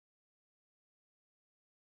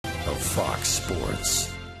Fox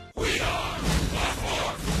Sports. We are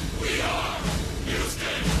Fox. We are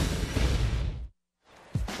Houston.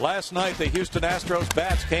 Last night, the Houston Astros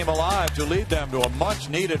bats came alive to lead them to a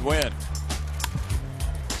much-needed win.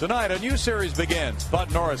 Tonight, a new series begins.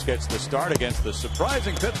 Bud Norris gets the start against the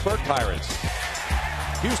surprising Pittsburgh Pirates.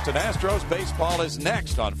 Houston Astros baseball is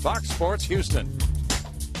next on Fox Sports Houston.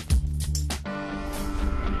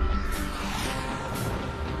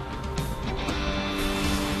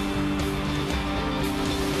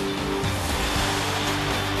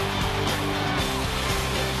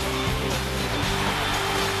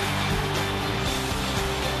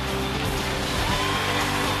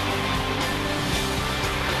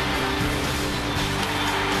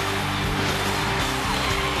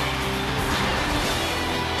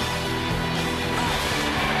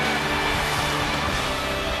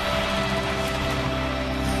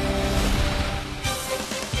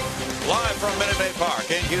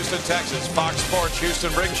 In Houston, Texas, Fox Sports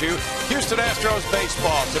Houston brings you Houston Astros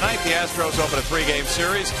baseball. Tonight, the Astros open a 3-game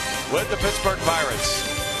series with the Pittsburgh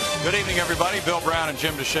Pirates. Good evening, everybody. Bill Brown and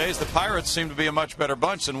Jim Deshaies. The Pirates seem to be a much better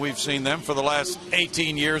bunch than we've seen them for the last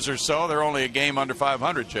 18 years or so. They're only a game under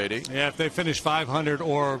 500, J.D. Yeah, if they finish 500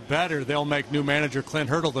 or better, they'll make new manager Clint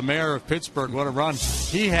Hurdle the mayor of Pittsburgh. What a run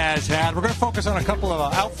he has had. We're going to focus on a couple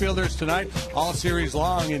of outfielders tonight, all series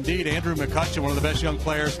long. Indeed, Andrew McCutchen, one of the best young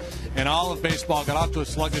players in all of baseball, got off to a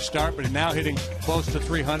sluggish start, but he's now hitting close to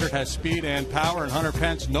 300, has speed and power. And Hunter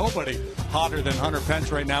Pence, nobody hotter than Hunter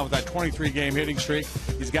Pence right now with that 23-game hitting streak.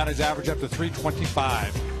 He's got his average up to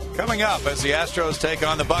 325. Coming up as the Astros take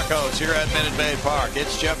on the Buccos here at Minute Maid Park,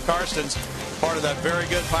 it's Jeff Karstens, part of that very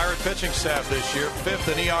good Pirate pitching staff this year,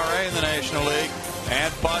 5th in ERA in the National League,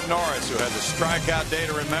 and Bud Norris, who had the strikeout day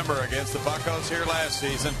to remember against the Buccos here last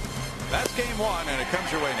season. That's game one, and it comes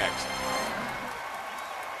your way next.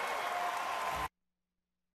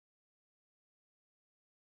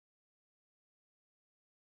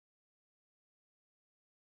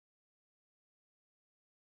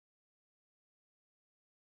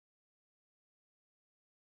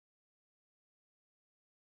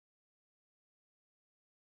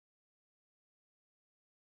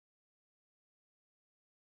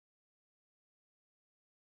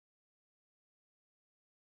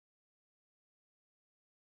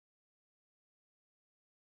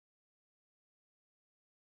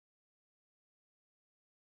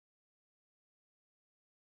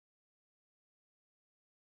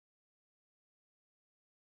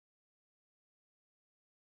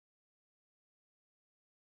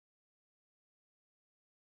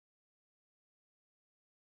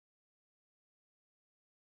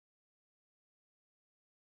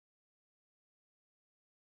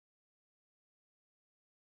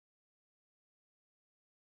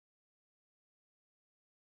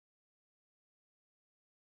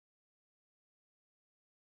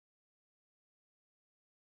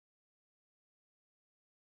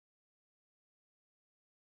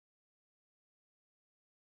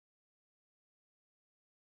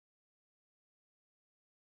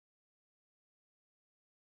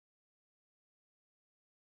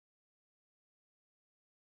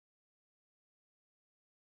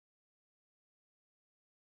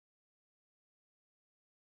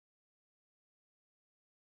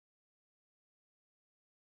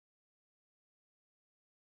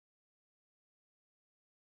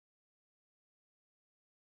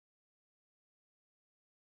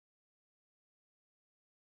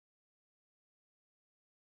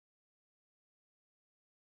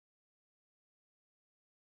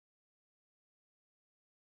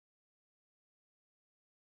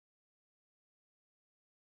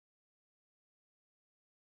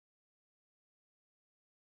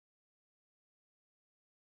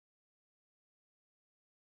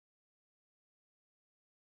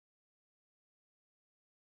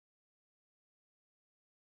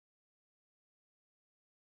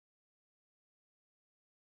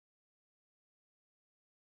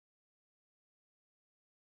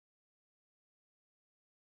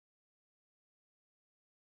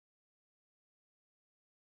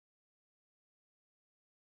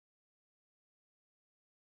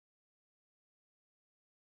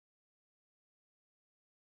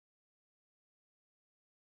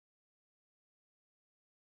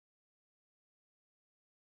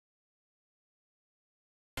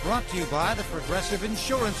 Brought to you by the Progressive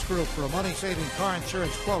Insurance Group. For a money-saving car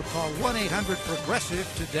insurance quote, call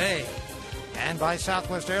 1-800-PROGRESSIVE today. And by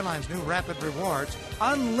Southwest Airlines' new Rapid Rewards,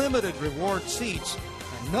 unlimited reward seats,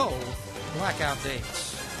 and no blackout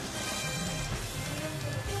dates.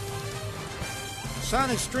 sun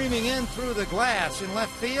is streaming in through the glass in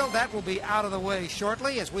left field. That will be out of the way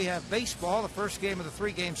shortly as we have baseball, the first game of the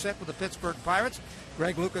three-game set with the Pittsburgh Pirates.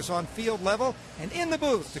 Greg Lucas on field level, and in the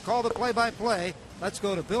booth to call the play-by-play, let's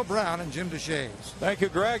go to Bill Brown and Jim Deshaies. Thank you,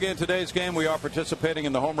 Greg. In today's game, we are participating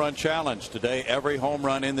in the Home Run Challenge. Today, every home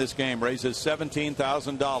run in this game raises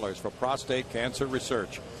 $17,000 for prostate cancer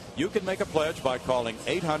research. You can make a pledge by calling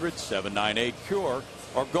 800-798-CURE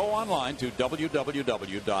or go online to www.pcf.org.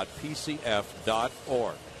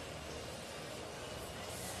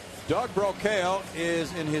 Doug Brocail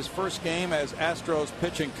is in his first game as Astros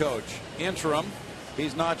pitching coach. Interim.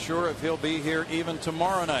 He's not sure if he'll be here even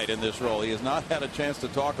tomorrow night in this role. He has not had a chance to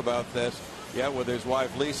talk about this yet with his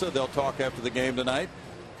wife Lisa. They'll talk after the game tonight.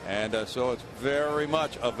 And so it's very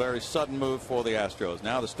much a very sudden move for the Astros.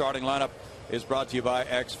 Now the starting lineup is brought to you by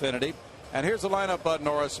Xfinity. And here's the lineup Bud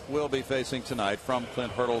Norris will be facing tonight from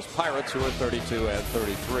Clint Hurdle's Pirates, who are 32 and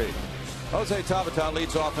 33. Jose Tabata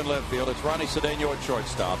leads off in left field. It's Ronnie Cedeno at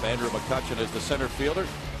shortstop. Andrew McCutchen is the center fielder.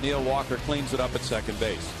 Neil Walker cleans it up at second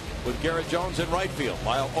base. With Garrett Jones in right field,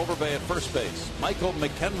 Lyle Overbay at first base, Michael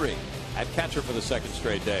McHenry at catcher for the second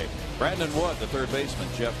straight day. Brandon Wood, the third baseman.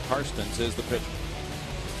 Jeff Karstens is the pitcher.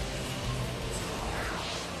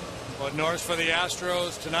 Bud Norris for the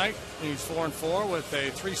Astros tonight. He's 4-4 with a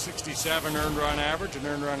 .367 earned run average, an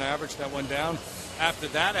earned run average that went down after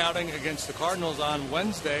that outing against the Cardinals on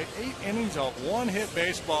Wednesday. 8 innings of one-hit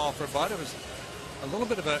baseball for Bud. It was a little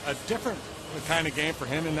bit of a different kind of game for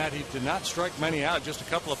him in that he did not strike many out. Just a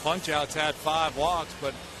couple of punch-outs, had 5 walks,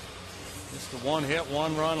 but just a one-hit,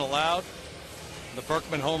 1 run allowed. The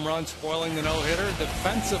Berkman home run spoiling the no-hitter.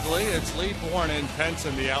 Defensively, it's Lee Bourne and Pence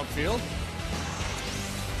in the outfield.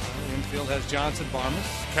 The infield has Johnson, Barmas,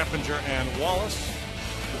 Keppinger, and Wallace.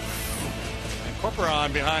 And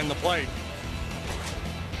Corporon behind the plate.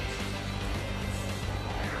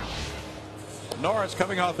 Norris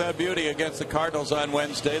coming off that beauty against the Cardinals on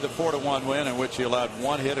Wednesday, the 4-1 win in which he allowed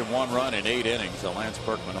 1 hit and 1 run in 8 innings. A Lance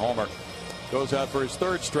Berkman homer. Goes out for his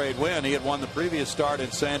 3rd straight win. He had won the previous start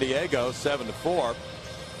in San Diego 7-4.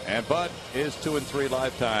 And Bud is 2-3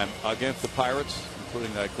 lifetime against the Pirates,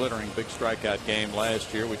 including that glittering big strikeout game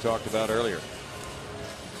last year we talked about earlier.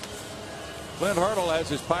 Clint Hurdle has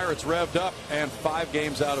his Pirates revved up and 5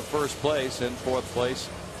 games out of first place and 4th place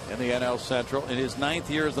in the NL Central. In his 9th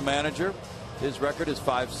year as the manager, his record is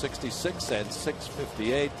 .566 and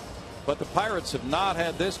 .658. But the Pirates have not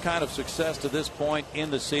had this kind of success to this point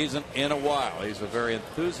in the season in a while. He's a very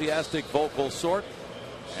enthusiastic, vocal sort,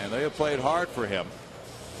 and they have played hard for him.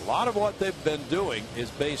 A lot of what they've been doing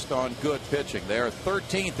is based on good pitching. They are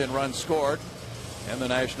 13th in runs scored in the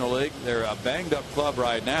National League. They're a banged-up club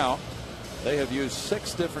right now. They have used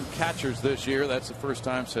 6 different catchers this year. That's the first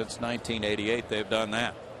time since 1988 they've done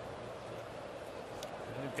that.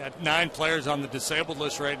 They've got 9 players on the disabled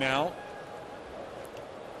list right now.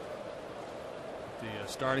 The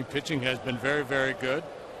starting pitching has been very, very good,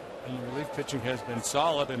 and the relief pitching has been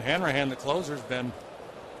solid. And Hanrahan, the closer, has been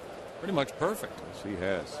pretty much perfect. Yes, he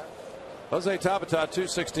has. Jose Tabata,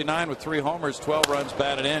 .269 with 3 homers, 12 runs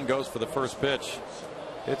batted in. Goes for the first pitch.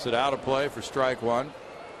 Hits it out of play for strike 1.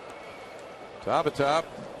 Tabata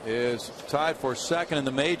is tied for second in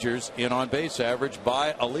the majors in on base average by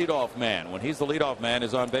a leadoff man. When he's the leadoff man,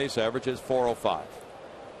 his on base average is .405.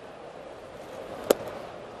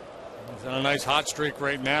 He's on a nice hot streak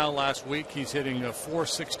right now. Last week he's hitting a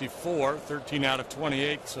 .464, 13 out of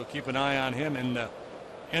 28. So keep an eye on him, and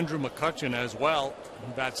Andrew McCutchen as well.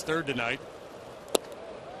 He bats 3rd tonight.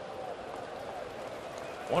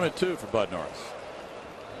 1-2 for Bud Norris.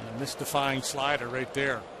 And a mystifying slider right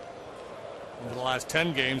there. Over the last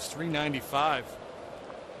 10 games, .395.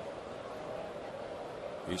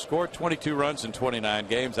 He scored 22 runs in 29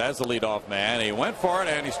 games as the leadoff man. He went for it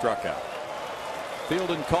and he struck out.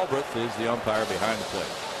 Fieldon Culbreth is the umpire behind the plate.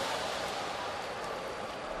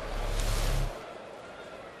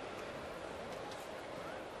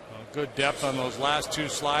 Good depth on those last 2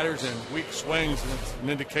 sliders and weak swings. And it's an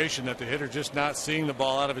indication that the hitter just not seeing the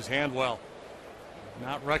ball out of his hand well.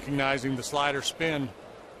 Not recognizing the slider spin.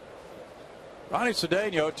 Ronnie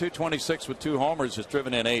Cedeno, .226 with 2 homers, has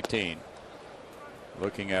driven in 18.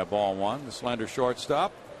 Looking at ball 1, the slender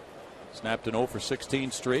shortstop snapped an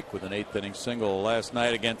 0-for-16 streak with an 8th inning single last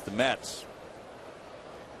night against the Mets.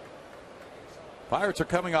 Pirates are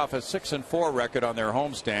coming off a 6-4 record on their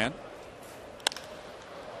homestand.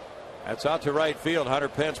 That's out to right field. Hunter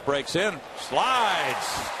Pence breaks in, slides,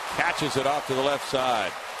 catches it off to the left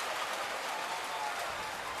side.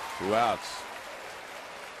 2 outs.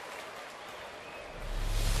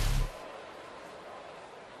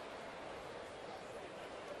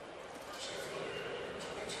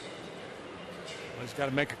 got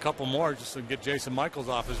to make a couple more just to get Jason Michaels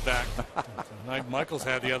off his back. Like Michaels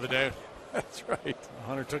had the other day. That's right.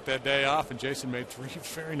 Hunter took that day off, and Jason made 3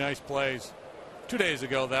 very nice plays. 2 days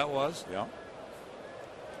ago, that was. Yeah.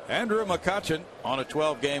 Andrew McCutchen on a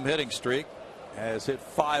 12-game hitting streak has hit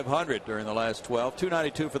 .500 during the last 12.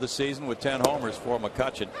 .292 for the season with 10 homers for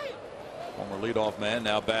McCutchen. Former leadoff man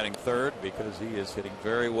now batting third because he is hitting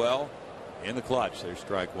very well in the clutch. There's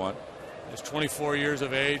strike one. He's 24 years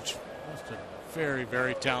of age. Just a very,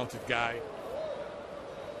 very talented guy.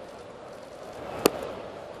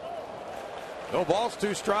 No balls,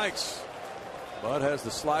 2 strikes. Bud has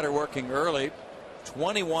the slider working early.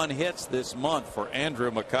 21 hits this month for Andrew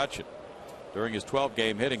McCutchen. During his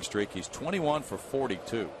 12-game hitting streak, he's 21 for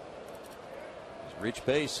 42. He's reached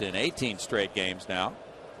base in 18 straight games now.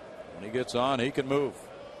 When he gets on, he can move.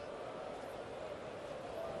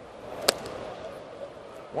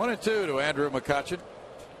 1-2 to Andrew McCutchen.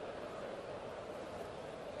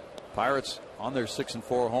 Pirates on their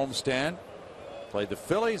 6-4 homestand. Played the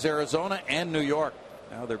Phillies, Arizona, and New York.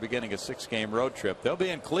 Now they're beginning a 6-game road trip. They'll be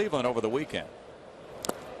in Cleveland over the weekend.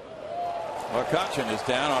 McCutchen is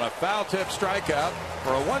down on a foul tip strikeout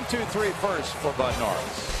for a 1-2-3 first for Bud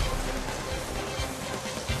Norris.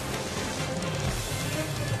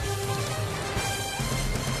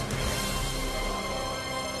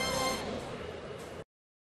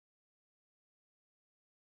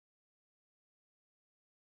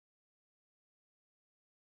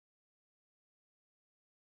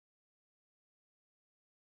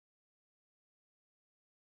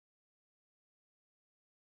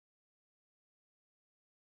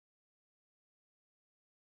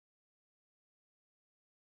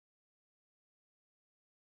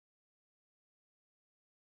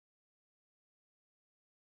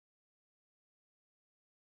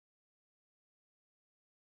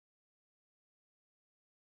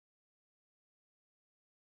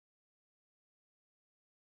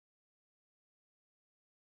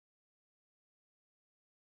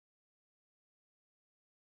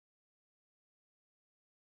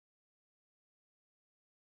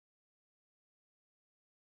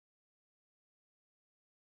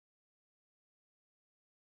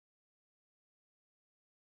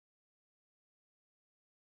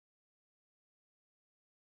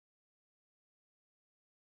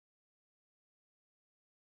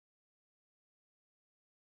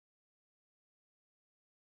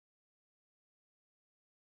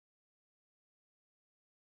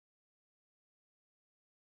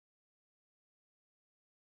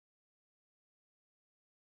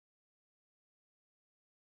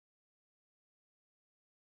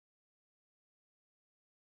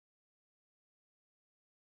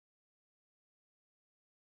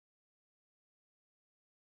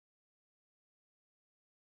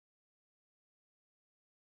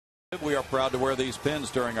 We are proud to wear these pins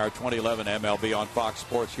during our 2011 MLB on Fox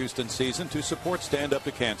Sports Houston season to support Stand Up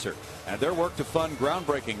to Cancer and their work to fund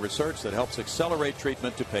groundbreaking research that helps accelerate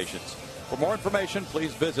treatment to patients. For more information,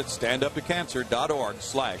 please visit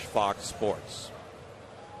standuptocancer.org/Fox Sports.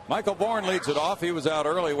 Michael Bourne leads it off. He was out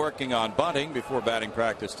early working on bunting before batting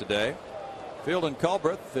practice today. Fielden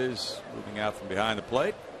Culbreth is moving out from behind the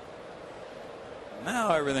plate.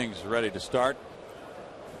 Now everything's ready to start,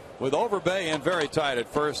 with Overbay in very tight at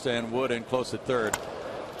first and Wood in close at third.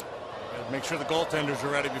 Make sure the goaltenders are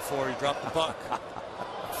ready before you drop the puck.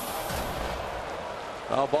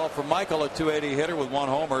 Foul ball for Michael, a .280 hitter with 1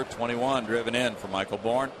 homer, 21 driven in for Michael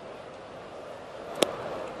Bourne.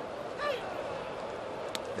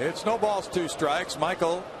 It's no balls, 2 strikes.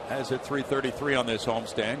 Michael has hit .333 on this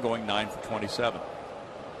homestand, going 9 for 27.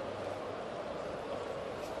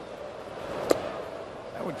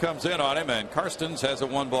 That one comes in on him, and Karstens has a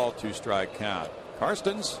 1-ball, 2-strike count.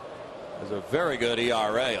 Karstens has a very good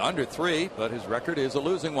ERA, under 3, but his record is a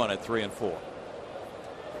losing one at 3-4.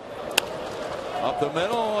 Up the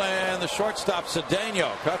middle, and the shortstop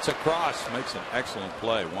Cedeno cuts across, makes an excellent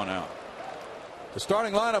play, 1 out. The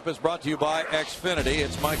starting lineup is brought to you by Xfinity.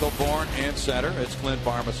 It's Michael Bourne in center. It's Clint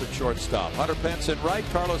Barmas at shortstop. Hunter Pence in right.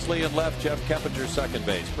 Carlos Lee in left. Jeff Keppinger second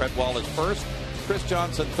base. Brett Wallace first. Chris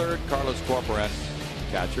Johnson third. Carlos Corporan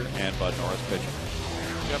catcher, and Bud Norris pitching.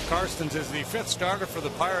 Jeff Karstens is the 5th starter for the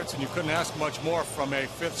Pirates, and you couldn't ask much more from a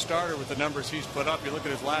 5th starter with the numbers he's put up. You look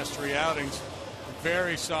at his last 3 outings.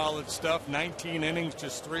 Very solid stuff. 19 innings,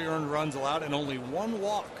 just 3 earned runs allowed, and only 1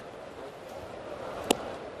 walk.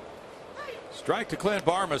 Strike to Clint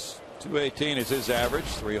Barmas. .218 is his average.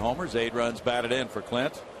 3 homers, 8 runs batted in for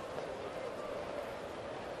Clint.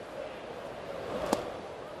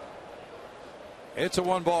 It's a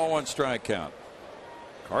 1-ball, 1-strike count.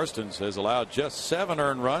 Karstens has allowed just 7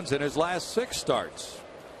 earned runs in his last 6 starts.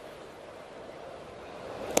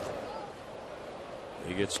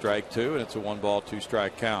 gets strike two, and it's a 1-ball,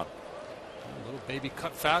 2-strike count. A little baby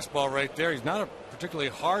cut fastball right there. He's not a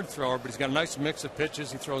particularly hard thrower, but he's got a nice mix of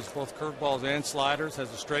pitches. He throws both curveballs and sliders,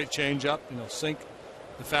 has a straight changeup, and he'll sink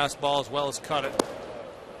the fastball as well as cut it.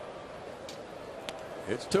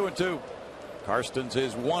 It's 2-2. Karstens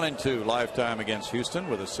is 1-2 lifetime against Houston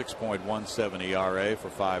with a 6.17 ERA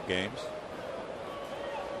for 5 games.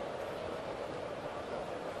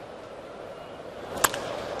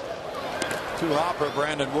 Two-hopper,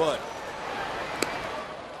 Brandon Wood.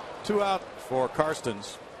 2 out for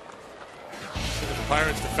Karstens. The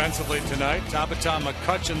Pirates defensively tonight. Tabitha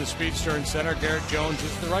McCutcheon, the speedster in center. Garrett Jones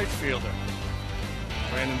is the right fielder.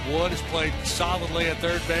 Brandon Wood has played solidly at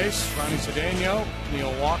third base. Ronnie Cedeno,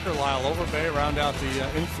 Neil Walker, Lyle Overbay round out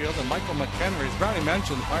the infield. And Michael McHenry, as Brownie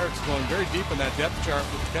mentioned, the Pirates are going very deep in that depth chart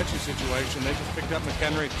with the catching situation. They just picked up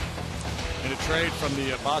McHenry in a trade from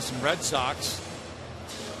the Boston Red Sox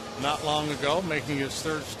not long ago, making his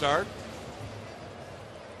 3rd start.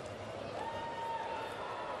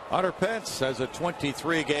 Hunter Pence has a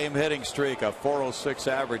 23-game hitting streak, a .406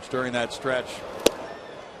 average during that stretch.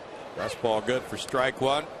 Fastball good for strike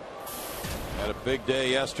one. Had a big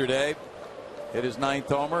day yesterday. Hit his 9th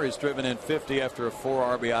homer. He's driven in 50 after a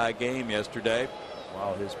 4 RBI game yesterday,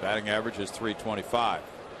 while his batting average is .325.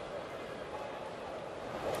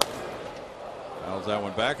 Fouls that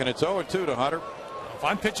one back, and it's 0-2 to Hunter. If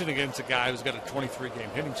I'm pitching against a guy who's got a 23-game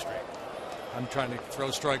hitting streak, I'm trying to throw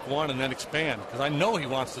strike one and then expand because I know he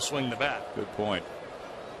wants to swing the bat. Good point.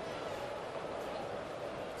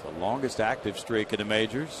 The longest active streak in the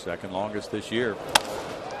majors, 2nd longest this year.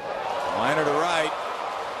 Liner to right,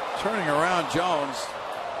 turning around Jones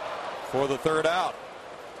for the 3rd out,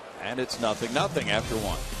 and it's 0-0 after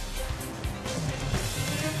 1.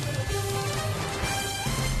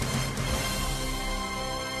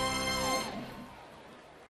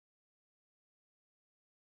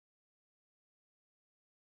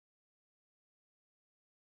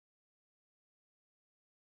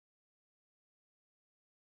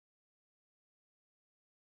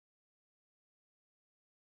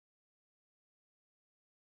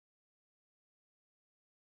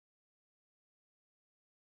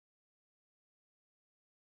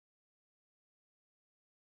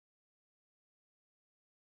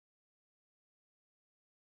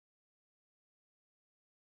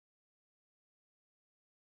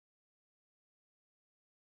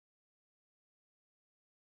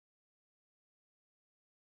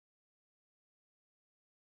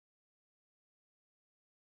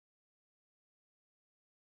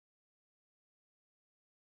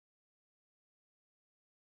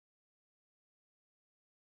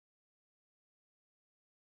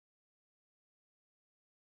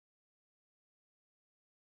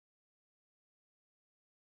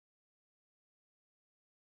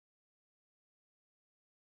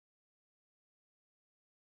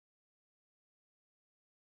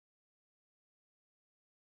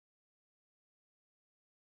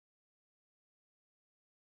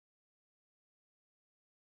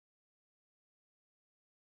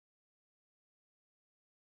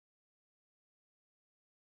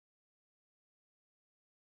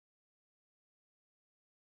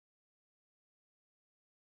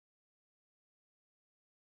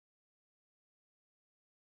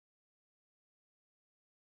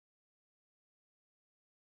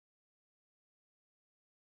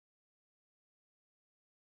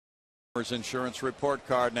 Insurance report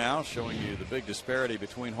card now showing you the big disparity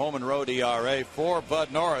between home and road ERA for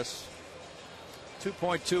Bud Norris.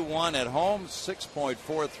 2.21 at home,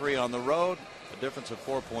 6.43 on the road, a difference of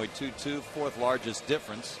 4.22, 4th largest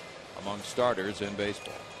difference among starters in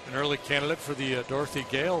baseball. An early candidate for the Dorothy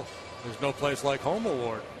Gale "There's No Place Like Home"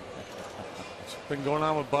 award. It's been going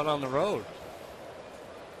on with Bud on the road.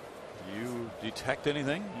 Do you detect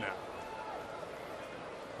anything? No.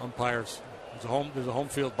 Umpires. There's a home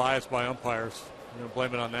field bias by umpires. I'm going to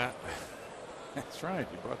blame it on that. That's right.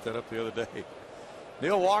 You brought that up the other day.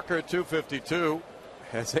 Neil Walker at .252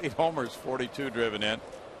 has 8 homers, 42 driven in.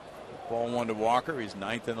 Ball 1 to Walker. He's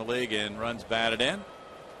 9th in the league in runs batted in.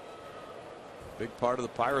 Big part of the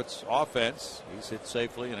Pirates' offense. He's hit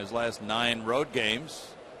safely in his last 9 road games.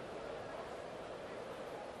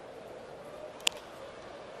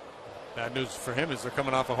 Bad news for him is they're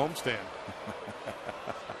coming off a homestand.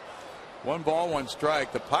 1 ball, 1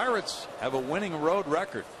 strike. The Pirates have a winning road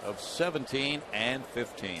record of 17-15.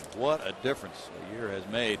 What a difference a year has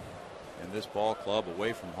made in this ball club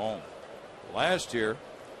away from home. Last year,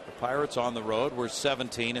 the Pirates on the road were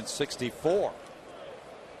 17-64.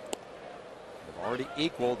 They've already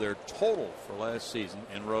equaled their total for last season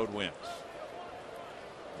in road wins.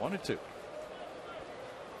 1-2.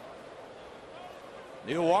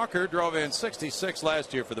 Neil Walker drove in 66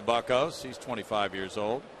 last year for the Buccos. He's 25 years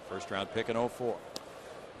old. First round pick in 04.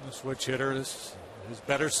 The switch hitter is his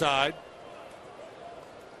better side.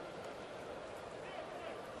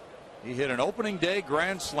 He hit an opening day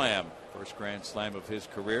grand slam. First grand slam of his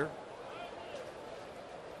career.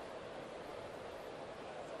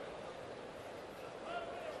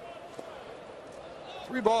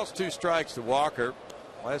 Three balls, two strikes to Walker.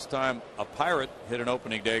 Last time a Pirate hit an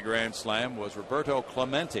opening day grand slam was Roberto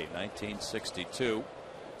Clemente, 1962.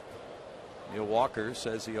 Neil Walker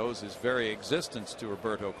says he owes his very existence to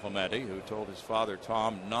Roberto Clemente, who told his father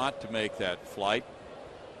Tom not to make that flight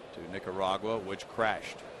to Nicaragua, which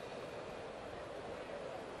crashed.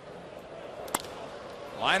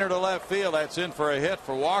 Liner to left field. That's in for a hit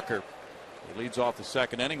for Walker. He leads off the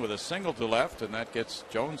second inning with a single to left, and that gets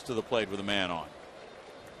Jones to the plate with a man on.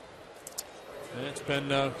 And it's been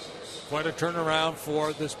quite a turnaround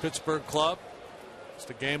for this Pittsburgh club. It's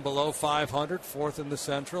a game below 500, fourth in the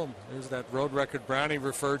Central. There's that road record Brownie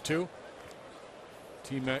referred to.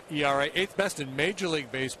 Team ERA, eighth best in Major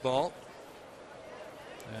League Baseball.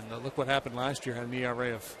 And look what happened last year. Had an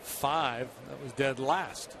ERA of 5. That was dead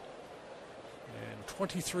last. And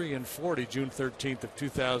 23 and 40, June 13th of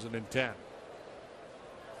 2010.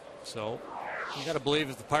 So you got to believe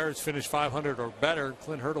if the Pirates finish 500 or better,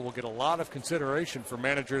 Clint Hurdle will get a lot of consideration for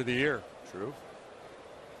Manager of the Year. True.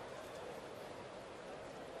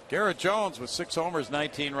 Garrett Jones with 6 homers,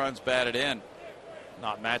 19 runs batted in.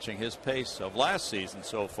 Not matching his pace of last season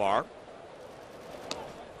so far.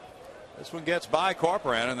 This one gets by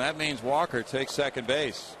Corcoran, and that means Walker takes second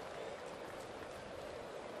base.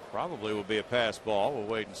 Probably will be a pass ball. We'll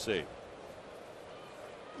wait and see.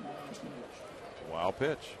 Wild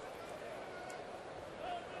pitch.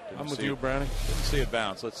 I'm with you, Brownie. Didn't see it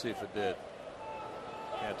bounce. Let's see if it did.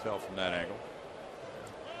 Can't tell from that angle.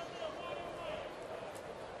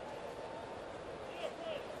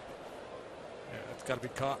 Yeah, it's got to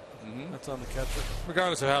be caught. That's on the catcher.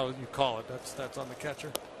 Regardless of how you call it, that's on the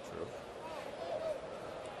catcher. True.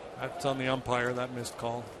 That's on the umpire, that missed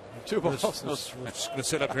call. 2 balls. We're just going to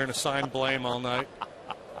sit up here and assign blame all night.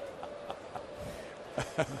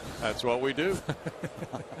 That's what we do.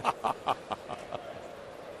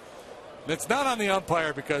 It's not on the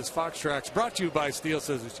umpire because Fox Tracks, brought to you by Steel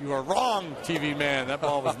Scissors. You are wrong, TV man. That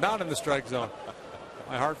ball was not in the strike zone.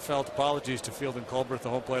 My heartfelt apologies to Field and Colbert, the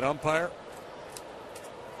home plate umpire.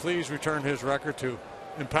 Please return his record to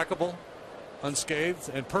impeccable, unscathed,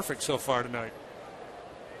 and perfect so far tonight.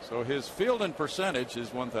 So his fielding percentage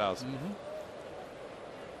is 1,000.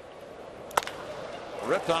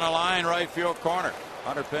 Ripped on a line, right field corner.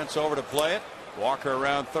 Hunter Pence over to play it. Walker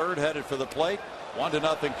around third, headed for the plate.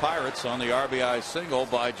 1-0 Pirates on the RBI single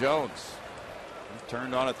by Jones. He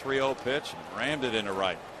turned on a 3-0 pitch and rammed it into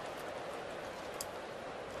right.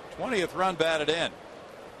 20th run batted in.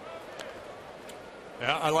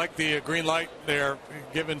 Yeah, I like the green light there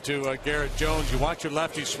given to Garrett Jones. You want your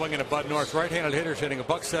lefties swinging at Bud Norris. Right-handed hitters hitting a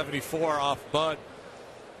 $174 off Bud.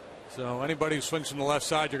 So anybody who swings from the left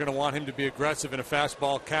side, you're going to want him to be aggressive in a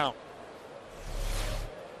fastball count,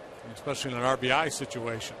 especially in an RBI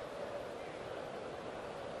situation.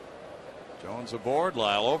 Jones aboard.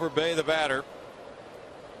 Lyle Overbay, the batter.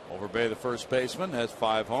 Overbay, the first baseman, has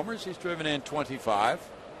 5 homers. He's driven in 25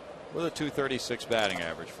 with a .236 batting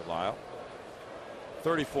average for Lyle.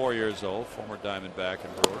 34 years old, former Diamondback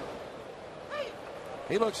and Brewer.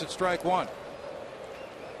 He looks at strike one.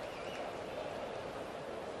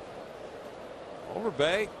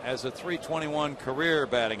 Overbay has a .321 career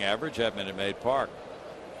batting average at Minute Maid Park.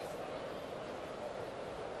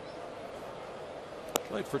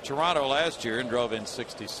 Played for Toronto last year and drove in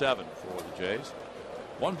 67 for the Jays.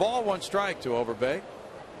 1 ball, 1 strike to Overbay.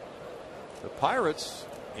 The Pirates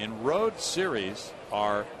in road series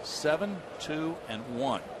are 7-2-1.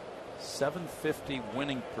 .750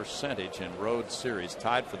 winning percentage in road series,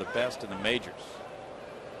 tied for the best in the majors.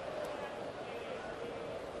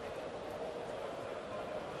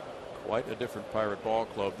 Quite a different Pirate ball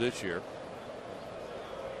club this year.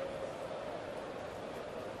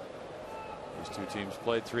 These two teams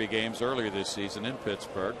played 3 games earlier this season in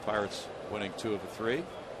Pittsburgh. Pirates winning 2 of the 3.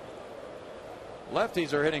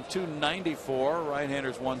 Lefties are hitting .294,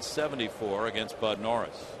 right-handers .174 against Bud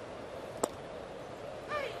Norris.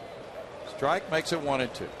 Strike makes it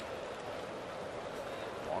 1-2.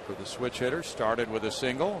 Walker, the switch hitter, started with a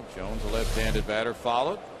single. Jones, a left-handed batter,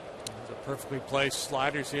 followed. It's a perfectly placed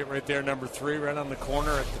slider. You see it right there, number 3, right on the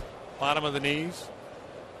corner at the bottom of the knees.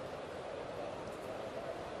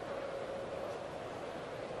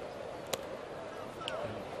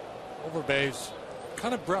 Overbay's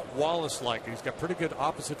kind of Brett Wallace-like. He's got pretty good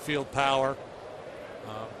opposite field power.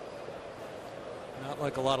 Not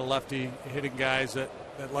like a lot of lefty hitting guys that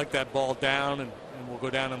like that ball down and will go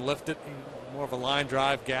down and lift it. More of a line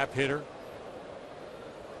drive gap hitter.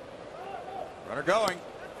 Runner going.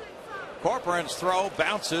 Corcoran's throw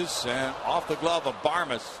bounces and off the glove of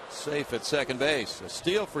Barmas, safe at second base. A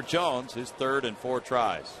steal for Jones, his third in 4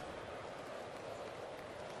 tries.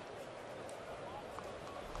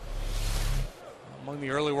 Among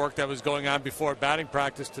the early work that was going on before batting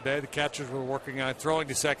practice today, the catchers were working on throwing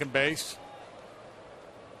to second base.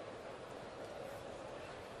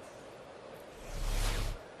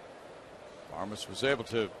 Barmas was able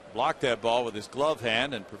to block that ball with his glove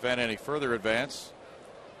hand and prevent any further advance.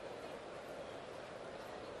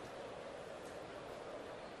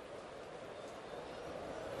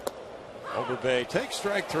 Overbay takes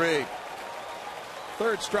strike 3.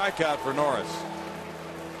 Third strikeout for Norris.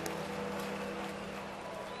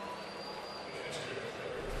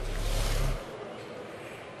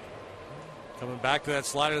 Coming back to that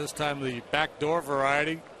slider, this time the backdoor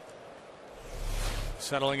variety.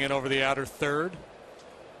 Settling in over the outer third.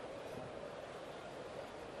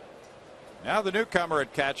 Now the newcomer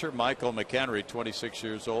at catcher, Michael McHenry, 26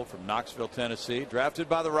 years old, from Knoxville, Tennessee, drafted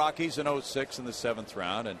by the Rockies in 06 in the 7th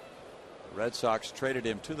round, and the Red Sox traded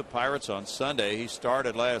him to the Pirates on Sunday. He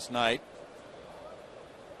started last night.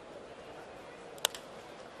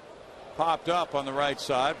 Popped up on the right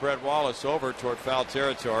side. Brett Wallace over toward foul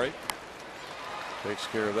territory. Takes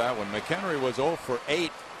care of that one. McHenry was 0 for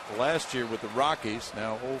 8 last year with the Rockies.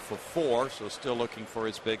 Now 0 for 4, so still looking for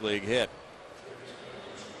his big league hit.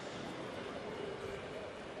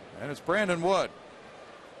 And it's Brandon Wood.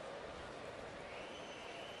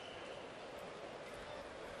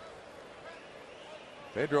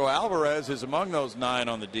 Pedro Alvarez is among those 9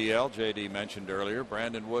 on the DL JD mentioned earlier.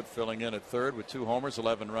 Brandon Wood filling in at third with 2 homers,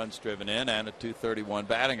 11 runs driven in, and a .231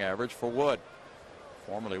 batting average for Wood.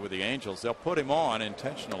 Formerly with the Angels. They'll put him on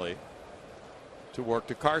intentionally to work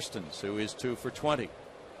to Karstens, who is 2 for 20.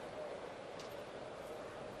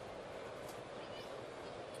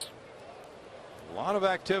 A lot of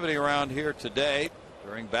activity around here today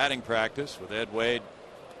during batting practice, with Ed Wade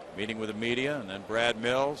meeting with the media, and then Brad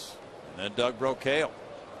Mills, and then Doug Brocail.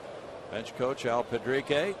 Bench coach Al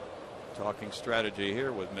Pedrique talking strategy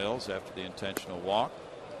here with Mills after the intentional walk.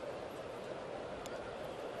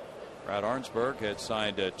 Brad Arnsberg had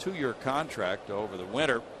signed a 2-year contract over the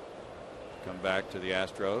winter to come back to the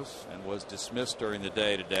Astros and was dismissed during the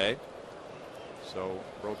day today. So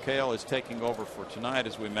Brocail is taking over for tonight,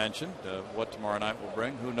 as we mentioned. What tomorrow night will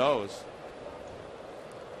bring, who knows?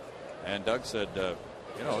 And Doug said,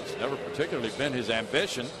 you know, it's never particularly been his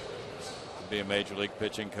ambition to be a major league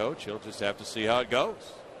pitching coach. He'll just have to see how it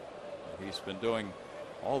goes. He's been doing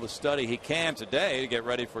all the study he can today to get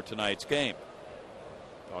ready for tonight's game.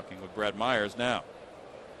 Talking with Brad Myers now.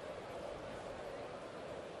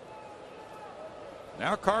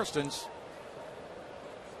 Now Karstens.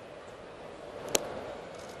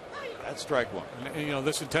 That's strike 1. And, you know,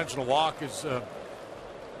 this intentional walk is,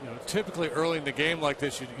 typically early in the game like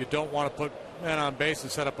this, you don't want to put men on base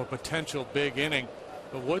and set up a potential big inning.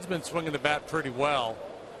 But Wood's been swinging the bat pretty well.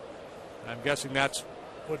 I'm guessing that's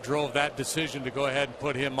what drove that decision to go ahead and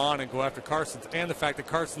put him on and go after Karstens, and the fact that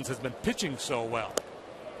Karstens has been pitching so well.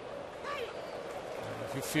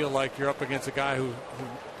 If you feel like you're up against a guy who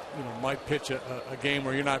might pitch a game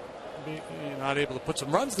where you're not able to put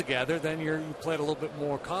some runs together, then you play it a little bit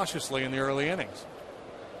more cautiously in the early innings.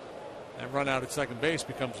 And run out at second base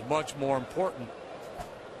becomes much more important.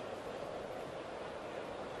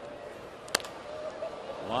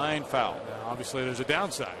 Line foul. Now, obviously, there's a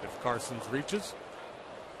downside if Karstens reaches.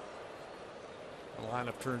 The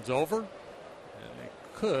lineup turns over, and they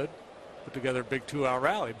could put together a big 2-out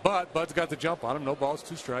rally. But Bud's got the jump on him. No balls,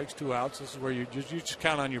 2 strikes, 2 outs. This is where you just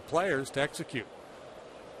count on your players to execute.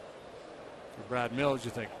 For Brad Mills,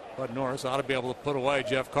 you think Bud Norris ought to be able to put away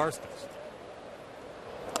Jeff Karstens.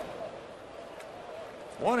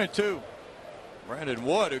 1-2. Brandon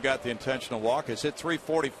Wood, who got the intentional walk, has hit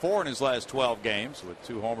 .344 in his last 12 games with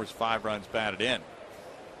 2 homers, 5 runs batted in.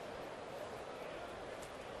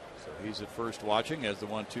 So he's at first watching as the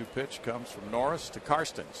 1-2 pitch comes from Norris to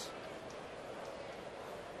Karstens.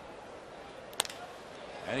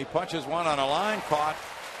 And he punches one on a line, caught,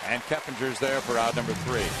 and Keppinger's there for out number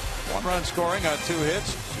 3. 1 run scoring on 2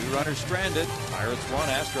 hits, 2 runners stranded. Pirates 1,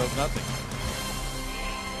 Astros nothing.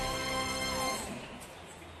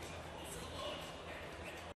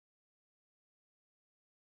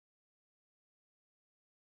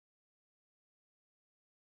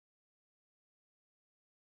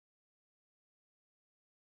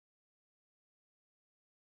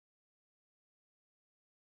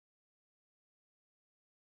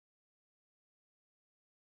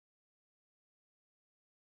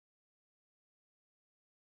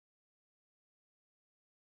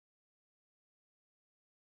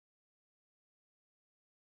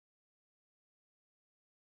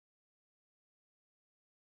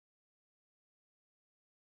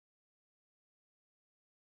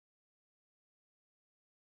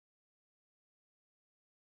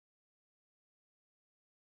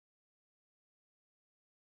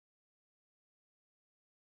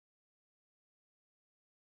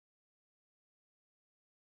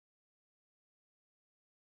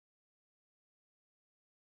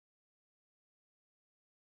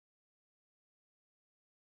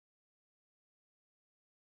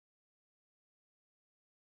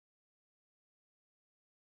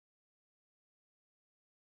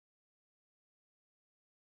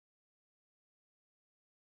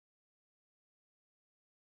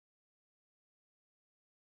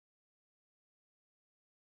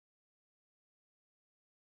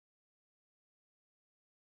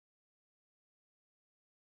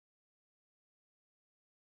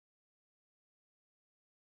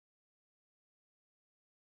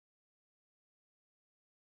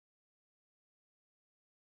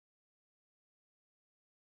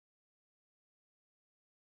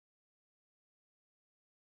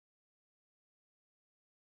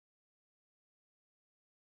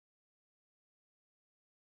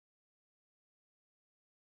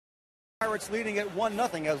 Pirates leading at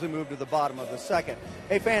 1-0 as we move to the bottom of the second.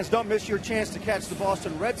 Hey fans, don't miss your chance to catch the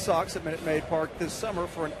Boston Red Sox at Minute Maid Park this summer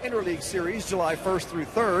for an interleague series July 1st through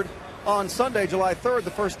 3rd. On Sunday, July 3rd,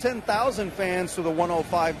 the first 10,000 fans to the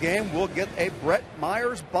 105 game will get a Brett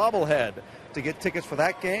Myers bobblehead. To get tickets for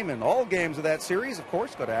that game and all games of that series, of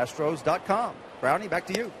course, go to Astros.com. Brownie, back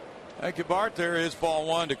to you. Thank you, Bart. There is ball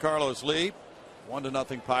one to Carlos Lee.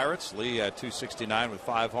 1-0 Pirates. Lee at 269 with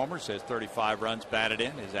 5 homers, has 35 runs batted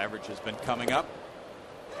in. His average has been coming up.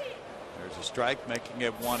 There's a strike, making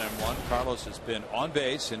it 1-1. Carlos has been on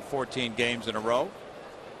base in 14 games in a row.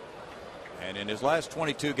 And in his last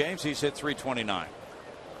 22 games, he's hit .329.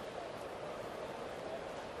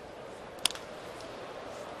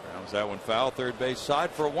 Grounds that one foul, third base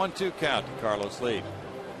side for a 1-2 count to Carlos Lee.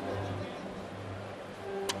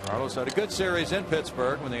 Carlos had a good series in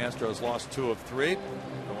Pittsburgh when the Astros lost 2 of 3,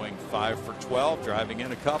 going 5 for 12, driving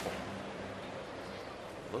in a couple.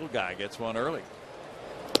 Little guy gets one early.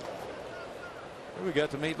 Here we got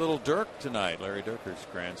to meet little Dirk tonight, Larry Dirker's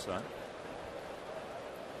grandson.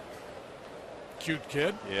 Cute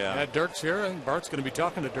kid. Yeah. Dirk's here, and Bart's going to be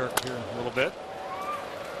talking to Dirk here in a little bit.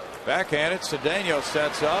 Backhanded, Cedeno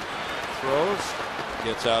sets up, throws,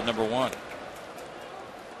 gets out number 1.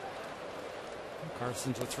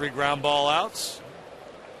 Carson's with 3 ground ball outs.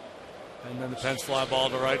 And then the Pence fly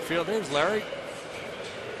ball to right field. There's Larry.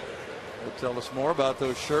 He'll tell us more about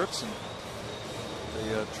those shirts and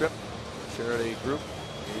the trip charity group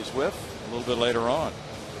he's with a little bit later on.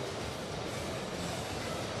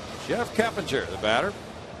 Jeff Keppinger, the batter.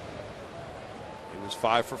 He was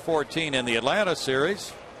 5 for 14 in the Atlanta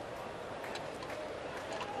series.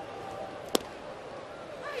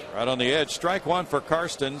 Right on the edge. Strike 1 for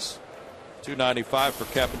Karstens. 295 for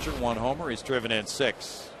Keppinger, 1 homer. He's driven in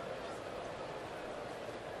 6.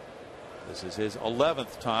 This is his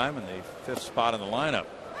 11th time in the 5th spot in the lineup.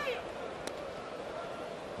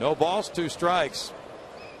 No balls, 2 strikes.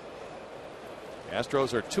 The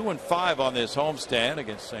Astros are 2-5 on this homestand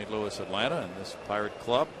against St. Louis, Atlanta, and this Pirate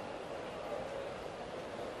club.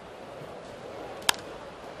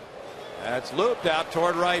 That's looped out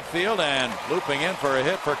toward right field and looping in for a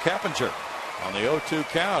hit for Keppinger. On the 0-2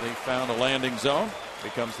 count, he found a landing zone.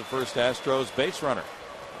 Becomes the first Astros base runner.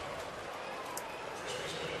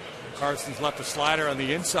 Carson's left a slider on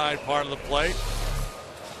the inside part of the plate.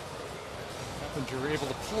 Keppinger able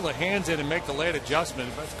to pull the hands in and make the late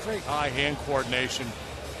adjustment. But it's great eye-hand coordination.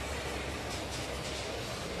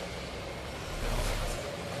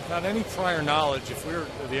 Without any prior knowledge, if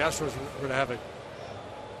the Astros were to have a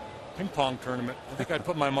ping pong tournament, I think I'd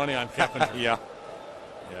put my money on Keppinger. Yeah.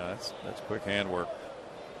 Yeah, that's quick handwork.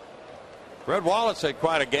 Fred Wallace had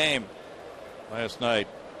quite a game last night.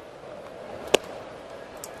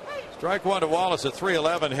 Strike 1 to Wallace, a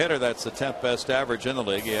 .311 hitter. That's the 10th best average in the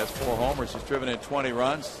league. He has 4 homers. He's driven in 20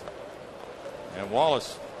 runs. And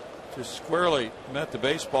Wallace just squarely met the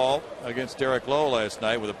baseball against Derek Lowe last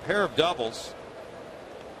night with a pair of doubles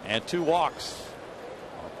and 2 walks.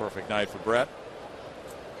 A perfect night for Brett.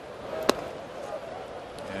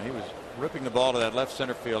 And he was ripping the ball to that left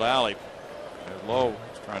center field alley as Lowe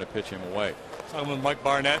was trying to pitch him away. Talking with Mike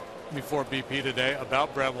Barnett before BP today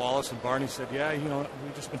about Brett Wallace, and Barney said, yeah,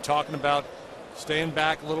 we've just been talking about staying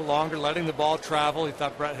back a little longer, letting the ball travel. He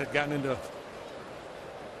thought Brett had gotten into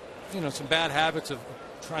some bad habits of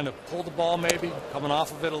trying to pull the ball, maybe coming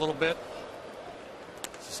off of it a little bit,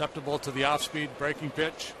 susceptible to the off-speed breaking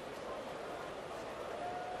pitch.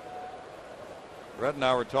 Brett and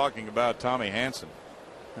I were talking about Tommy Hanson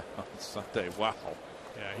on Sunday. Wow.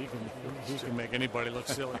 Yeah, he can make anybody look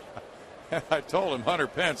silly. I told him Hunter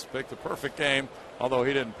Pence picked the perfect game, although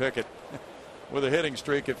he didn't pick it. With a hitting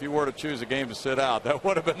streak, if you were to choose a game to sit out, that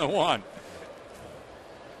would have been the one.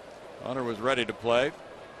 Hunter was ready to play.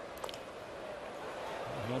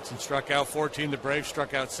 Hanson struck out 14. The Braves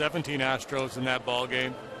struck out 17 Astros in that ball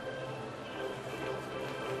game.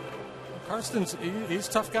 Karstens, he's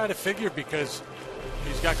a tough guy to figure because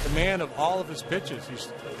he's got command of all of his pitches. He's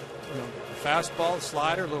fastball,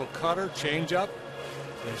 slider, little cutter, changeup.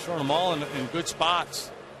 He's throwing them all in good spots.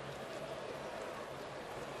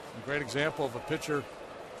 A great example of a pitcher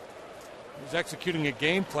who's executing a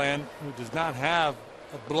game plan who does not have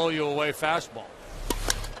a blow-you-away fastball.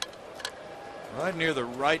 Right near the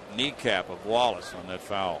right kneecap of Wallace on that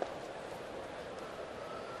foul.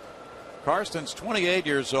 Karstens, 28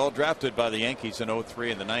 years old, drafted by the Yankees in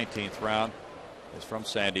 03 in the 19th round. Is from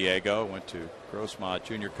San Diego, went to Grossmont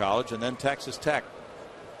Junior College and then Texas Tech.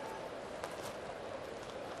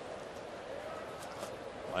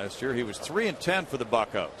 Last year he was 3-10 for the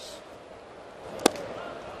Buccos.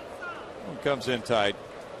 One comes in tight,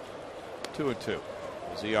 2-2.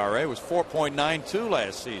 His ERA was 4.92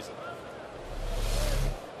 last season.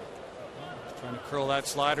 Trying to curl that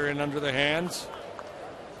slider in under the hands.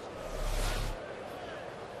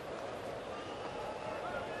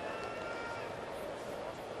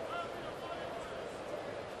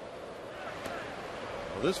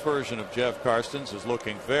 Well, this version of Jeff Karstens is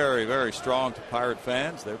looking very, very strong to Pirate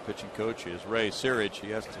fans. Their pitching coach is Ray Searage.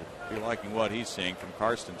 He has to be liking what he's seeing from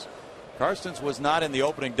Karstens. Karstens was not in the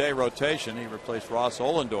opening day rotation. He replaced Ross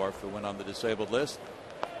Ollendorf, who went on the disabled list.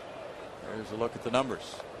 There's a look at the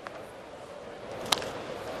numbers.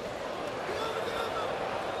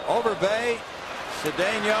 Over Bay,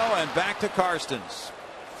 Cedeno, and back to Karstens.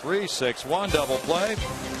 3-6-1 double play.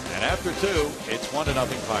 And after 2, it's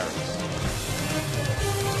 1-0 Pirates.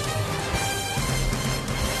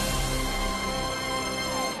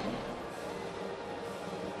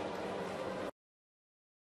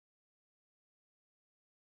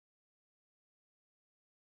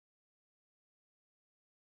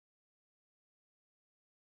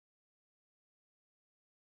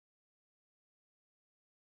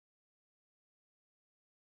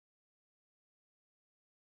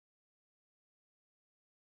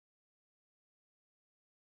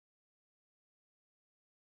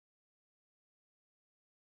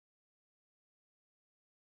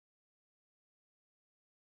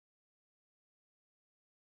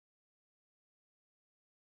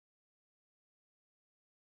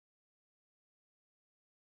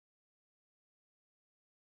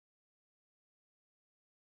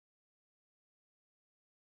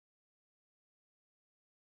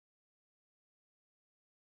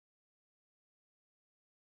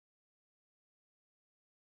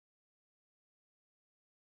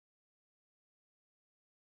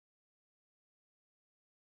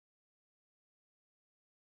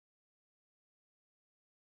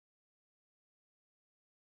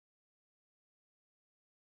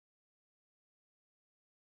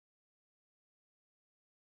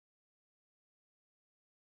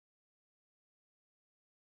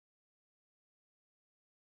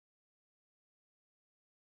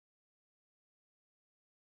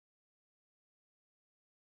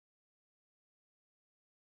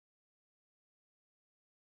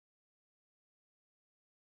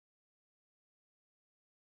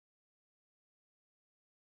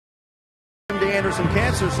 Anderson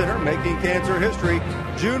Cancer Center, making cancer history.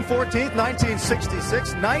 June 14th,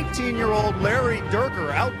 1966, 19-year-old Larry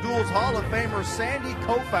Dierker outduels Hall of Famer Sandy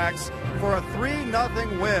Koufax for a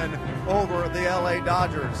 3-0 win over the LA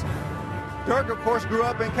Dodgers. Dierker, of course, grew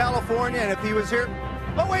up in California, and if he was here...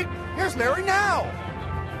 Oh, wait, here's Larry now!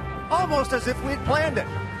 Almost as if we'd planned it.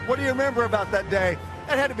 What do you remember about that day?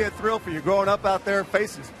 That had to be a thrill for you, growing up out there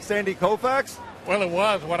facing Sandy Koufax. Well, it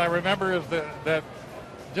was. What I remember is that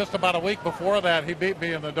just about a week before that, he beat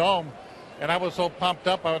me in the Dome, and I was so pumped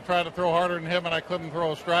up I would try to throw harder than him, and I couldn't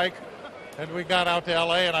throw a strike. And we got out to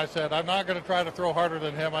L.A., and I said, I'm not going to try to throw harder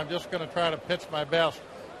than him. I'm just going to try to pitch my best.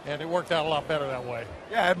 And it worked out a lot better that way.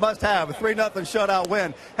 Yeah, it must have. A 3-0 shutout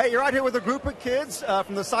win. Hey, you're out here with a group of kids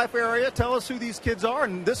from the Cypher area. Tell us who these kids are,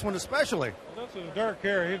 and this one especially. Well, this is Dirk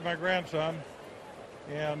here. He's my grandson.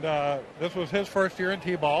 And this was his first year in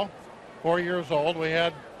T-ball, 4 years old. We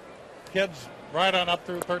had kids right on up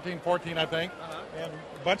through 13, 14, I think. And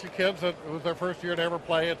a bunch of kids that it was their first year to ever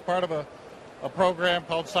play. It's part of a program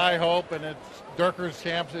called Cy Hope, and it's Dirker's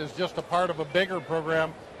Champs is just a part of a bigger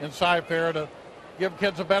program in Cy-Fair to give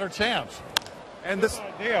kids a better chance. And this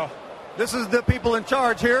deal. This is the people in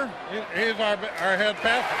charge here. He's our head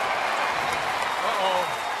pastor.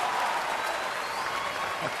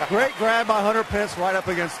 Uh-oh. Great grab by Hunter Pence right up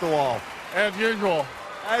against the wall. As usual.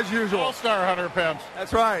 As usual. All-star Hunter Pence.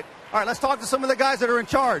 That's right. All right, let's talk to some of the guys that are in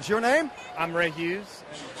charge. Your name? I'm Ray Hughes.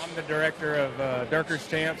 I'm the director of Dirker's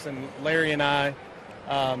Champs, and Larry and I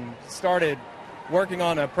started working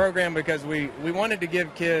on a program because we wanted to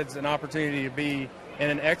give kids an opportunity to be in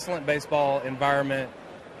an excellent baseball environment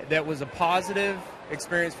that was a positive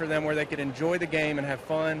experience for them, where they could enjoy the game and have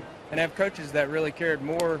fun, and have coaches that really cared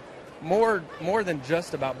more than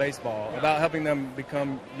just about baseball, about helping them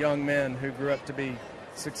become young men who grew up to be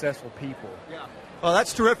successful people. Yeah. Well,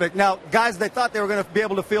 that's terrific. Now, guys, they thought they were going to be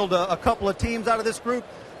able to field a couple of teams out of this group.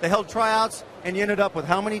 They held tryouts, and you ended up with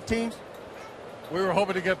how many teams? We were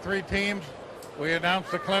hoping to get 3 teams. We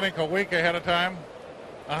announced the clinic a week ahead of time.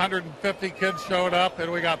 150 kids showed up,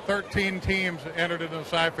 and we got 13 teams entered into the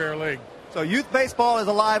Cy-Fair League. So youth baseball is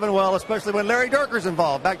alive and well, especially when Larry Dierker's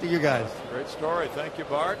involved. Back to you guys. Great story. Thank you,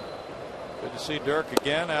 Bart. Good to see Dirk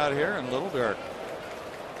again out here, and little Dirk.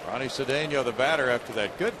 Ronnie Cedeno, the batter, after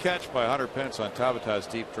that good catch by Hunter Pence on Tabata's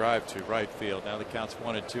deep drive to right field. Now the count's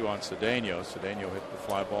 1-2 on Cedeno. Cedeno hit the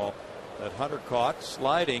fly ball that Hunter caught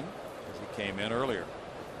sliding as he came in earlier.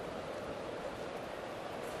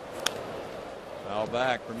 Foul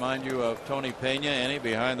back. Remind you of Tony Pena, any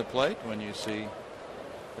behind the plate when you see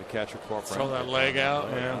the catcher Corcoran. Throw that leg out.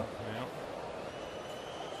 Yeah.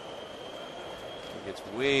 He gets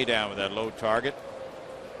way down with that low target.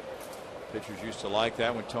 Pitchers used to like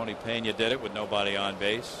that when Tony Pena did it with nobody on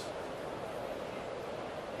base.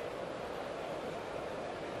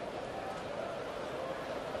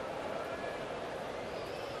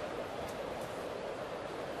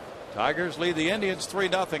 Tigers lead the Indians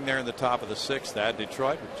 3-0 there in the top of the 6th at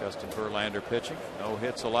Detroit with Justin Verlander pitching. No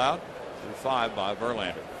hits allowed through 5 by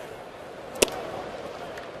Verlander.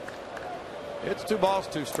 It's 2 balls,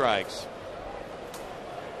 2 strikes.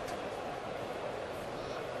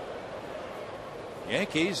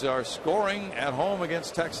 Yankees are scoring at home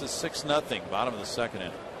against Texas 6-0. Bottom of the 2nd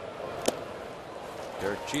inning.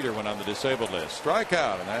 Derek Jeter went on the disabled list.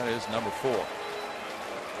 Strikeout, and that is number 4.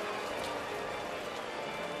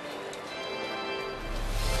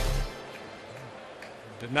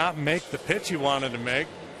 Did not make the pitch he wanted to make,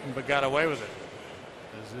 but got away with it.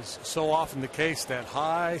 This is so often the case, that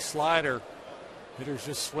high slider, hitters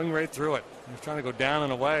just swing right through it. He's trying to go down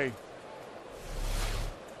and away.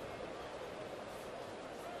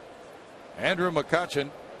 Andrew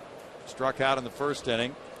McCutchen struck out in the 1st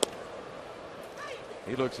inning.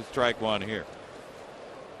 He looks at strike 1 here.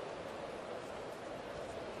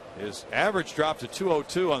 His average dropped to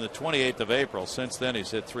 202 on the 28th of April. Since then,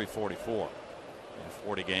 he's hit 344 in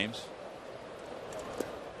 40 games.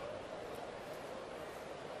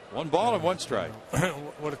 1 ball and 1 strike.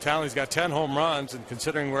 What a talent. He's got 10 home runs, and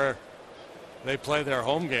considering where they play their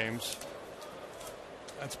home games,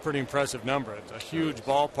 that's a pretty impressive number. It's a huge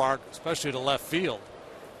ballpark, especially to left field.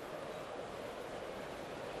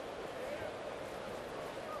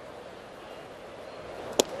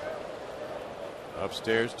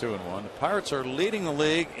 Upstairs 2-1. The Pirates are leading the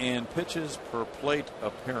league in pitches per plate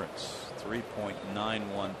appearance.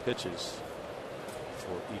 3.91 pitches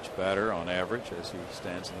for each batter on average as he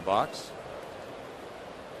stands in the box.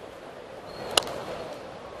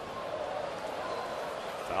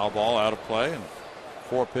 Foul ball out of play, and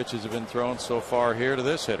 4 pitches have been thrown so far here to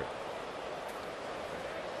this hitter.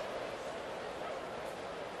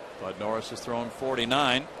 Bud Norris has thrown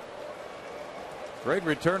 49. Great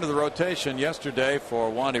return to the rotation yesterday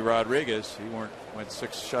for Wandy Rodriguez. He went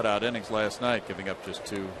 6 shutout innings last night, giving up just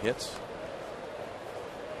 2 hits.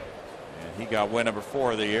 And he got win number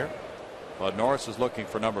 4 of the year. Bud Norris is looking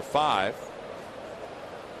for number 5.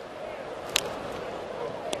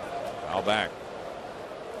 Foul back.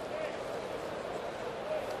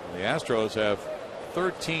 The Astros have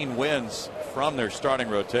 13 wins from their starting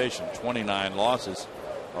rotation, 29 losses,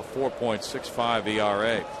 a 4.65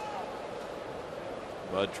 ERA.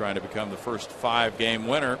 Bud trying to become the first 5-game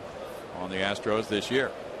winner on the Astros this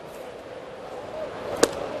year.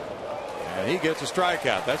 And he gets a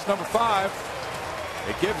strikeout. That's number 5.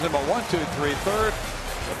 It gives him a 1-2-3 third.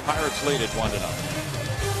 The Pirates lead it 1-0.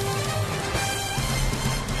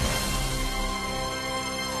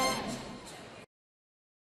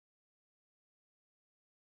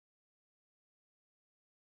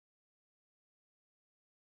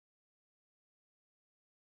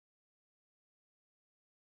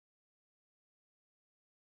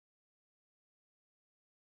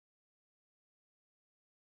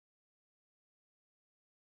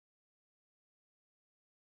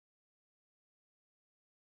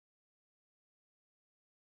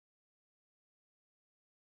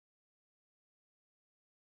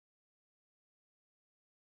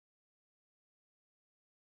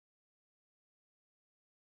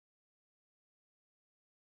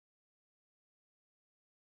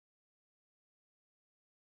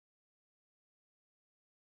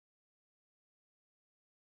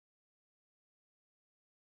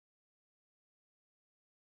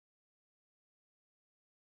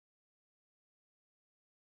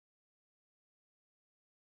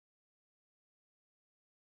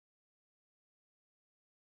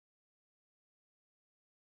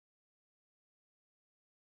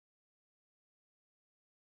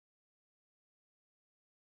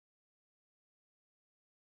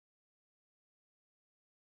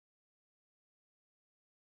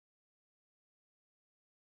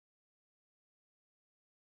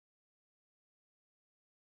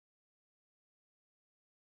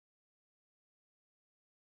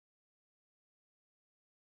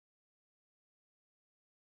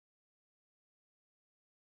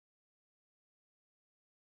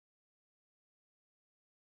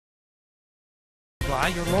 By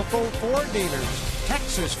your local Ford dealers.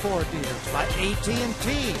 Texas Ford dealers by AT & T.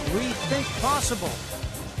 Rethink possible.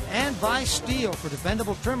 And buy Steel for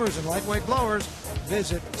dependable trimmers and lightweight blowers.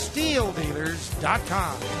 Visit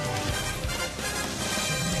SteelDealers.com.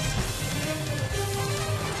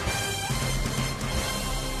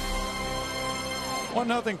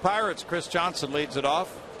 1-0 Pirates. Chris Johnson leads it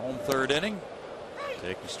off. Home third inning.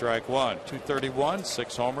 Taking strike one. 231,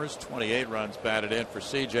 6 homers, 28 runs batted in for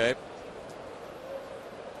CJ.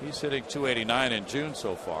 He's hitting 289 in June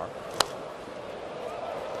so far.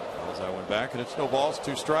 As I went back, and it's no balls,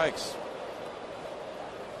 2 strikes.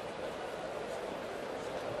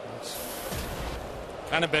 It's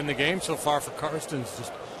kind of been the game so far for Karstens,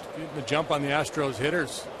 just getting the jump on the Astros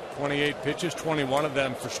hitters. 28 pitches, 21 of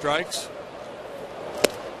them for strikes.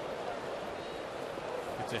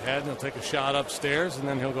 Gets ahead, and he'll take a shot upstairs, and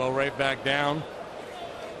then he'll go right back down.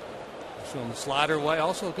 Show him the slider away.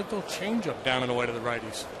 Also, a good little changeup down and away to the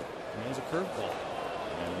righties. And there's a curveball.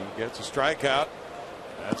 And he gets a strikeout.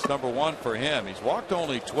 That's number 1 for him. He's walked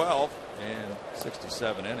only 12 in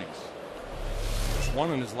 67 innings. Just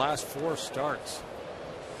 1 in his last 4 starts.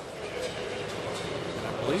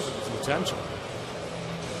 I believe it was intentional.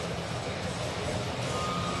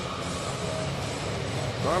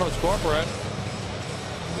 Carlos Corporate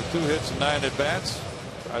with 2 hits and 9 at bats.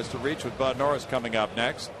 Tries to reach with Bud Norris coming up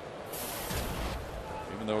next.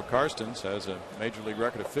 Even though Karstens has a major league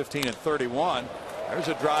record of 15 and 31. There's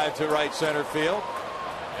a drive to right center field.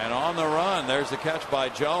 And on the run, there's the catch by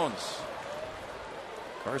Jones.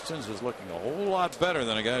 Karstens is looking a whole lot better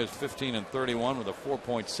than a guy who's 15 and 31 with a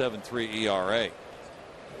 4.73 ERA.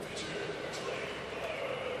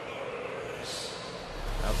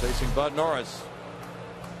 Now facing Bud Norris.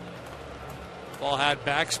 Ball had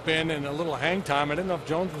backspin and a little hang time. I didn't know if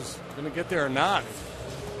Jones was going to get there or not.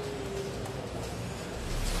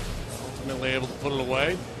 Ultimately able to put it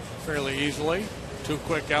away fairly easily. 2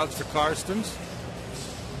 quick outs for Karstens.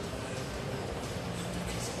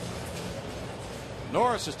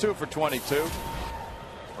 Norris is 2 for 22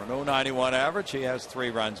 for an 091 average. He has 3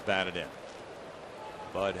 runs batted in.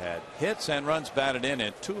 Bud had hits and runs batted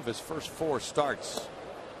in 2 of his first 4 starts.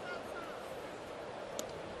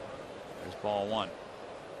 There's ball 1.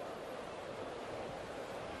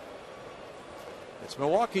 It's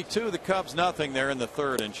Milwaukee 2, the Cubs nothing. They're in the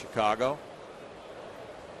 3rd in Chicago.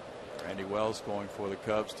 Randy Wells going for the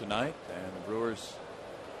Cubs tonight, and the Brewers,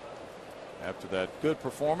 after that good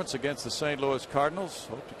performance against the St. Louis Cardinals,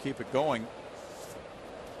 hope to keep it going.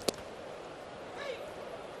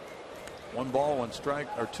 1 ball, 1 strike,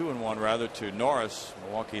 or 2-1 rather, to Norris.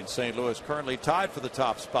 Milwaukee and St. Louis currently tied for the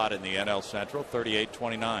top spot in the NL Central,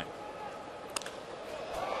 38-29.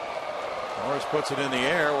 Norris puts it in the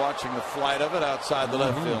air, watching the flight of it outside the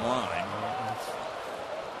left field line.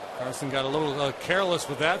 Carson got a little careless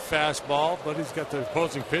with that fastball, but he's got the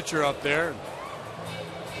opposing pitcher up there.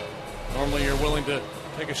 Normally you're willing to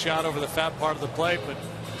take a shot over the fat part of the plate, but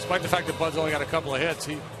despite the fact that Bud's only got a couple of hits,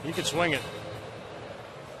 he could swing it.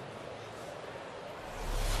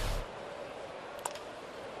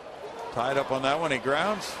 Tied up on that one, he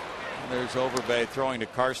grounds. And there's Overbay throwing to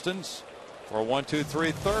Karstens for a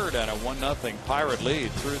 1-2-3 third and a 1-0 Pirate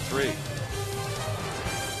lead through 3.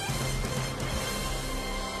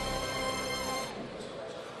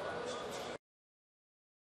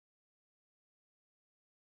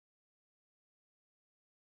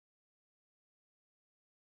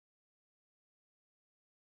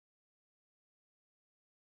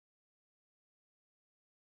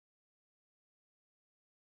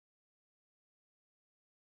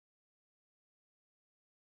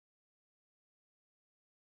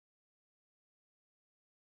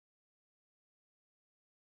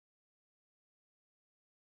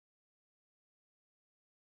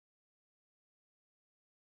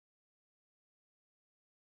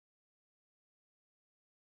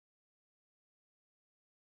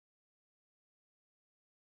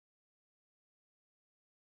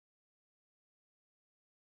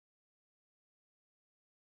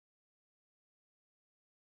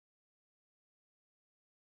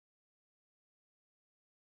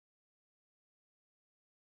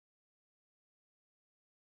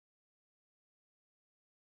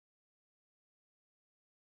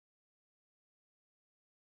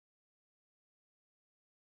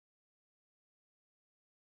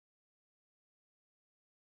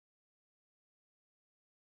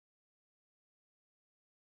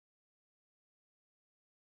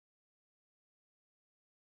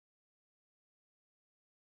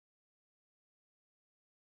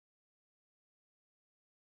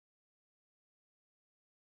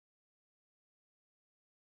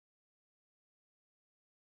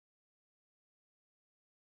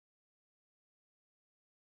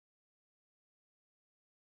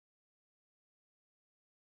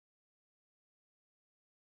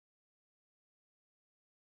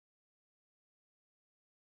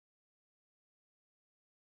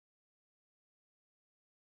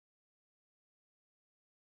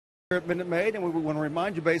 At Minute Maid, and we want to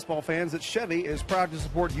remind you, baseball fans, that Chevy is proud to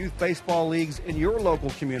support youth baseball leagues in your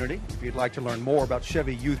local community. If you'd like to learn more about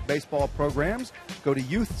Chevy youth baseball programs, go to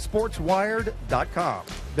youthsportswired.com.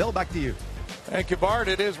 Bill, back to you. Thank you, Bart.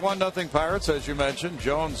 It is 1-0 Pirates, as you mentioned.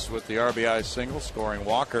 Jones with the RBI single, scoring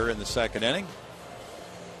Walker in the second inning.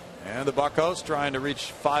 And the Buccos trying to reach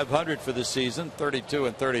 500 for the season. 32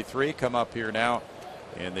 and 33 come up here now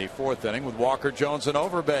in the fourth inning with Walker, Jones, and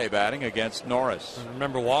Overbay batting against Norris. And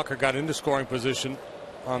remember, Walker got into scoring position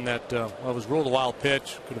on that, well, it was ruled a wild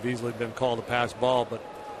pitch. Could have easily been called a pass ball, but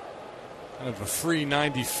kind of a free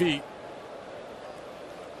 90 feet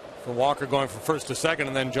for Walker going from first to second,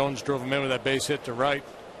 and then Jones drove him in with that base hit to right.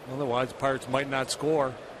 Otherwise, the Pirates might not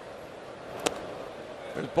score.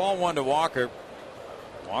 There's ball one to Walker.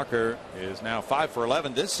 Walker is now 5 for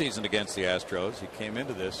 11 this season against the Astros. He came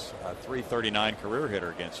into this .339 career hitter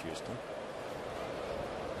against Houston.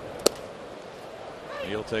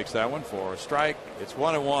 Neal takes that one for a strike. It's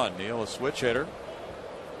 1-1. Neal, a switch hitter,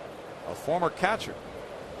 a former catcher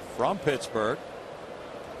from Pittsburgh.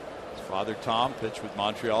 His father Tom pitched with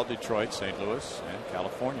Montreal, Detroit, St. Louis, and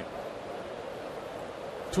California.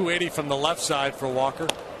 280 from the left side for Walker.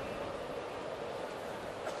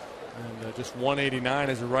 And just 189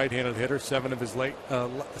 as a right-handed hitter. Seven of his 8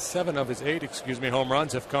 home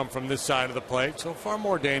runs have come from this side of the plate. So far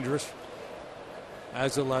more dangerous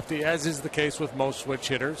as a lefty, as is the case with most switch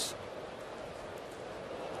hitters.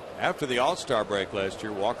 After the All-Star break last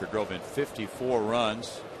year, Walker drove in 54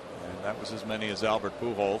 runs, and that was as many as Albert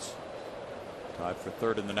Pujols, tied for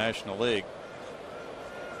third in the National League.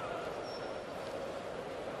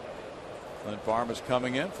 Clint Farmer's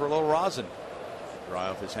coming in for a little rosin. Dry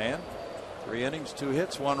off his hand. 3 innings, 2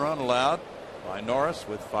 hits, 1 run allowed by Norris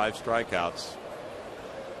with 5 strikeouts.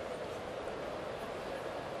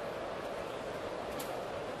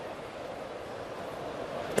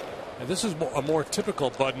 And this is a more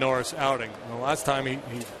typical Bud Norris outing. The last time he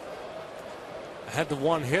had the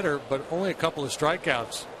one hitter, but only a couple of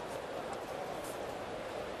strikeouts.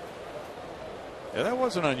 Yeah, that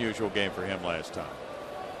was an unusual game for him last time.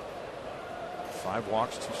 5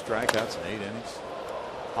 walks, 2 strikeouts in 8 innings.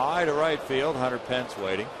 High to right field. Hunter Pence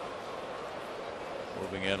waiting.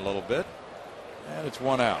 Moving in a little bit. And it's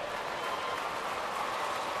 1 out.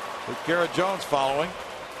 With Garrett Jones following.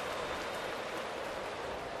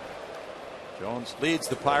 Jones leads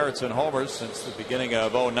the Pirates in homers since the beginning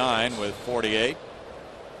of 09 with 48.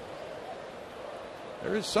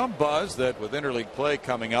 There is some buzz that with interleague play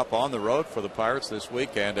coming up on the road for the Pirates this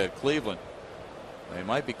weekend at Cleveland, they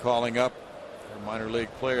might be calling up their minor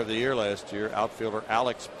league player of the year last year, outfielder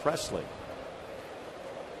Alex Presley.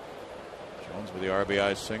 Jones with the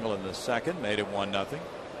RBI single in the second made it 1-0.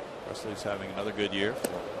 Presley's having another good year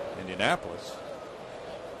for Indianapolis.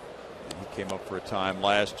 And he came up for a time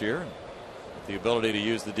last year. And with the ability to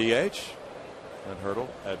use the DH, Clint Hurdle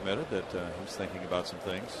admitted that he's thinking about some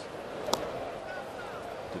things.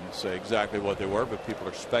 Didn't say exactly what they were, but people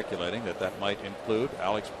are speculating that that might include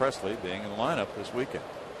Alex Presley being in the lineup this weekend.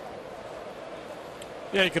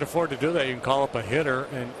 Yeah, you can afford to do that. You can call up a hitter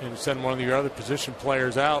and send one of your other position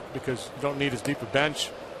players out because you don't need as deep a bench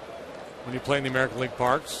when you play in the American League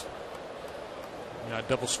parks. You know,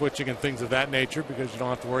 double switching and things of that nature because you don't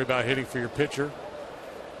have to worry about hitting for your pitcher.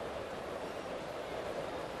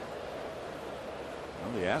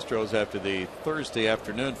 Well, the Astros, after the Thursday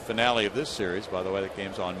afternoon finale of this series, by the way, that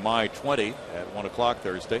game's on May 20 at 1 o'clock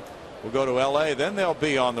Thursday, will go to L.A. Then they'll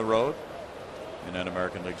be on the road in an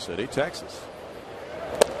American League city, Texas.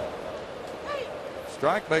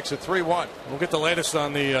 Strike makes it 3-1. We'll get the latest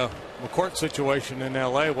on the McCourt situation in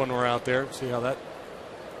L.A. when we're out there. See how that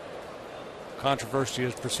controversy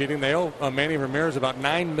is proceeding. They owe Manny Ramirez about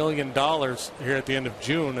 $9 million here at the end of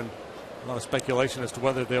June, and a lot of speculation as to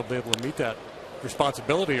whether they'll be able to meet that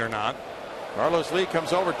responsibility or not. Carlos Lee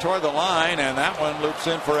comes over toward the line, and that one loops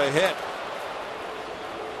in for a hit.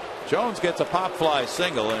 Jones gets a pop fly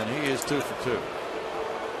single, and he is 2 for 2.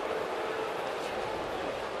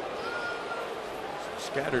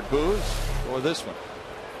 Scattered boos for this one.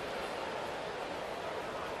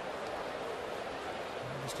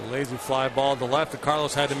 Just a lazy fly ball to the left, and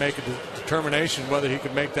Carlos had to make a determination whether he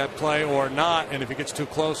could make that play or not, and if he gets too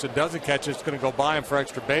close and doesn't catch it, it's going to go by him for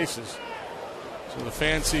extra bases. So the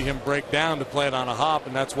fans see him break down to play it on a hop,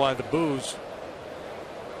 and that's why the boos.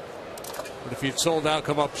 But if he'd sold out,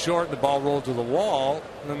 come up short, and the ball rolled to the wall,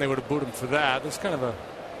 then they would have booed him for that. It's kind of a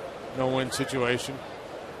no-win situation.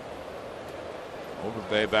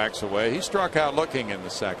 Overbay backs away. He struck out looking in the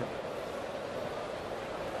second.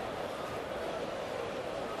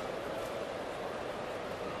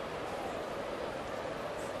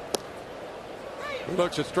 He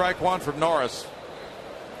looks at strike one from Norris.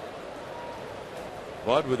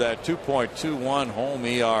 Bud with that 2.21 home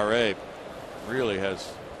ERA really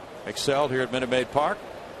has excelled here at Minute Maid Park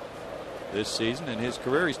this season. In his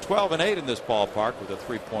career, he's 12-8 in this ballpark with a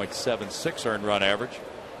 3.76 earned run average.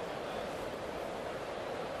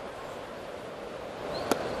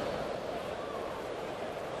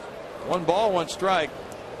 One ball, one strike.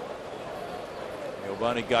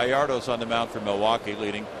 Giovanni Gallardo's on the mound for Milwaukee,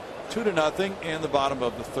 leading 2-0 in the bottom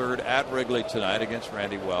of the third at Wrigley tonight against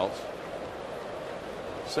Randy Wells.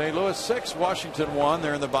 St. Louis 6, Washington 1.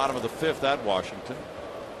 They're in the bottom of the fifth at Washington.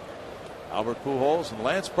 Albert Pujols and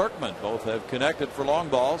Lance Berkman both have connected for long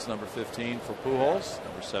balls. Number 15 for Pujols,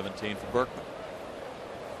 number 17 for Berkman.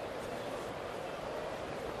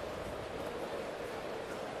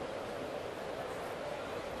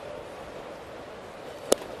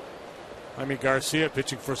 Jaime Garcia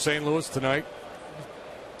pitching for St. Louis tonight.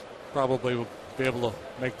 Probably will be able to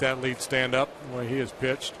make that lead stand up the way he has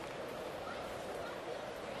pitched.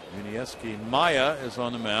 Yunieski Maya is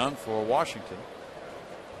on the mound for Washington.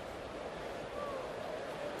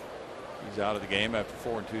 He's out of the game after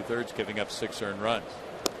 4 2/3, giving up 6 earned runs.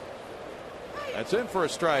 That's in for a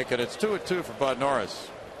strike, and it's 2-2 for Bud Norris.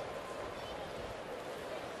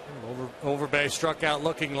 Overbay struck out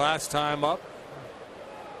looking last time up.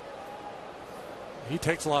 He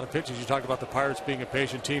takes a lot of pitches. You talked about the Pirates being a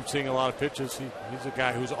patient team, seeing a lot of pitches. He's a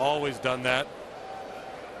guy who's always done that.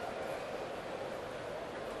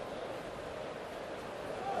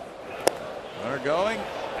 Runner going,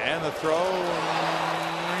 and the throw.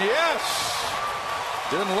 Yes!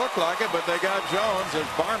 Didn't look like it, but they got Jones as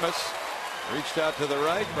Barmas reached out to the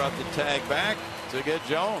right, brought the tag back to get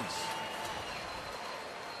Jones.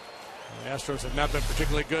 The Astros have not been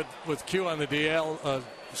particularly good with Q on the DL,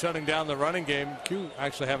 shutting down the running game. Q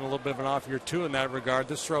actually having a little bit of an off year too in that regard.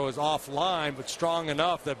 This throw is offline, but strong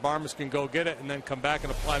enough that Barmas can go get it and then come back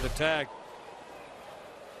and apply the tag.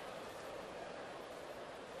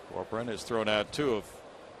 Corcoran has thrown out 2 of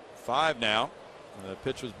 5 now. The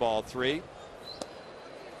pitch was ball 3.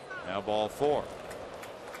 Now ball 4.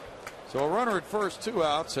 So a runner at first, 2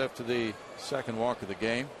 outs after the second walk of the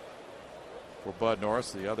game for Bud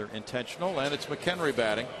Norris, the other intentional, and it's McHenry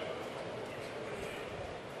batting.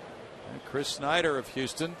 And Chris Snyder of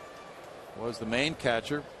Houston was the main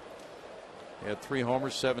catcher. He had 3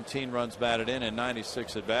 homers, 17 runs batted in, and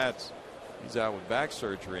 96 at bats. He's out with back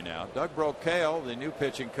surgery now. Doug Brocail, the new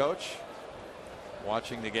pitching coach,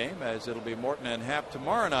 watching the game, as it'll be Morton and Happ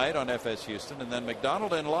tomorrow night on FS Houston, and then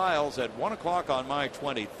McDonald and Lyles at 1 o'clock on May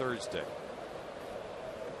 20, Thursday.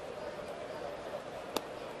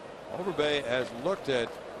 Overbay has looked at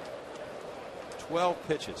 12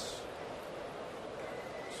 pitches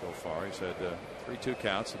so far. He's had 3-2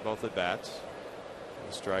 counts at both at bats,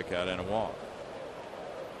 a strikeout and a walk.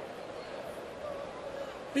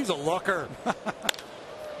 He's a looker.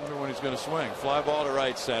 Wonder when he's going to swing. Fly ball to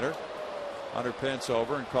right center. Hunter Pence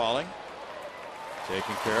over and calling.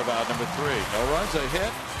 Taking care of out number 3. No runs, a hit.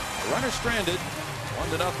 A runner stranded.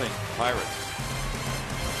 1-0 Pirates.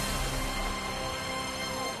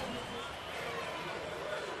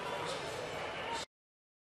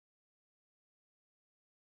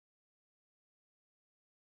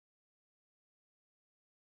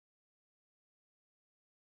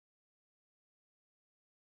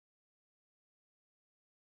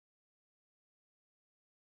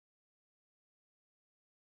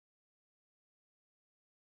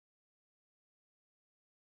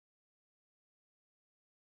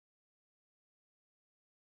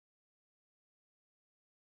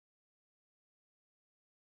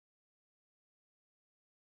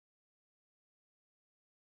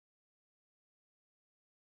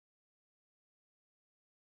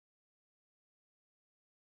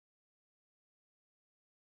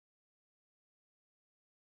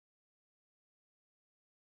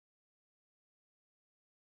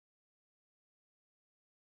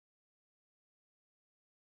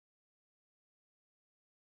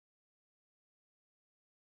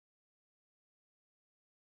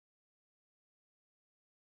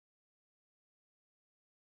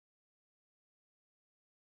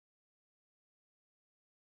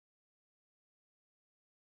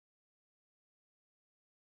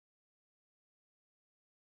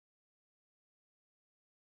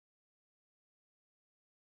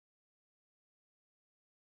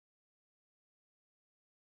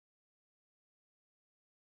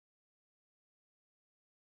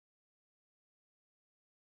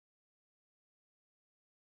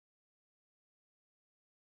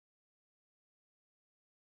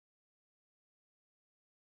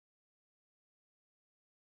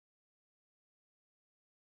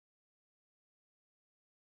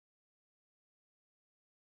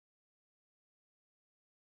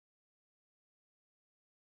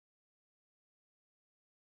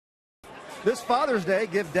 This Father's Day,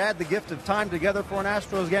 give Dad the gift of time together for an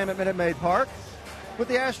Astros game at Minute Maid Park. With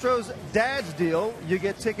the Astros Dad's Deal, you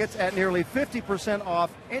get tickets at nearly 50% off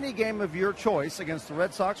any game of your choice against the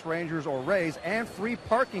Red Sox, Rangers, or Rays, and free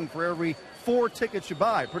parking for every 4 tickets you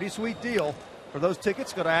buy. Pretty sweet deal. For those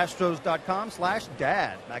tickets, go to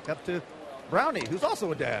astros.com/dad. Back up to Brownie, who's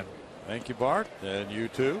also a dad. Thank you, Bart. And you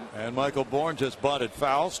too. And Michael Bourne just bunted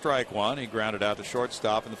foul, strike one. He grounded out to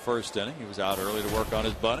shortstop in the first inning. He was out early to work on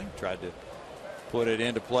his bunting. Tried to put it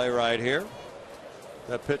into play right here.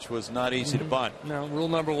 That pitch was not easy to bunt. No, rule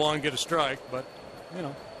number 1, get a strike, but, you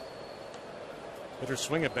know, hitters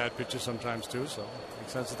swing at bad pitches sometimes too, so it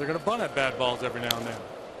makes sense that they're going to bunt at bad balls every now and then.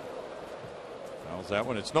 Fouls that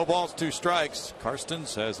one. It's no balls, 2 strikes.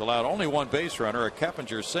 Karstens has allowed only 1 base runner, a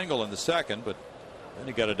Keppinger single in the second, but then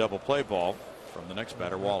he got a double play ball from the next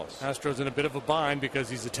batter, Wallace. Astros in a bit of a bind because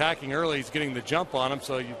he's attacking early. He's getting the jump on him,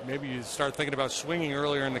 so maybe you start thinking about swinging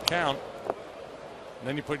earlier in the count. And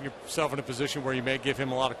then you put yourself in a position where you may give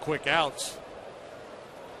him a lot of quick outs.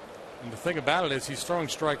 And the thing about it is he's throwing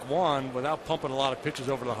strike 1 without pumping a lot of pitches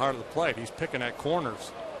over the heart of the plate. He's picking at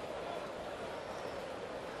corners.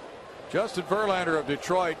 Justin Verlander of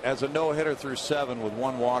Detroit has a no-hitter through 7 with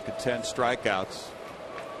 1 walk and 10 strikeouts.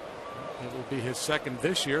 It will be his second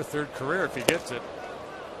this year, 3rd career if he gets it.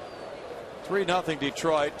 3-0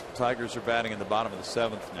 Detroit. Tigers are batting in the bottom of the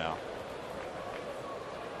 7th now.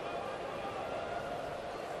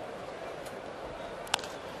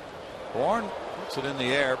 Bourne puts it in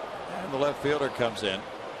the air, and the left fielder comes in.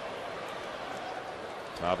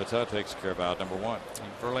 Tabata takes care of out number 1.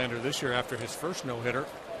 And Verlander this year, after his first no-hitter,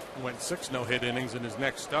 went 6 no-hit innings in his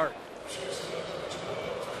next start.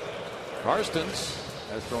 Karstens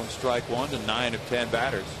has thrown strike 1 to 9 of 10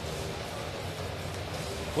 batters.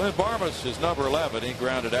 Clint Barmas is number 11. He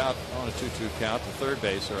grounded out on a 2-2 count to third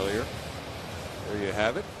base earlier. There you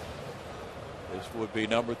have it. This would be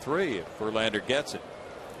number 3 if Verlander gets it.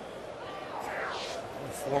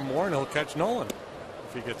 4 more and he'll catch Nolan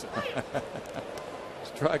if he gets it.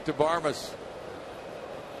 Strike to Barmas.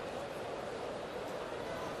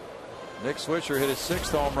 Nick Swisher hit his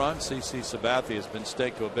 6th home run. CC Sabathia has been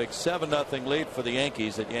staked to a big 7-0 lead for the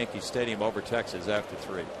Yankees at Yankee Stadium over Texas after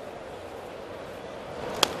 3.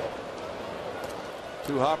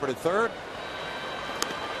 2 Hopper to third.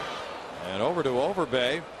 And over to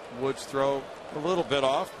Overbay. Woods throw a little bit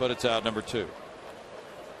off, but it's out number 2.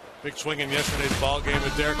 Big swing in yesterday's ball game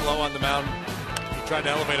with Derek Lowe on the mound. He tried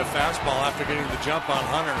to elevate a fastball after getting the jump on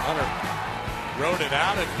Hunter. Hunter rode it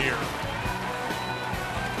out of here.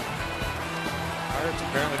 Pirates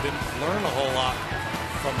apparently didn't learn a whole lot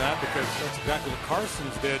from that because that's exactly what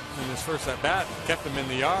Karstens did in his first at bat. Kept him in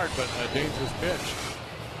the yard, but a dangerous pitch.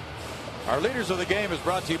 Our leaders of the game is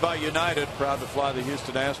brought to you by United, proud to fly the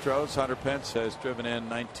Houston Astros. Hunter Pence has driven in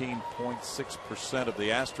 19.6% of the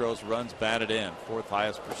Astros runs batted in, 4th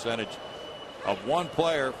highest percentage of one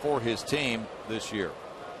player for his team this year.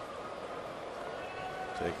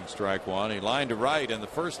 Taking strike 1, he lined to right in the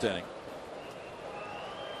first inning.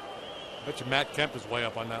 I bet you Matt Kemp is way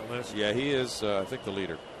up on that list. Yeah, he is, I think, the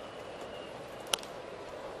leader.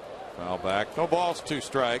 Foul back, no balls, 2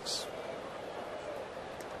 strikes.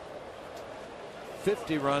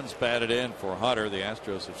 50 runs batted in for Hunter. The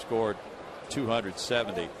Astros have scored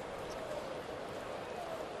 270.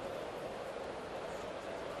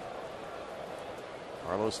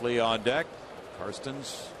 Carlos Lee on deck.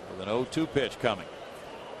 Karstens with an 0-2 pitch coming.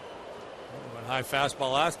 Went high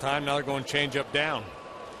fastball last time. Now they're going change up down.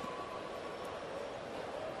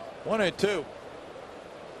 1-2.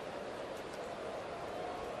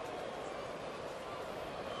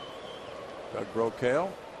 Doug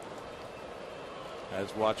Brocail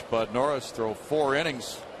has watched Bud Norris throw 4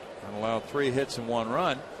 innings and allow 3 hits and 1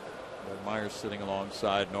 run. Bud Myers sitting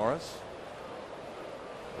alongside Norris.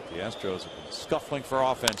 But the Astros have been scuffling for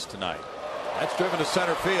offense tonight. That's driven to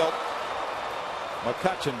center field.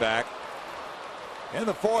 McCutchen back in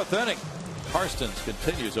the 4th inning. Karstens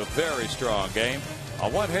continues a very strong game. A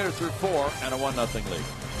 1-hitter through 4 and a 1-0 lead.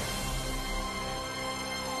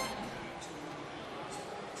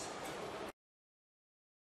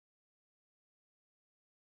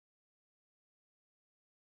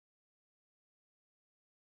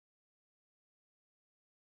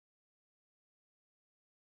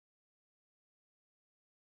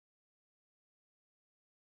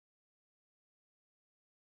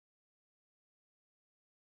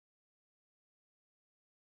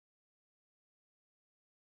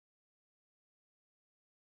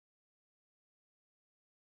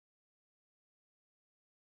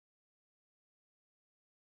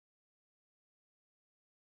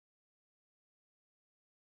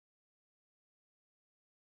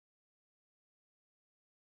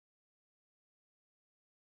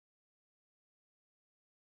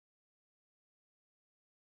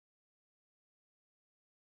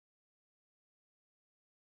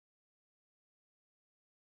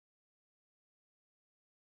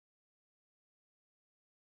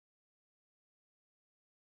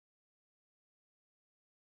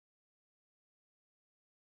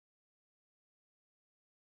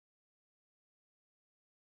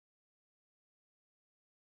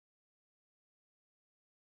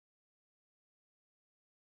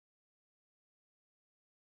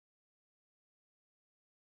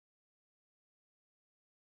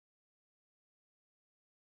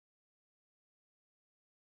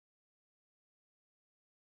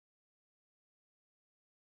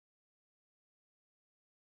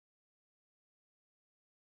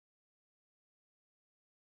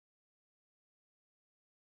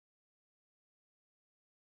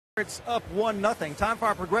 It's up 1-0. Time for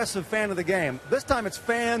our progressive fan of the game. This time it's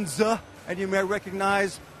fans, and you may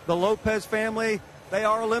recognize the Lopez family. They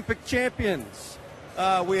are Olympic champions.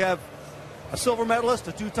 We have a silver medalist,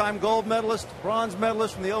 a two-time gold medalist, bronze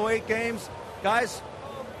medalist from the 08 games. Guys,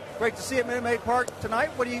 great to see you at Minute Maid Park tonight.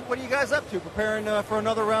 What are you guys up to? Preparing for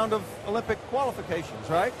another round of Olympic qualifications,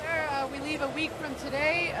 right? We leave a week from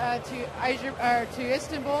today to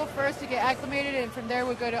Istanbul first to get acclimated, and from there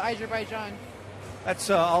we'll go to Azerbaijan.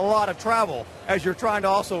 That's a lot of travel as you're trying to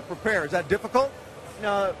also prepare. Is that difficult?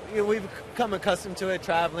 No, we've become accustomed to it,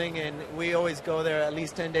 traveling, and we always go there at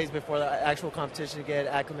least 10 days before the actual competition to get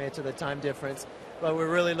acclimated to the time difference. But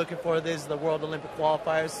we're really looking for this, the World Olympic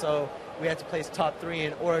qualifiers, so we have to place top 3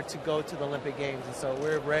 in order to go to the Olympic Games. And so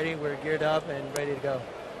we're ready, we're geared up, and ready to go.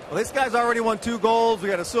 Well, this guy's already won 2 golds. We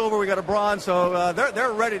got a silver, we got a bronze, so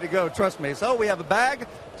they're ready to go, trust me. So we have a bag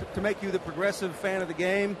to make you the progressive fan of the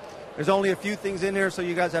game. There's only a few things in here, so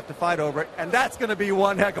you guys have to fight over it, and that's going to be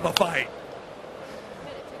one heck of a fight.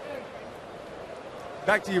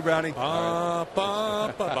 Back to you, Brownie.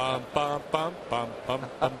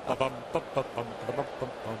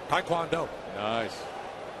 Taekwondo. Nice.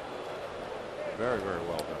 Very, very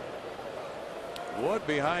well done. Wood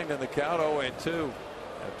behind in the count, 0-2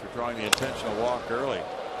 after drawing the intentional walk early.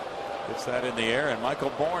 Gets that in the air, and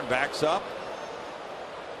Michael Bourne backs up.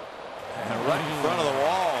 And right in front of the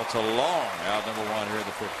wall, it's a long out number 1 here in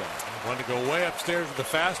the 5th inning. Wanted to go way upstairs with the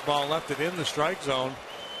fastball, left it in the strike zone.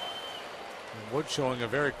 And Wood showing a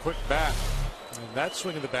very quick bat. And that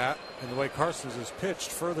swing of the bat and the way Carstens has pitched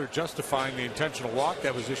further justifying the intentional walk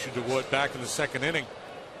that was issued to Wood back in the 2nd inning.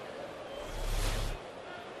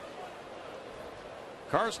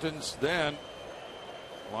 Carstens then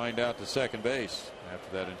lined out to second base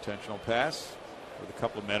after that intentional pass with a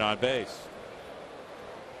couple of men on base.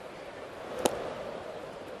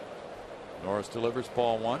 Norris delivers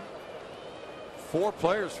ball 1. 4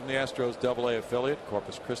 players from the Astros AA affiliate,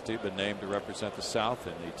 Corpus Christi, been named to represent the South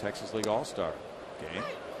in the Texas League All-Star game.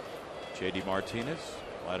 J.D. Martinez,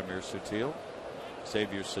 Vladimir Sutil,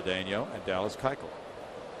 Xavier Cedeno, and Dallas Keuchel.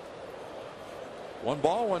 1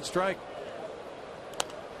 ball, 1 strike.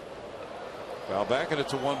 Foul back, and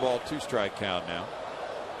it's a 1-ball, 2-strike count now.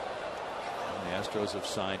 And the Astros have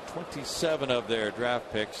signed 27 of their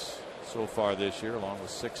draft picks so far this year, along with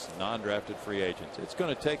 6 non-drafted free agents. It's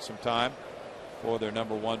going to take some time for their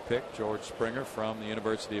number 1 pick, George Springer from the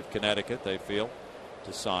University of Connecticut, they feel,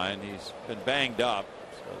 to sign. He's been banged up,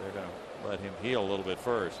 so they're going to let him heal a little bit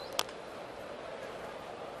first.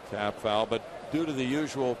 Tap foul, but due to the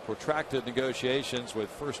usual protracted negotiations with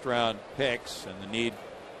first-round picks and the need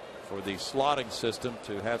for the slotting system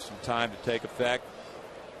to have some time to take effect,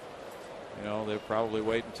 they'll probably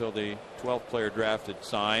wait until the 12th player drafted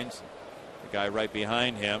signs, the guy right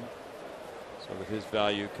behind him, so that his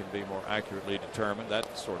value can be more accurately determined,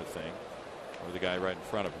 that sort of thing, or the guy right in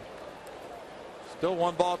front of him. Still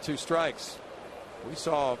 1 ball, 2 strikes. We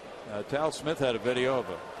saw Tal Smith had a video of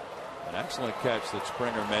an excellent catch that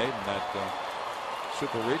Springer made in that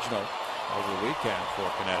Super Regional over the weekend for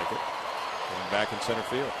Connecticut, going back in center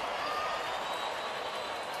field.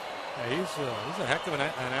 Yeah, he's a heck of an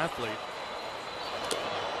athlete.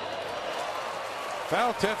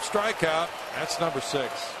 Foul tip, strikeout. That's number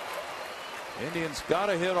 6. Indians got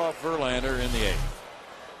a hit off Verlander in the 8th.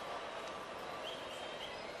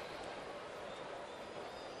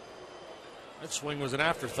 That swing was an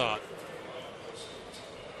afterthought.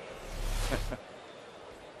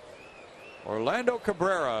 Orlando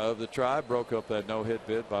Cabrera of the Tribe broke up that no-hit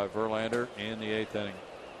bid by Verlander in the 8th inning.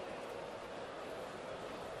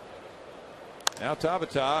 Now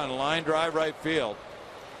Tabata on a line drive right field.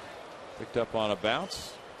 Picked up on a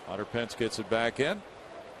bounce. Hunter Pence gets it back in.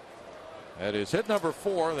 That is hit number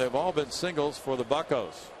 4. They've all been singles for the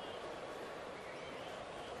Buccos.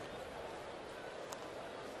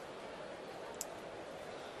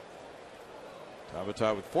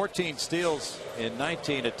 Tabata with 14 steals in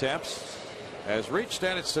 19 attempts has reached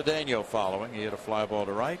Dennis Cedeno following. He hit a fly ball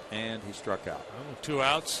to right and he struck out. 2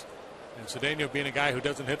 outs. And Cedeno being a guy who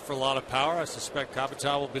doesn't hit for a lot of power, I suspect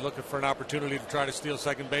Tabata will be looking for an opportunity to try to steal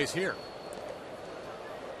second base here.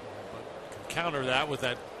 But can counter that with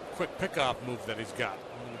that quick pickoff move that he's got.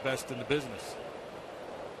 One of the best in the business.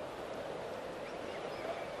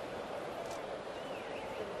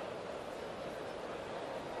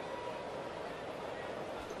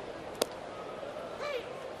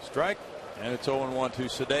 Strike, and it's 0-1 to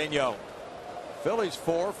Cedeno. Phillies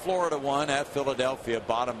 4, Florida 1 at Philadelphia,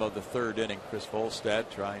 bottom of the 3rd inning. Chris Volstad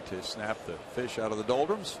trying to snap the fish out of the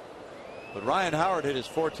doldrums. But Ryan Howard hit his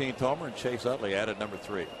 14th homer, and Chase Utley added number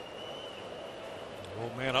 3. Oh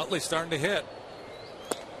man, Utley's starting to hit.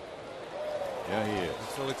 Yeah, he is. The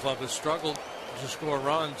Philly club has struggled to score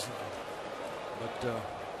runs, but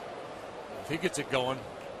if he gets it going,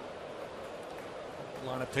 the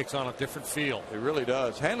lineup takes on a different feel. It really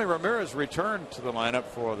does. Hanley Ramirez returned to the lineup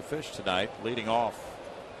for the Fish tonight, leading off.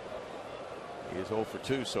 He is 0 for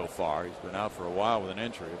 2 so far. He's been out for a while with an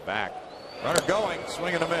injury. Back. Runner going,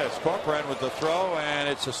 swing and a miss. Corcoran with the throw, and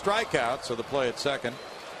it's a strikeout, so the play at second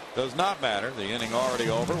does not matter. The inning already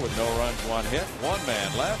over with no runs, 1 hit, 1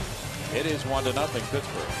 man left. It is 1-0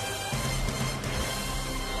 Pittsburgh.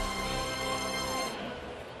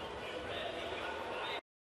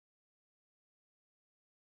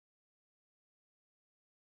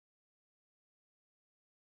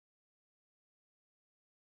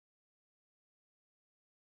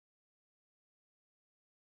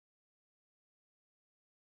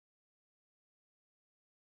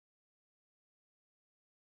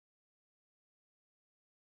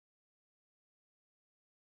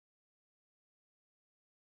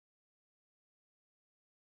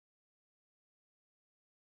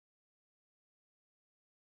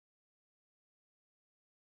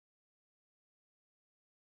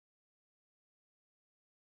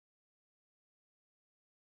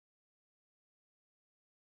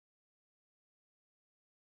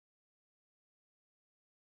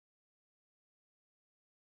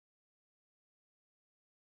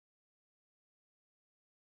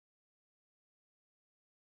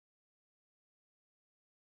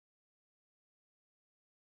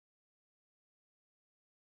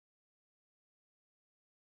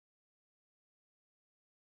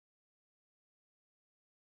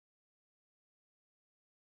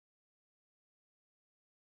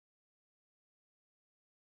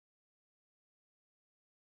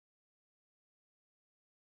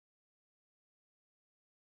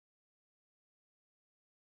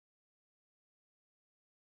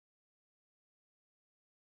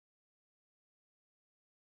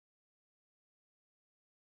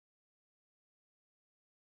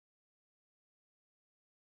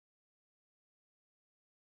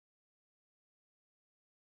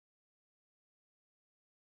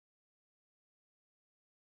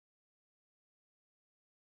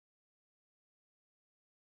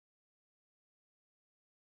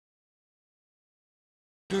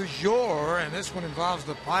 Du jour, and this one involves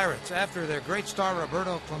the Pirates. After their great star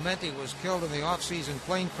Roberto Clemente was killed in the off-season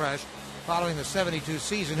plane crash following the 72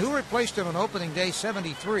 season, who replaced him on opening day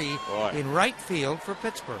 73 in right field for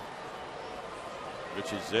Pittsburgh?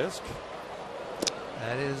 Richie Zisk?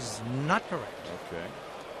 That is not correct. Okay.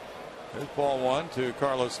 Here's ball 1 to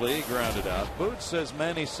Carlos Lee, grounded out. Boots says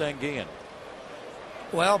Manny Sanguillen.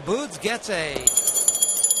 Well, Boots gets a...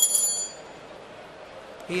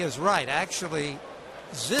 He is right. Actually,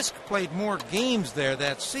 Zisk played more games there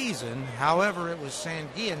that season. However, it was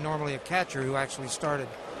Sanguillen, normally a catcher, who actually started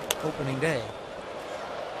opening day.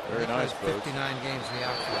 Very nice, Boots. 59 games in the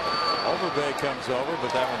outfield. Overbay comes over,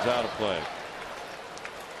 but that one's out of play.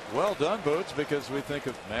 Well done, Boots, because we think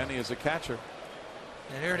of Manny as a catcher.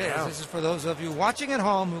 And here it is. Wow. This is for those of you watching at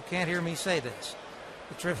home who can't hear me say this.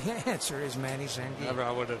 The trivia answer is Manny Sanguillen.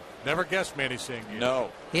 I would have never guessed Manny Sanguillen.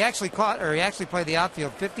 No. He actually played the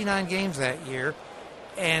outfield 59 games that year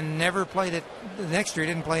and never played it the next year.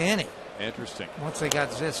 He didn't play any. Interesting. Once they got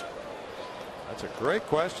Zisk. That's a great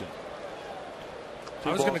question.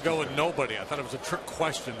 I was going to go with nobody. I thought it was a trick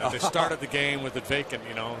question that they started the game with it vacant,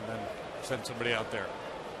 and then send somebody out there.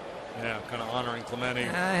 Yeah, kind of honoring Clemente.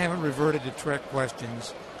 I haven't reverted to trick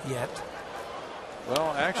questions yet.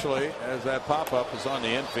 Well, actually, as that pop-up is on the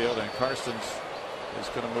infield, and Karstens is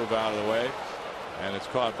going to move out of the way, and it's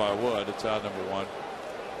caught by Wood. It's out number 1.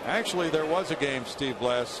 Actually, there was a game, Steve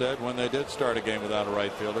Blass said, when they did start a game without a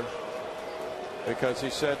right fielder, because he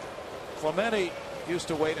said Clemente used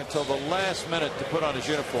to wait until the last minute to put on his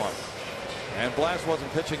uniform, and Blass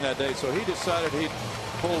wasn't pitching that day, so he decided he'd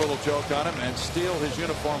pull a little joke on him and steal his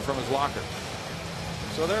uniform from his locker.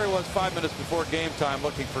 So there he was 5 minutes before game time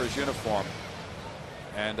looking for his uniform,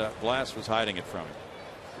 and Blass was hiding it from him.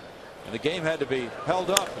 And the game had to be held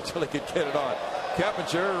up until he could get it on.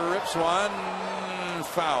 Keppinger rips one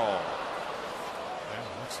foul.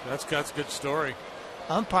 Yeah, that's a good story.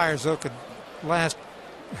 Umpires, though, could last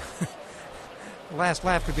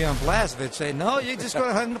laugh could be on Blass. They'd say, no, you just go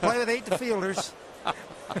ahead and play with 8 fielders. That's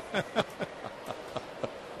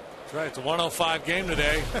right. It's a 105 game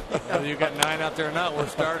today. Whether you got 9 out there or not, we're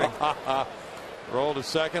starting. Roll to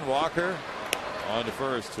second. Walker on to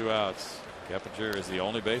first. 2 outs. Keppinger is the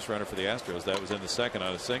only base runner for the Astros. That was in the second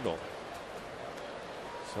on a single.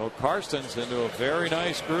 So Karstens into a very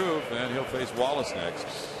nice groove, and he'll face Wallace next.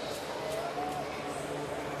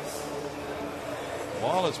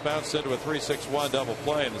 Wallace bounced into a 3-6-1 double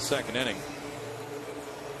play in the second inning.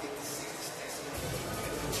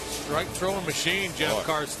 Strike throwing machine, Jeff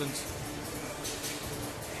Karstens.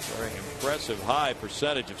 Very impressive high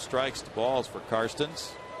percentage of strikes to balls for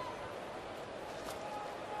Karstens.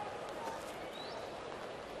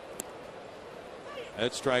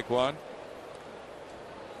 That's strike one.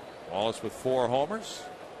 Wallace with 4 homers.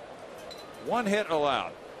 1 hit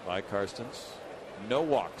allowed by Karstens. No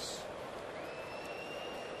walks.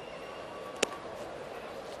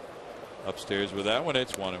 Upstairs with that one,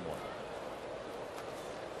 it's 1-1.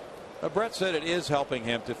 Brett said it is helping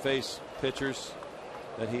him to face pitchers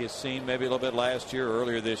that he has seen maybe a little bit last year, or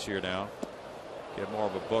earlier this year now. Get more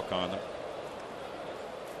of a book on them.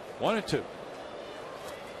 1-2.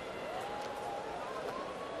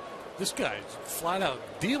 This guy's flat out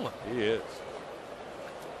dealing. He is.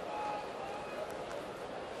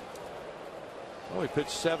 Well, he pitched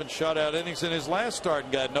 7 shutout innings in his last start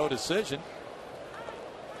and got no decision.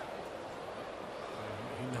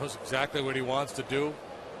 He knows exactly what he wants to do.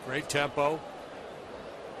 Great tempo.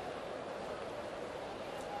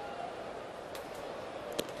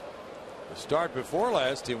 The start before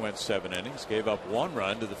last, he went 7 innings, gave up 1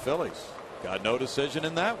 run to the Phillies. Got no decision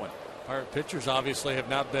in that one. Pirate pitchers obviously have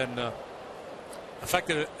not been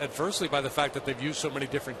affected adversely by the fact that they've used so many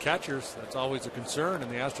different catchers. That's always a concern, and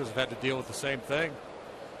the Astros have had to deal with the same thing.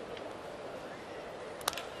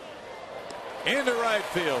 Into right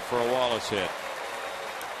field for a Wallace hit.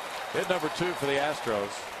 Hit number 2 for the Astros.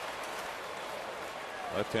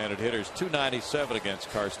 Left-handed hitters 297 against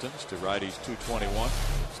Karstens, to righties 221.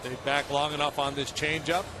 Stayed back long enough on this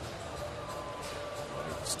changeup.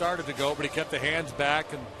 It started to go, but he kept the hands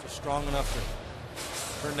back and just strong enough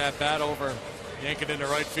to turn that bat over and yank it into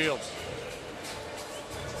right field.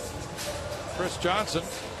 Chris Johnson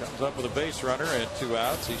comes up with a base runner and 2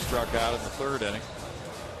 outs. He struck out in the 3rd inning.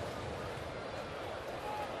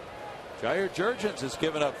 Jair Jurgens has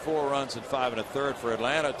given up 4 runs in 5 1/3 for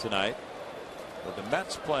Atlanta tonight, with the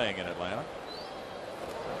Mets playing in Atlanta.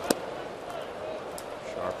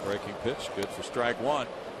 Sharp breaking pitch, good for strike 1.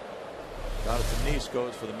 Jonathan Nice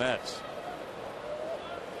goes for the Mets.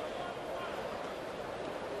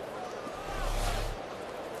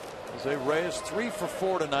 Jose Reyes 3 for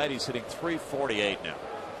 4 tonight. He's hitting .348 now.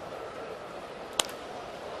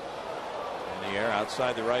 In the air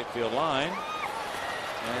outside the right field line.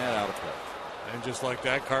 And out of play. And just like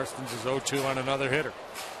that, Karstens is 0-2 on another hitter.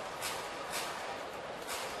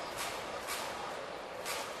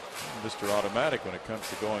 Mr. Automatic when it comes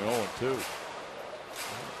to going 0-2.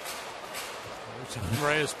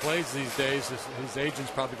 Reyes plays these days. His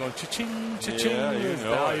agent's probably going cha-ching, cha-ching. Yeah, his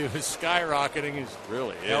value is skyrocketing. He's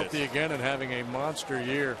really healthy again and having a monster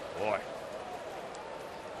year. Boy.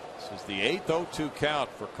 This is the 8th 0-2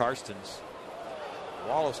 count for Karstens.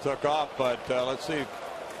 Wallace took off, but let's see.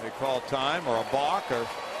 They call time or a balk, or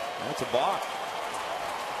that's a balk.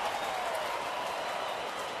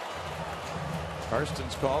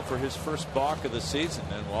 Karstens called for his first balk of the season,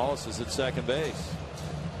 and Wallace is at second base.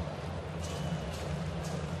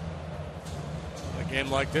 In a game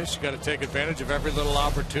like this, you got to take advantage of every little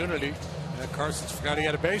opportunity. Karstens forgot he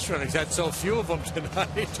had a base runner. He's had so few of them tonight.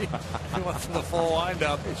 He went for the full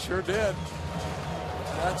windup. He sure did.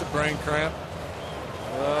 That's a brain cramp.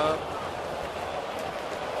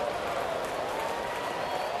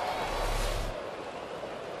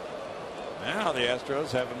 Now the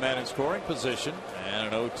Astros have a man in scoring position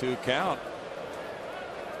and an 0-2 count.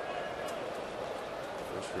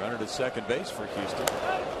 First runner to second base for Houston.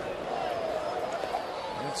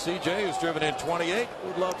 And CJ, who's driven in 28,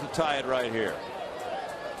 would love to tie it right here.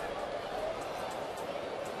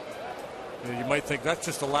 You might think that's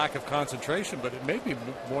just a lack of concentration, but it may be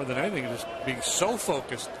more than anything just being so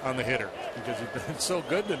focused on the hitter because he's been so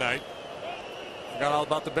good tonight. Forgot all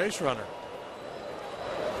about the base runner.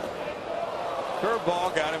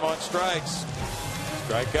 Curveball got him on strikes.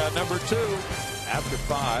 Strikeout number 2 after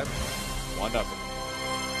 5. 1-0.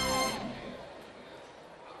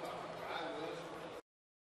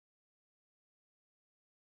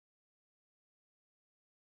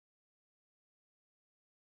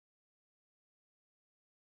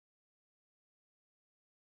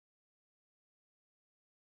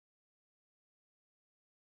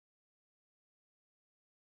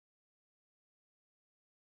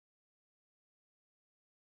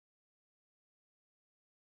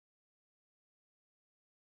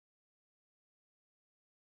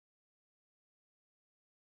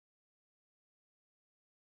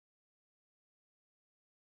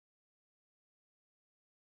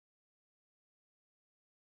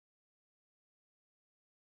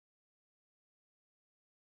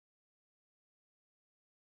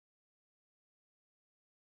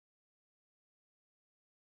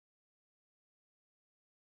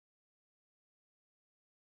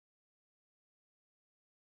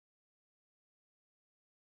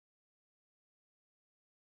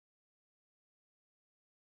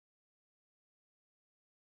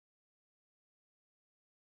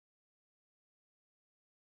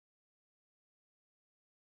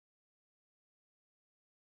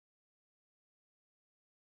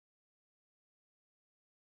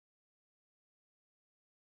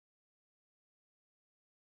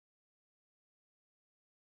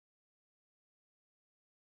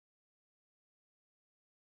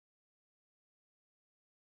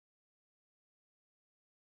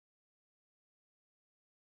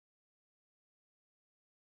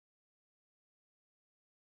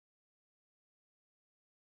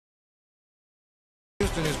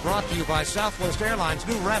 Houston is brought to you by Southwest Airlines'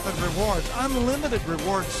 new Rapid Rewards, unlimited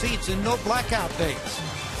reward seats and no blackout dates.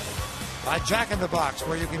 By Jack in the Box,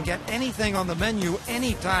 where you can get anything on the menu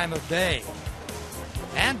any time of day.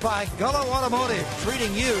 And by Gullo Automotive,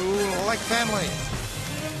 treating you like family.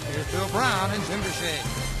 Here's Bill Brown and Jim Bechet.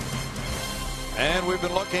 And we've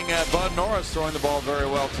been looking at Bud Norris throwing the ball very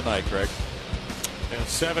well tonight, Greg. And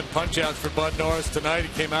 7 punch-outs for Bud Norris tonight.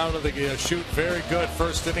 He came out of the chute very good.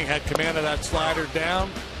 First inning, had command of that slider down.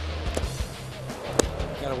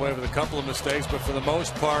 Got away with a couple of mistakes, but for the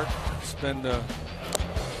most part, it's been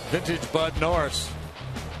vintage Bud Norris.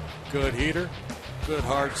 Good heater, good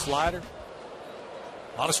hard slider.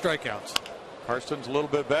 A lot of strikeouts. Karsten's a little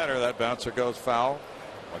bit better. That bouncer goes foul.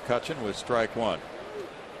 McCutchen with strike 1.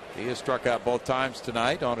 He has struck out both times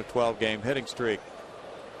tonight on a 12-game hitting streak.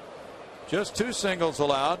 Just 2 singles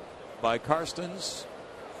allowed by Karstens,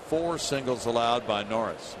 4 singles allowed by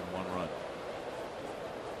Norris, and 1 run.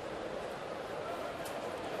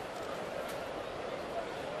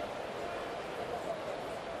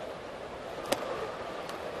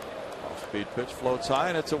 Off-speed pitch floats high,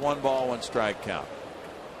 and it's a 1-ball, 1-strike count.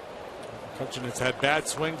 McCutchen has had bad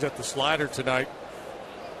swings at the slider tonight.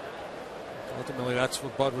 Ultimately, that's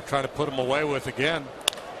what Bud would try to put him away with again.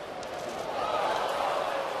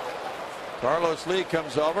 Carlos Lee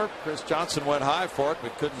comes over. Chris Johnson went high for it,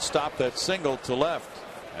 but couldn't stop that single to left.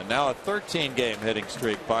 And now a 13-game hitting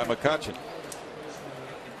streak by McCutchen.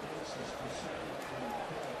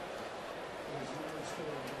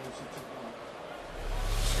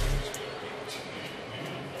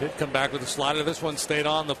 Did come back with a slider. This one stayed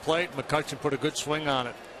on the plate. McCutchen put a good swing on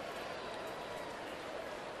it.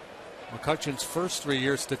 McCutchen's first 3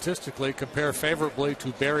 years statistically compare favorably to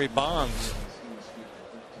Barry Bonds.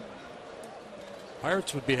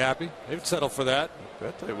 Pirates would be happy. They would settle for that. I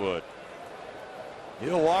bet they would.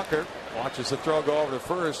 Neil Walker watches the throw go over to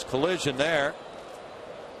first. Collision there.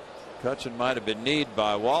 McCutchen might have been kneed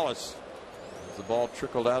by Wallace as the ball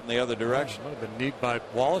trickled out in the other direction. Might have been kneed by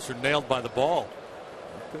Wallace or nailed by the ball.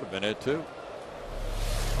 That could have been it too.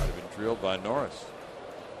 Might have been drilled by Norris.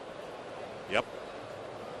 Yep.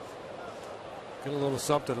 Get a little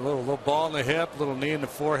something, a little ball in the hip, a little knee in the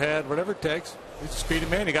forehead, whatever it takes. He's a speedy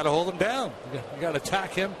man. You got to hold him down. You got to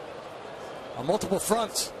attack him on multiple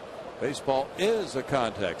fronts. Baseball is a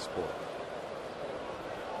contact sport.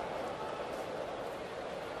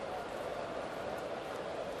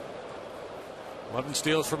 Eleven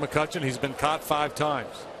steals for McCutchen. He's been caught 5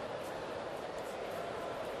 times.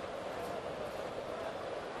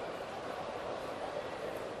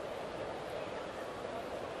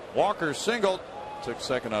 Walker singled, took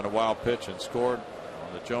second on a wild pitch and scored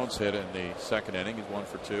on the Jones hit in the second inning. He's 1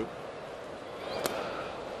 for 2.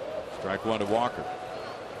 Strike 1 to Walker.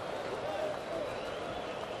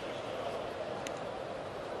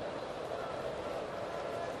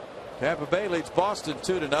 Tampa Bay leads Boston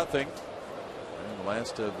 2-0. In the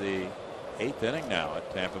last of the 8th inning now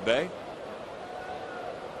at Tampa Bay.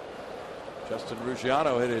 Justin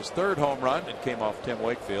Ruggiano hit his 3rd home run and came off Tim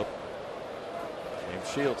Wakefield. James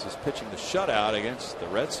Shields is pitching the shutout against the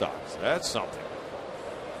Red Sox. That's something.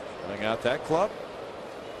 Running out that club.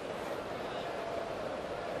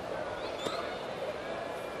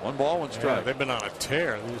 1 ball, 1 strike. Yeah, they've been on a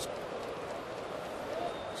tear. They just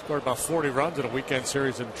scored about 40 runs in a weekend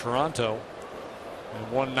series in Toronto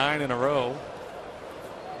and won 9 in a row.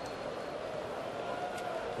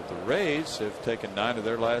 But the Rays have taken 9 of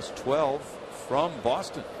their last 12 from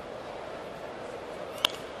Boston.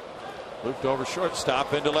 Looped over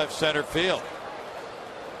shortstop into left center field.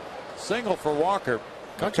 Single for Walker.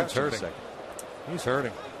 McCutchen's hurting. He's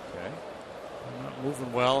hurting. Okay. Not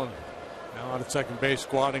moving well, and now out at second base,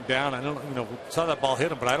 squatting down. I don't, we saw that ball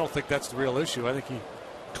hit him, but I don't think that's the real issue. I think he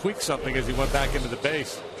tweaked something as he went back into the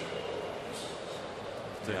base.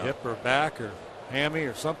 It's a hip or back or hammy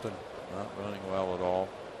or something. Not running well at all.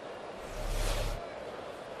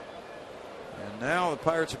 And now the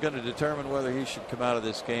Pirates are going to determine whether he should come out of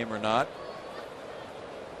this game or not.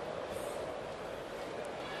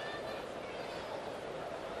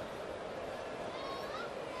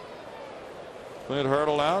 Clint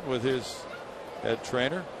Hurdle out with his head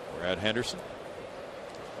trainer, Brad Henderson,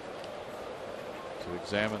 to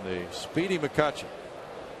examine the speedy McCutchen.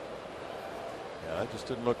 Yeah, that just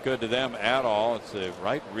didn't look good to them at all. It's the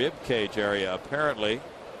right rib cage area, apparently.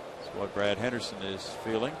 That's what Brad Henderson is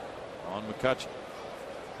feeling on McCutchen.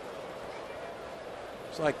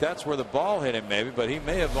 It's like that's where the ball hit him, maybe, but he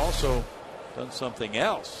may have also done something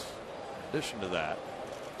else in addition to that.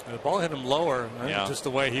 The ball hit him lower, just the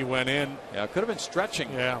way he went in. Yeah, it could have been stretching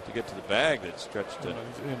to get to the bag that stretched it.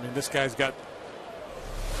 I mean, this guy's got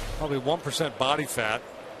probably 1% body fat.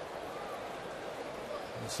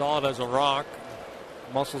 Solid as a rock.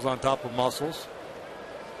 Muscles on top of muscles.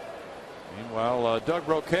 Meanwhile, Doug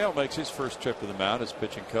Brocail makes his first trip to the mound as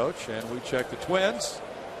pitching coach, and we check the Twins.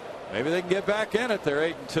 Maybe they can get back in it.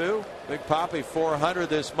 They're 8-2. Big Papi 400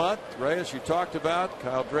 this month. Reyes, you talked about.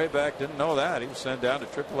 Kyle Drabek didn't know that. He was sent down to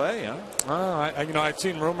AAA, huh? I'd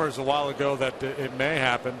seen rumors a while ago that it may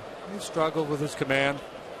happen. He struggled with his command.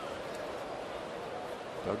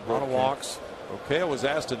 A lot of walks. Brocail was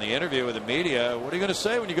asked in the interview with the media, what are you going to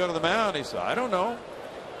say when you go to the mound? He said, I don't know.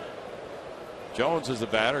 Jones is the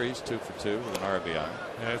batter. He's 2 for 2 with an RBI.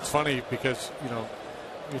 Yeah, it's funny because,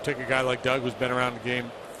 you take a guy like Doug who's been around the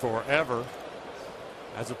game forever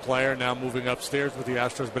as a player, now moving upstairs with the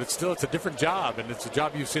Astros, but it's a different job, and it's a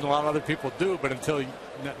job you've seen a lot of other people do, but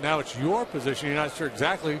now it's your position, you're not sure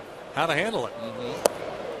exactly how to handle it.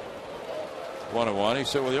 1-1. He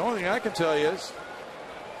said, well, the only thing I can tell you is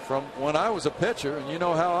from when I was a pitcher, and you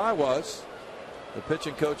know how I was, the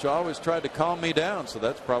pitching coach always tried to calm me down, so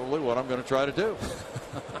that's probably what I'm going to try to do.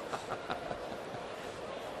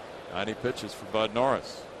 90 pitches for Bud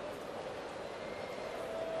Norris.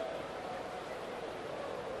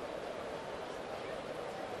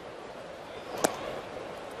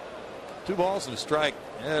 Two balls and a strike.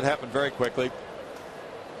 It happened very quickly.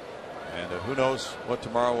 And who knows what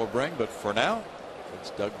tomorrow will bring, but for now,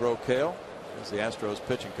 it's Doug Brocail as the Astros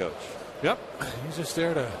pitching coach. Yep, he's just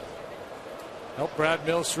there to help Brad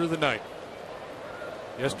Mills through the night.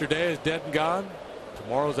 Yesterday is dead and gone.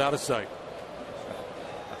 Tomorrow's out of sight.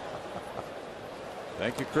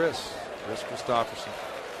 Thank you, Chris Christopherson.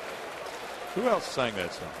 Who else sang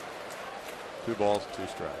that song? 2 balls, 2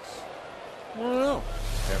 strikes. I don't know.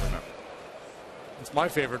 Can't remember. It's my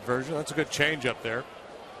favorite version. That's a good change up there.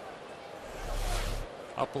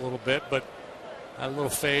 Up a little bit, but had a little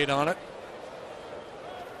fade on it.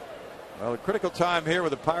 Well, a critical time here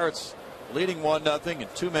with the Pirates leading 1-0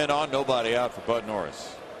 and 2 men on, nobody out for Bud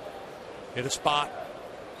Norris. Hit a spot.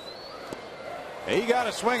 He got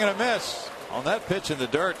a swing and a miss on that pitch in the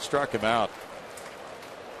dirt, struck him out.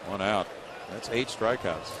 1 out. That's 8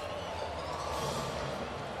 strikeouts.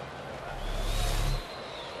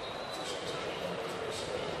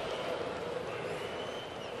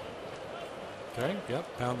 Okay,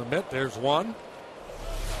 yep, pound the mitt. There's 1.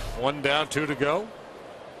 1 down, 2 to go.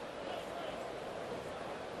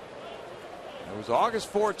 It was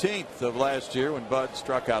August 14th of last year when Bud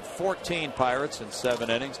struck out 14 Pirates in 7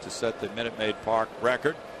 innings to set the Minute Maid Park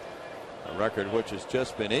record. A record which has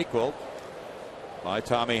just been equaled by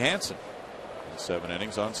Tommy Hanson in 7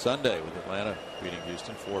 innings on Sunday with Atlanta beating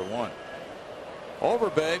Houston 4-1.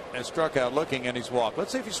 Overbay has struck out looking and he's walked.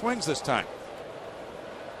 Let's see if he swings this time.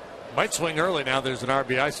 Might swing early now. There's an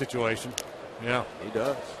RBI situation. Yeah, he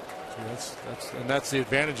does. See, that's the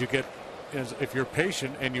advantage you get is if you're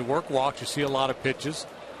patient and you work walks. You see a lot of pitches.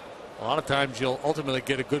 A lot of times you'll ultimately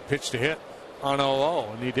get a good pitch to hit on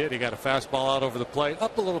 0-0, and he did. He got a fastball out over the plate,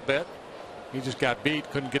 up a little bit. He just got beat.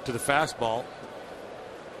 Couldn't get to the fastball.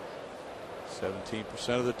 17%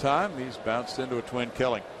 of the time he's bounced into a twin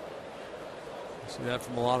killing. See that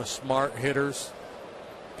from a lot of smart hitters.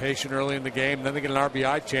 Patient early in the game, then they get an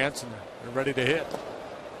RBI chance and they're ready to hit.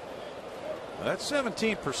 That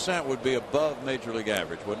 17% would be above major league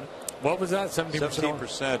average, wouldn't it? What was that? 17%?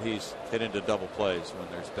 17% he's hit into double plays when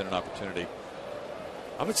there's been an opportunity.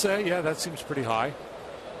 I would say, yeah, that seems pretty high.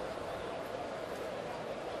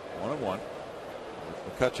 1-1.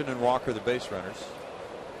 McCutchen and Walker, the base runners.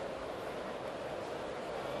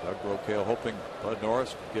 Doug Brocail hoping Bud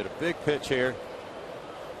Norris could get a big pitch here.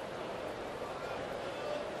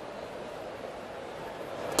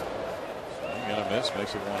 Swing and a miss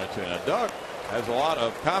makes it 1-2. Now Doug has a lot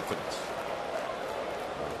of confidence.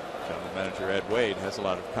 General manager Ed Wade has a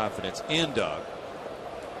lot of confidence in Doug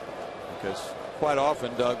because quite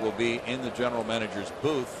often Doug will be in the general manager's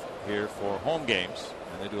booth here for home games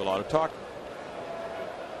and they do a lot of talking.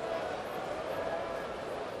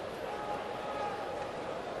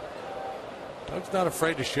 Doug's not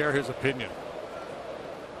afraid to share his opinion.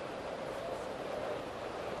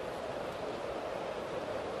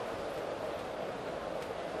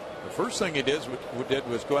 The first thing he did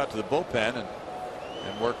was go out to the bullpen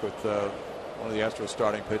and work with one of the Astros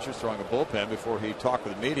starting pitchers throwing a bullpen before he talked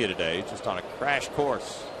with the media today, just on a crash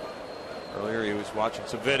course. Earlier he was watching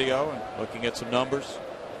some video and looking at some numbers,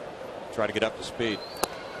 try to get up to speed.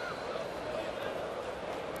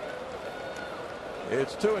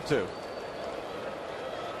 It's 2-2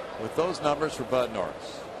 with those numbers for Bud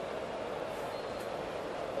Norris.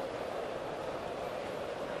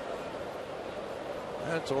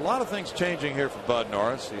 So a lot of things changing here for Bud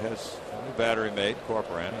Norris. He has a new battery mate,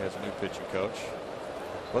 Corcoran. He has a new pitching coach.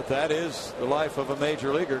 But that is the life of a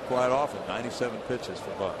major leaguer quite often. 97 pitches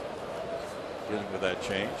for Bud. Dealing with that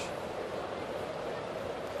change.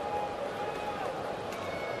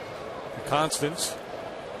 The constants,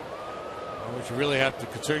 which you really have to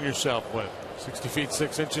concern yourself with. 60 feet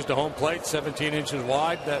 6 inches to home plate, 17 inches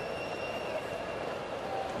wide. That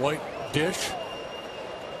white dish.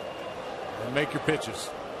 And make your pitches.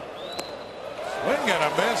 Swing and a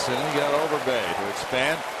miss, and he got over Bay to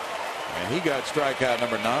expand. And he got strikeout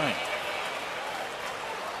number 9.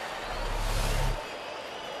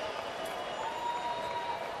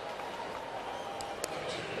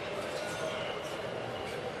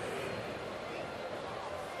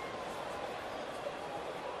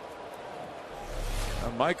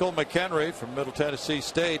 Michael McHenry from Middle Tennessee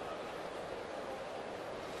State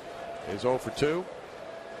is 0 for 2.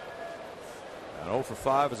 And 0 for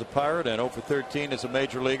 5 as a Pirate and 0 for 13 as a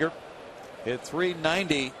major leaguer. Hit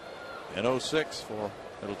 .390 in 06 for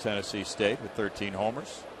Middle Tennessee State with 13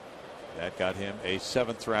 homers. That got him a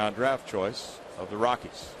 7th round draft choice of the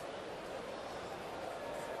Rockies.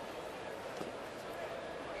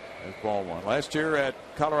 There's ball 1. Last year at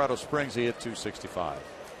Colorado Springs he hit .265.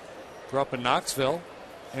 Grew up in Knoxville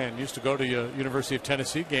and used to go to University of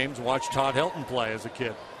Tennessee games and watch Todd Helton play as a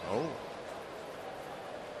kid. Oh.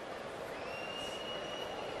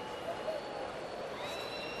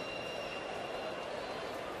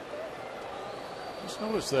 Just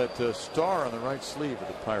notice that star on the right sleeve of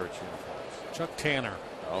the Pirates uniforms. Chuck Tanner.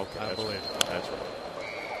 Okay, I believe. Right. That's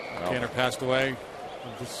right. Tanner passed away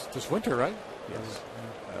this winter, right? Yes.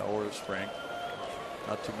 Or the spring.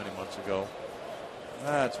 Not too many months ago.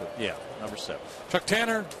 That's what. Yeah, number 7. Chuck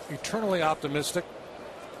Tanner, eternally optimistic.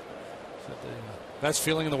 Said the best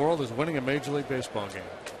feeling in the world is winning a Major League Baseball game.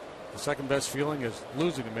 The second best feeling is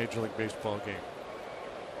losing a Major League Baseball game.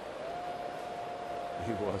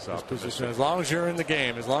 He was optimistic. As long as you're in the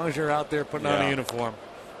game, as long as you're out there putting on a uniform.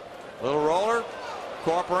 Little roller.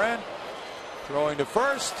 Corcoran throwing to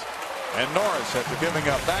first. And Norris, after giving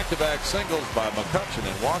up back-to-back singles by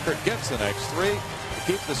McCutchen and Walker, gets the next 3 to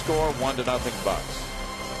keep the score 1-0 Bucks.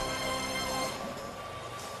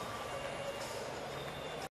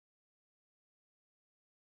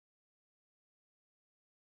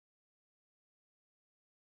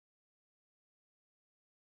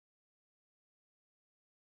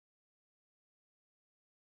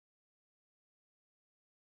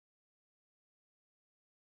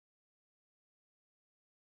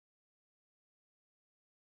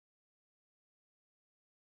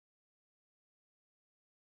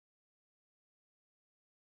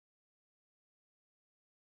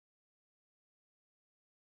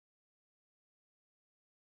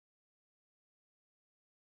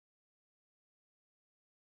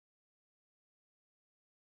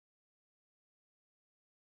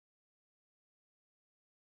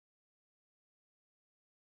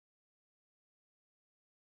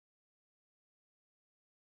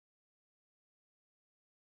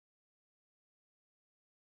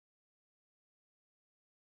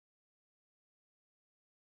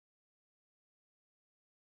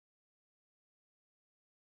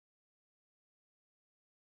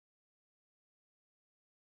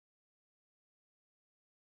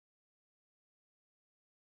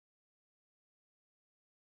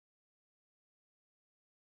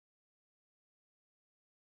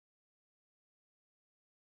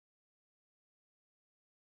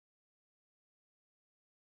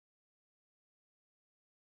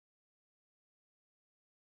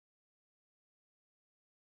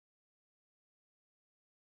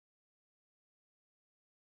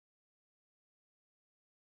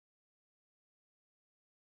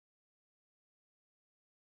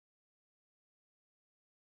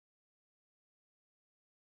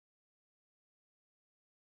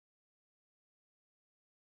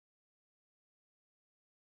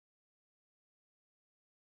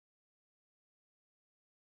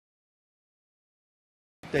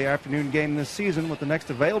 Day afternoon game this season, with the next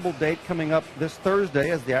available date coming up this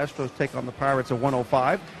Thursday as the Astros take on the Pirates at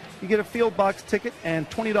 1:05. You get a field box ticket and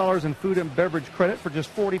 $20 in food and beverage credit for just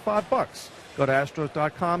 $45. Go to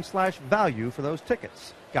Astros.com/value for those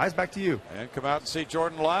tickets. Guys, back to you. And come out and see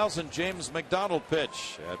Jordan Lyles and James McDonald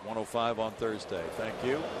pitch at 1:05 on Thursday. Thank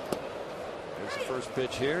you. There's the first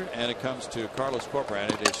pitch here, and it comes to Carlos Corcoran.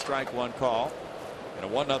 It is strike 1 call in a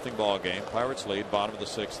 1-0 ball game. Pirates lead, bottom of the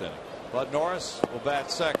 6th inning. Bud Norris will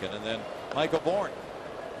bat second, and then Michael Bourne.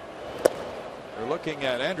 They're looking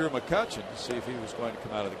at Andrew McCutchen to see if he was going to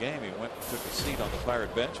come out of the game. He went and took a seat on the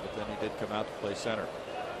Pirate bench, but then he did come out to play center.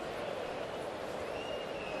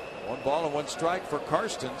 1 ball and 1 strike for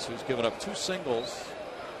Karstens, who's given up 2 singles.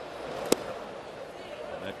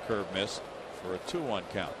 And that curve missed for a 2-1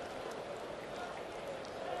 count.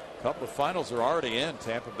 A couple of finals are already in.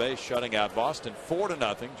 Tampa Bay shutting out Boston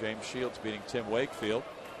 4-0. James Shields beating Tim Wakefield.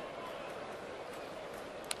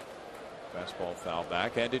 Fastball foul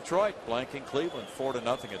back. And Detroit blanking Cleveland 4-0.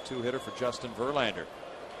 A 2-hitter for Justin Verlander.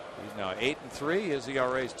 He's now 8-3. His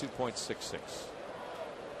ERA is 2.66.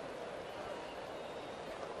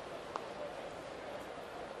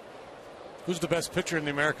 Who's the best pitcher in the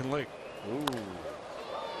American League? Ooh.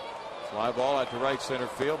 Fly ball out to right center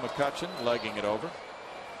field. McCutchen legging it over.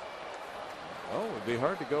 Oh, it would be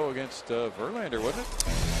hard to go against Verlander, wouldn't it?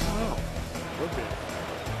 Oh, would be.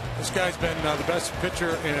 This guy's been the best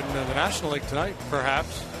pitcher in the National League tonight,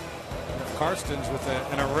 perhaps. Karstens with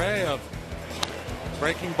an array of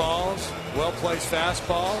breaking balls, well-placed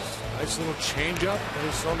fastballs, nice little changeup.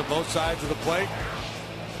 He's thrown to both sides of the plate.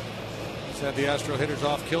 He's had the Astro hitters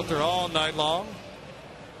off kilter all night long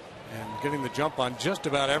and getting the jump on just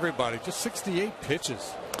about everybody. Just 68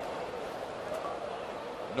 pitches.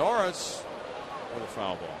 Norris with a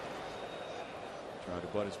foul ball. Trying to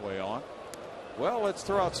butt his way on. Well, let's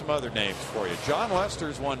throw out some other names for you. John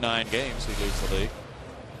Lester's won 9 games. He leads the league.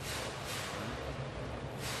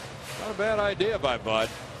 Not a bad idea by Bud.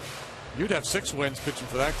 You'd have 6 wins pitching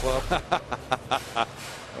for that club.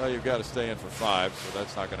 Well, you've got to stay in for 5, so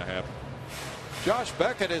that's not going to happen. Josh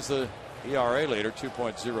Beckett is the ERA leader,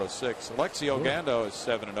 2.06. Alexi Ogando is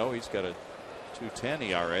 7-0. He's got a 2.10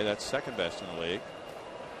 ERA. That's second best in the league.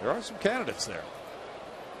 There are some candidates there.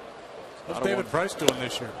 What's David Price doing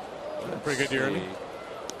this year? Pretty good year, isn't he?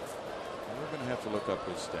 We're going to have to look up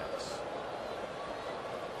his stats.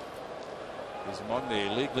 He's among the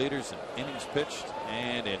league leaders in innings pitched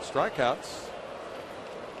and in strikeouts.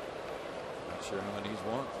 Not sure how many he's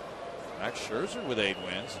won. Max Scherzer with 8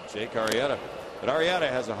 wins, and Jake Arrieta. But Arrieta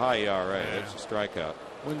has a high ERA. Yeah. There's a strikeout.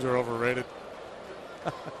 Wins are overrated.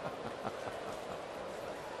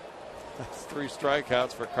 That's 3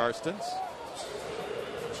 strikeouts for Karstens.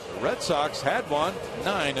 The Red Sox had won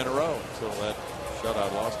 9 in a row until that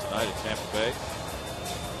shutout loss tonight at Tampa Bay.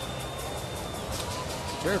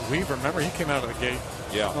 Jared Weaver, remember, he came out of the gate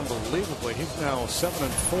unbelievably. He's now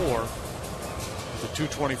 7-4 with a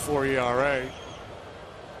 2.24 ERA.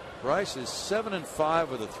 Bryce is 7-5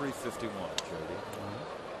 with a 3.51. Jody.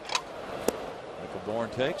 Michael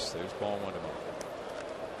Bourne takes. There's ball 1 to 1.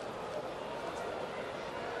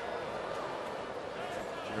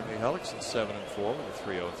 Jeremy Hellickson 7-4 with a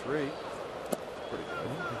 3.03. Pretty good.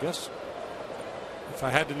 Well, I guess if I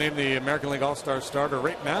had to name the American League All-Star starter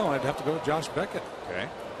right now, I'd have to go with Josh Beckett. Okay.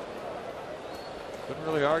 Couldn't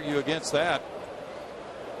really argue against that.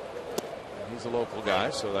 And he's a local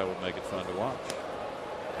guy, so that would make it fun to watch.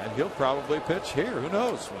 And he'll probably pitch here. Who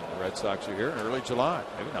knows when the Red Sox are here in early July.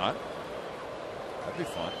 Maybe not. That'd be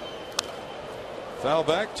fun. Foul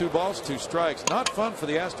back, 2 balls, 2 strikes. Not fun for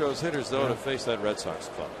the Astros hitters, though, to face that Red Sox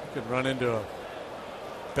club. You could run into a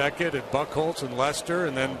Beckett and Buchholz and Lester,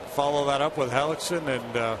 and then follow that up with Hellickson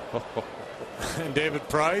and and David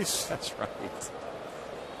Price. That's right.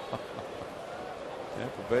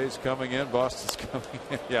 Tampa Bay's coming in. Boston's coming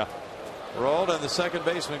in. Yeah. Rolled, and the second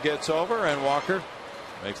baseman gets over, and Walker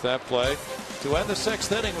makes that play to end the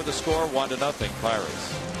 6th inning with the score 1-0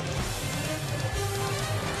 Pirates.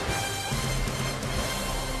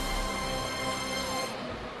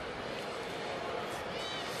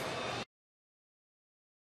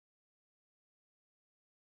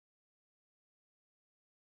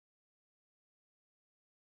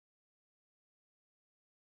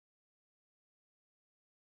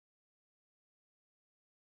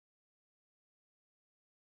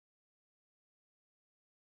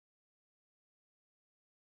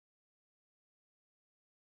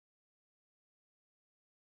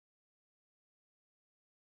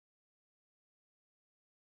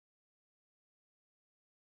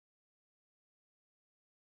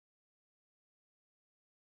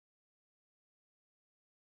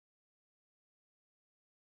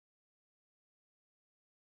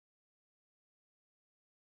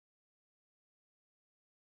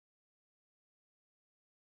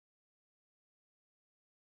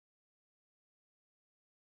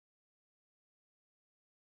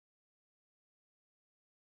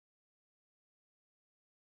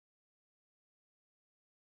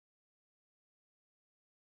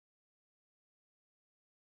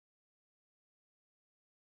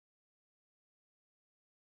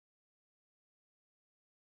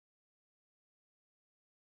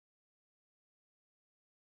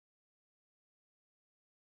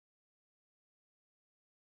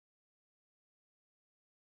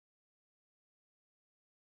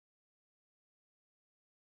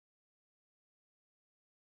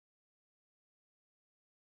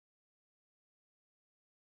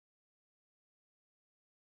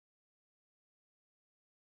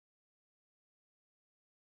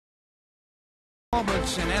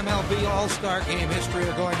 Moments in MLB All-Star Game history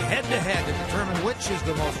are going head-to-head to determine which is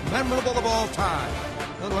the most memorable of all time.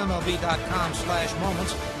 Go to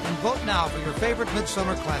MLB.com/moments and vote now for your favorite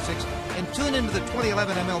midsummer classics and tune into the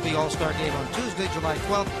 2011 MLB All-Star Game on Tuesday, July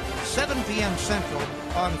 12th, 7 p.m. Central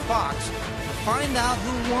on Fox to find out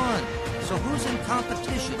who won. So who's in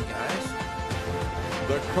competition, guys?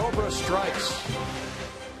 The Cobra Strikes.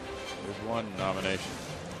 There's one nomination.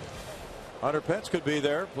 Hunter Pence could be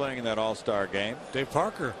there playing in that All-Star game. Dave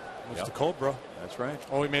Parker was the Cobra. That's right.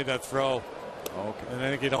 Oh, he made that throw. Okay. And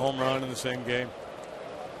then he get a home run in the same game.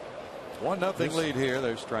 1-0 lead here.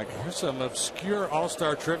 They're striking. Here's some obscure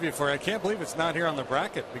All-Star trivia for you. I can't believe it's not here on the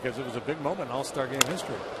bracket because it was a big moment in All-Star Game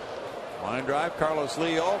history. Line drive. Carlos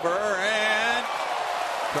Lee over. And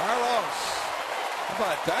Carlos. How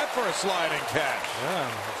about that for a sliding catch? Yeah.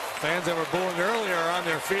 Fans that were booing earlier are on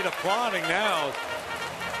their feet applauding now.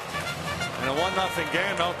 In a 1-0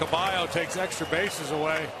 game, El Caballo takes extra bases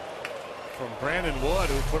away from Brandon Wood,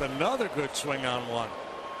 who put another good swing on one,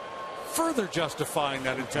 further justifying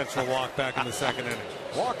that intentional walk back in the second inning.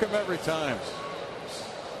 Walk him every time.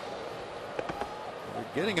 We're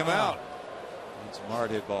getting him out. Need some hard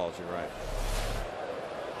hit balls, you're right.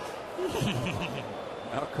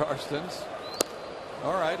 Now Karstens.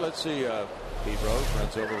 All right, let's see. Pete Rose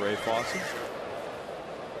runs over Ray Fossey.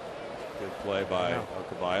 Good play by El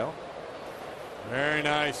Caballo. Very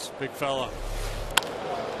nice, big fella.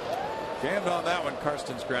 Jammed on that one.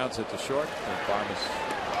 Karstens grounds it to short. And Farmas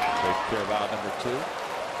takes care of out number 2.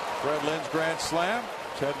 Fred Lynn's grand slam.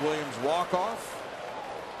 Ted Williams walk-off.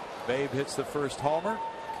 Babe hits the first homer.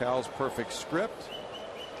 Cal's perfect script.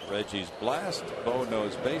 Reggie's blast. Bo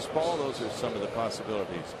knows baseball. Those are some of the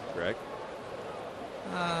possibilities, Greg.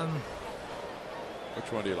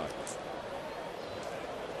 Which one do you like?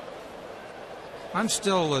 I'm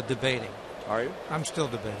still debating. Are you? I'm still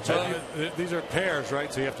debating. So these are pairs,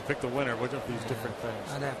 right? So you have to pick the winner. Which of these different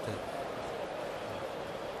things? I'd have to.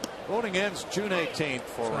 Voting ends June 18th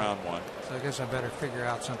for round 1. So I guess I better figure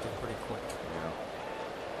out something pretty quick. Yeah.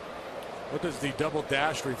 What does the double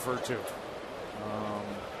dash refer to?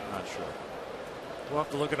 Not sure. We'll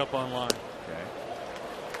have to look it up online. Okay.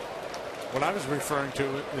 What I was referring to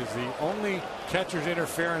is the only catcher's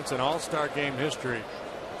interference in All-Star Game history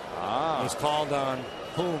was called on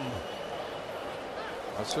whom?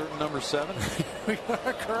 A certain number 7? We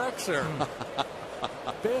are correct, sir.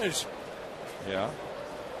 Biz. Yeah.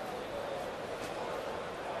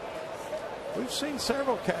 We've seen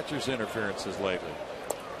several catchers' interferences lately.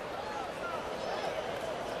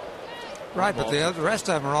 Right, but the rest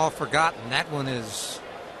of them are all forgotten. That one is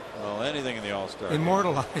Well, anything in the All-Star.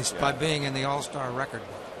 immortalized by being in the All-Star record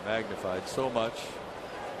book. Magnified so much.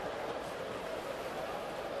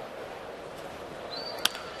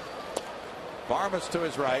 Farmas to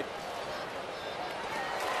his right.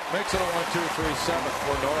 Makes it a 1-2-3-7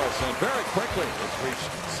 for Norris. And very quickly it's reached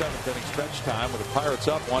 7th inning stretch time with the Pirates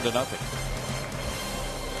up 1-0.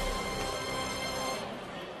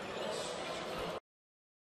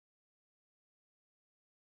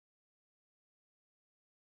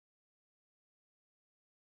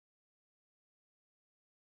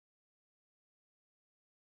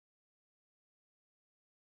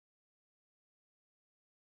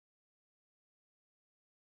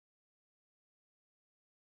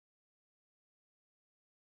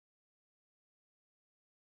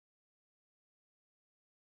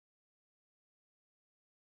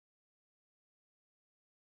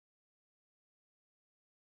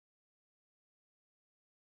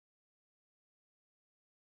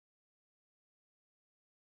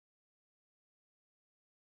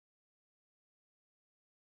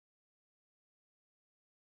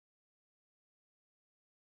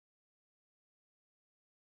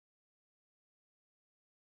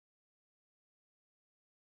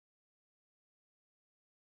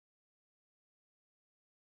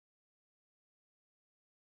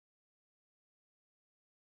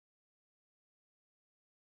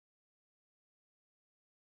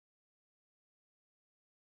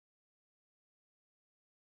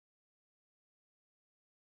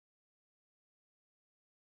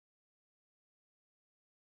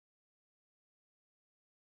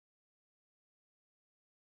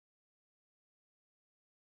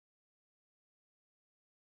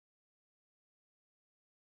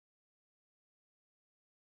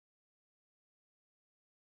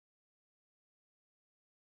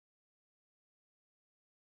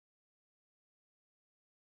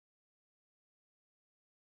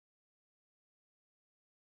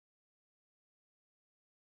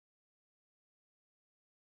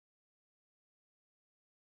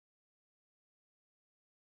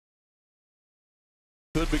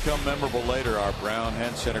 could become memorable later. Our Brown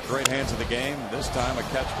Hen center, great hands in the game. This time a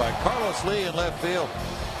catch by Carlos Lee in left field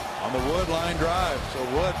on the Wood line drive. So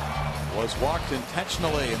Wood was walked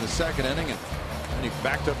intentionally in the second inning, and then he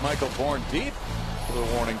backed up Michael Bourne deep to the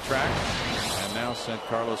warning track, and now sent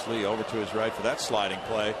Carlos Lee over to his right for that sliding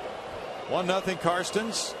play. 1-0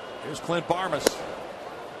 Karstens. Here's Clint Barmas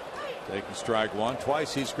taking strike one.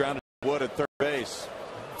 Twice he's grounded Wood at third base.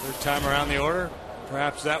 Third time around the order.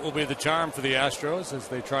 Perhaps that will be the charm for the Astros as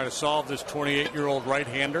they try to solve this 28-year-old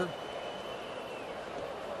right-hander.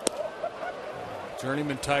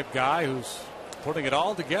 Journeyman type guy who's putting it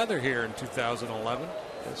all together here in 2011.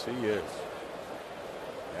 Yes, he is.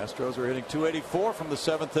 Astros are hitting .284 from the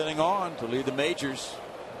 7th inning on to lead the majors.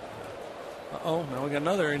 Now we got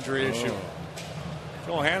another injury issue.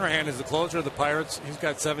 Joel Hanrahan is the closer of the Pirates. He's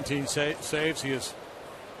got 17 saves. He has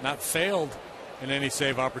not failed in any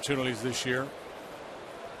save opportunities this year.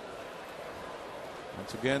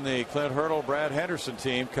 Once again, the Clint Hurdle, Brad Henderson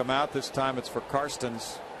team come out. This time it's for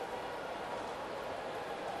Karstens.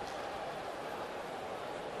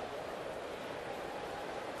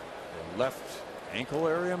 The left ankle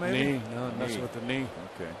area, maybe? Knee. No, messing with the knee.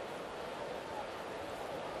 Okay.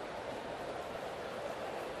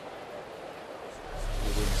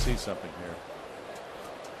 We didn't see something here.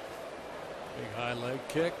 Big high leg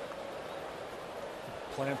kick.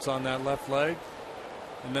 Plants on that left leg.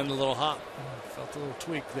 And then the little hop. Felt a little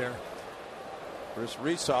tweak there. Chris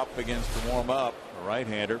Resop begins to warm up, a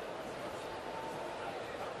right-hander.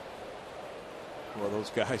 Well, those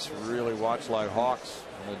guys really watch like hawks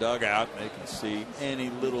in the dugout. They can see any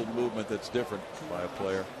little movement that's different by a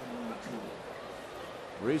player.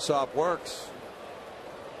 Resop works.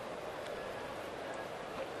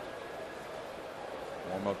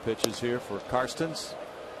 Warm-up pitches here for Karstens.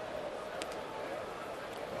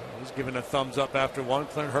 He's giving a thumbs up after one.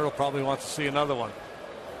 Clint Hurdle probably wants to see another one.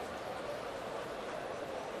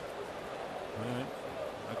 All right.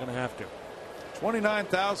 Not going to have to.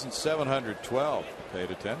 29,712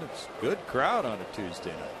 paid attendance. Good crowd on a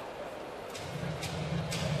Tuesday night.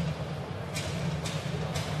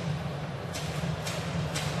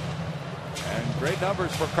 And great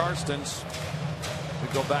numbers for Karstens. We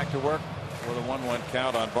go back to work with a 1-1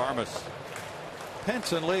 count on Barmas.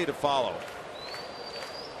 Pence and Lee to follow.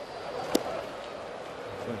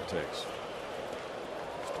 Clint takes.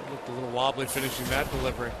 Still looked a little wobbly finishing that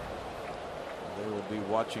delivery. They will be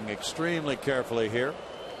watching extremely carefully here.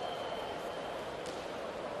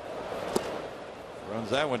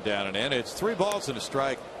 Runs that one down and in. It's 3 balls and a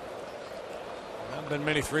strike. There haven't been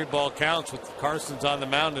many 3-ball counts with Karstens on the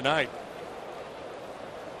mound tonight.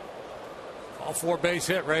 All 4-base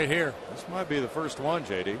hit right here. This might be the first one,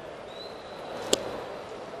 JD.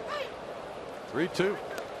 3-2.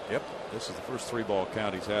 Yep, this is the first 3-ball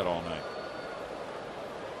count he's had all night.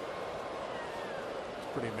 It's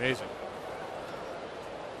pretty amazing.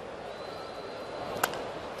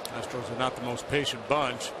 Astros are not the most patient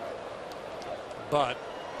bunch, but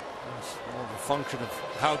it's more of a function of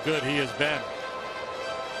how good he has been.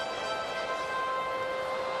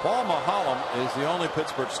 Paul Maholm is the only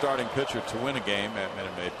Pittsburgh starting pitcher to win a game at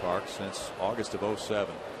Minute Maid Park since August of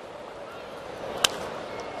 '07.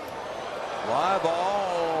 Fly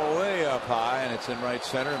ball way up high, and it's in right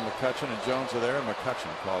center, and McCutchen and Jones are there, and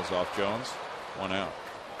McCutchen calls off Jones. 1 out.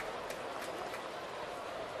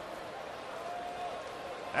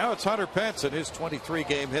 Now it's Hunter Pence, and his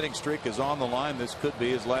 23-game hitting streak is on the line. This could be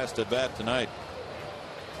his last at bat tonight.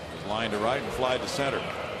 He's lined to right and fly to center.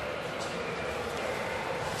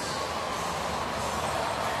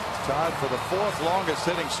 Tied for the 4th longest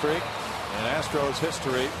hitting streak in Astros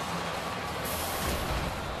history.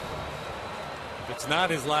 If it's not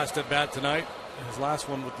his last at bat tonight, his last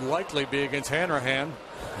one would likely be against Hanrahan.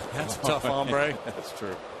 That's a tough hombre. That's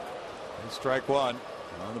true. And strike one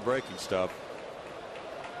on the breaking stuff.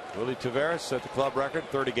 Willie Taveras set the club record,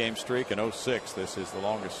 30-game streak in '06. This is the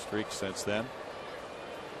longest streak since then.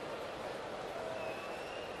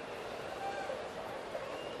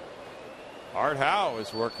 Art Howe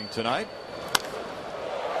is working tonight.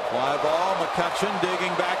 Fly ball, McCutchen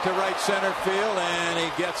digging back to right center field, and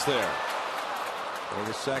he gets there for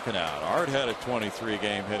the 2nd out. Art had a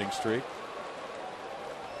 23-game hitting streak.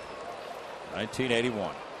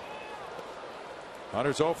 1981.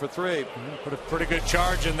 Hunter's 0 for 3. Put a pretty good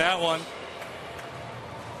charge in that one.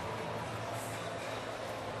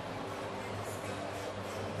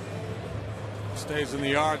 Stays in the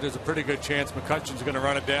yard. There's a pretty good chance McCutchen's going to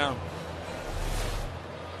run it down.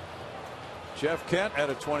 Jeff Kent had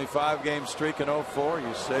a 25-game streak in '04.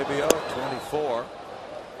 Eusebio 24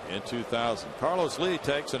 in 2000. Carlos Lee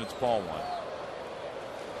takes, and it's ball 1.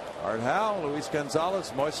 Art Howe, Luis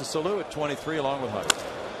Gonzalez, Moises Salou at 23 along with Hunter.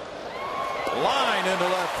 Line into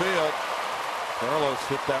left field. Carlos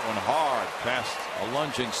hit that one hard past a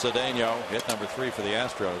lunging Cedeno. Hit number 3 for the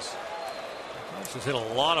Astros. He's just hit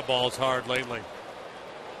a lot of balls hard lately.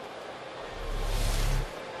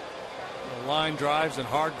 Line drives and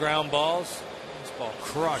hard ground balls. This ball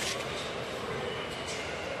crushed.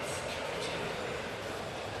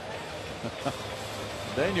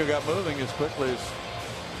 Daniel got moving as quickly as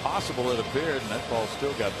possible, it appeared, and that ball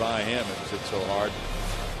still got by him. It was hit so hard.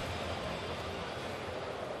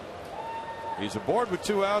 He's aboard with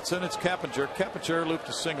 2 outs, and it's Keppinger. Keppinger looped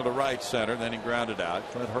a single to right center, then he grounded out.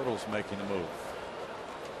 Clint Hurdle's making the move.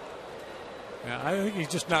 Yeah, I think he's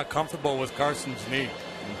just not comfortable with Carson's knee.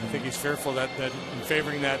 I think he's fearful that in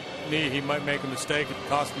favoring that knee, he might make a mistake and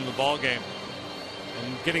cost him the ball game.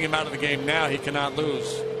 And getting him out of the game now, he cannot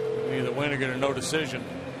lose. Either win or get a no decision.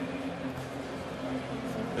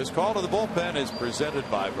 This call to the bullpen is presented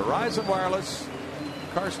by Verizon Wireless.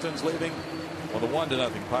 Karsten's leading with a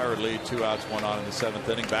 1-0 Pirate lead. 2 outs, 1 on in the 7th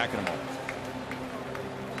inning. Back in a moment.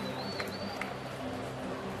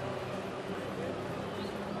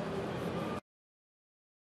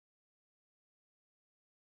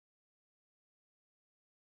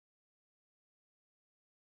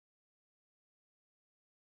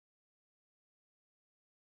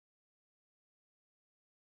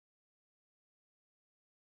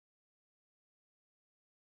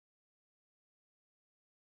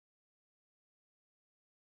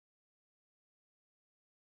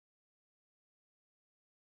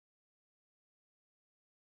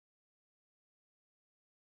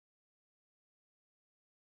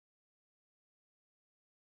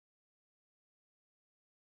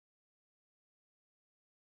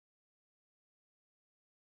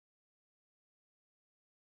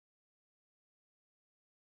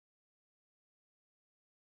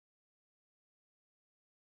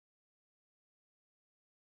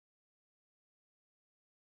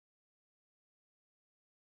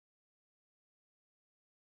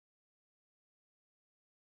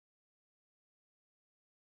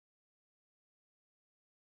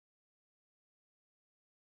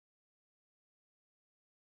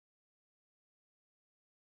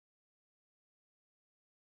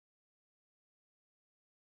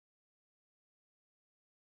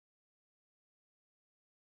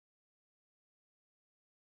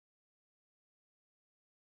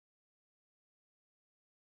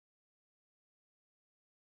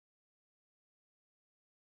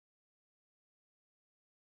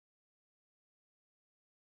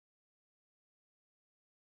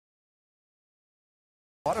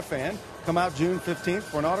 Auto fan, come out June 15th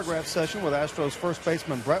for an autograph session with Astros first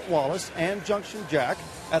baseman Brett Wallace and Junction Jack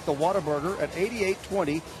at the Whataburger at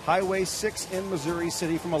 8820 Highway 6 in Missouri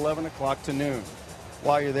City from 11 o'clock to noon.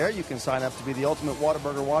 While you're there, you can sign up to be the ultimate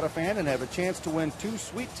Whataburger Whata fan and have a chance to win 2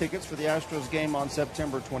 sweet tickets for the Astros game on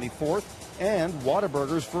September 24th and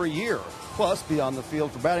Whataburgers for a year. Plus, be on the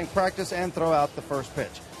field for batting practice and throw out the first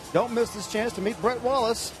pitch. Don't miss this chance to meet Brett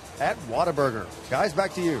Wallace at Whataburger. Guys,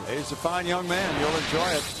 back to you. He's a fine young man. You'll enjoy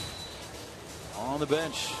it. On the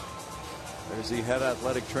bench, there's the head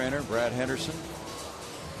athletic trainer, Brad Henderson.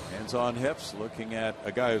 Hands on hips, looking at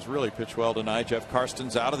a guy who's really pitched well tonight. Jeff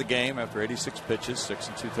Karsten's out of the game after 86 pitches, 6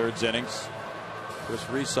 2/3 innings. Chris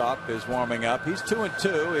Resop is warming up. He's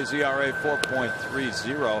 2-2. His ERA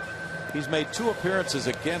 4.30. He's made 2 appearances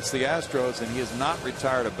against the Astros, and he has not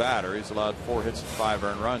retired a batter. He's allowed 4 hits and 5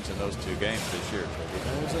 earned runs in those 2 games this year.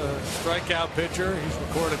 He's a strikeout pitcher. He's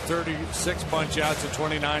recorded 36 bunch outs and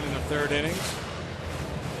 29 in the 3rd innings.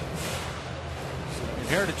 So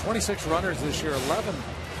inherited 26 runners this year. 11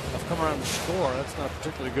 have come around to score. That's not a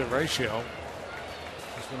particularly good ratio.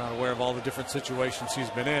 We're not aware of all the different situations he's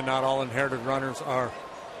been in. Not all inherited runners are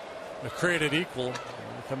created equal.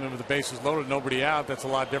 Come in with the bases loaded, nobody out. That's a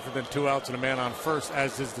lot different than 2 outs and a man on first,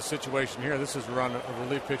 as is the situation here. This is a run a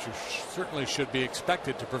relief pitcher certainly should be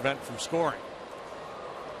expected to prevent from scoring.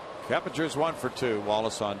 Keppinger's 1 for 2.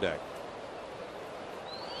 Wallace on deck.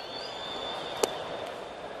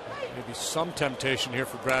 Maybe some temptation here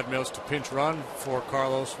for Brad Mills to pinch run for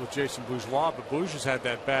Carlos with Jason Bourgeois, but Bourgeois has had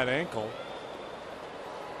that bad ankle.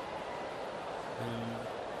 And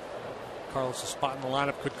Carlos' spot in the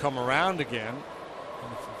lineup could come around again.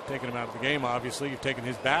 And if you've taken him out of the game, obviously, you've taken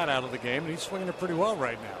his bat out of the game, and he's swinging it pretty well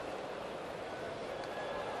right now.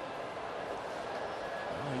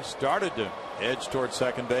 Well, he started to edge towards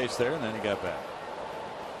second base there, and then he got back.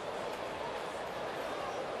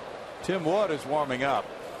 Tim Wood is warming up.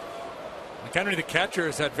 McHenry, the catcher,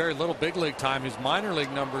 has had very little big league time. His minor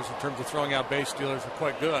league numbers in terms of throwing out base stealers are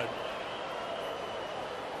quite good.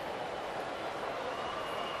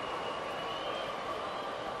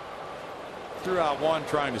 Threw out one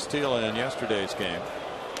trying to steal in yesterday's game.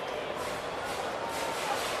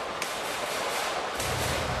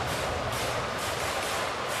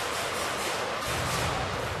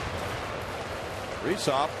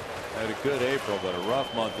 Reesop had a good April, but a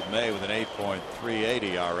rough month of May with an 8.38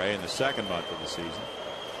 ERA in the second month of the season.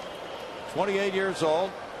 28 years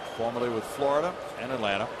old, formerly with Florida and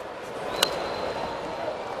Atlanta.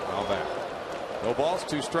 Foul back. No balls,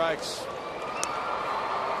 2 strikes.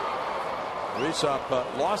 Reesop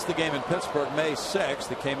lost the game in Pittsburgh May 6th.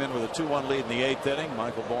 They came in with a 2-1 lead in the 8th inning.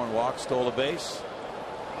 Michael Bourne walked, stole a base.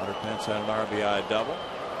 Hunter Pence had an RBI double,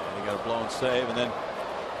 and he got a blown save. And then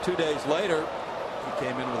 2 days later, he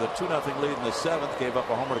came in with a 2-0 lead in the 7th. Gave up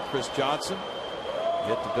a homer to Chris Johnson.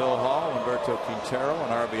 Hit to Bill Hall, Humberto Quintero,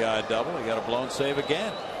 an RBI double. He got a blown save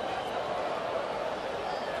again.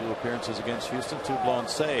 2 appearances against Houston, 2 blown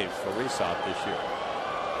saves for Reesop this year.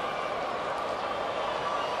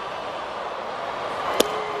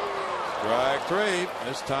 Strike 3.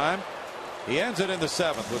 This time he ends it in the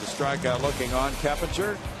 7th with a strikeout looking on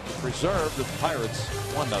Keppinger to preserve the Pirates'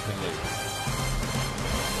 1-0 lead.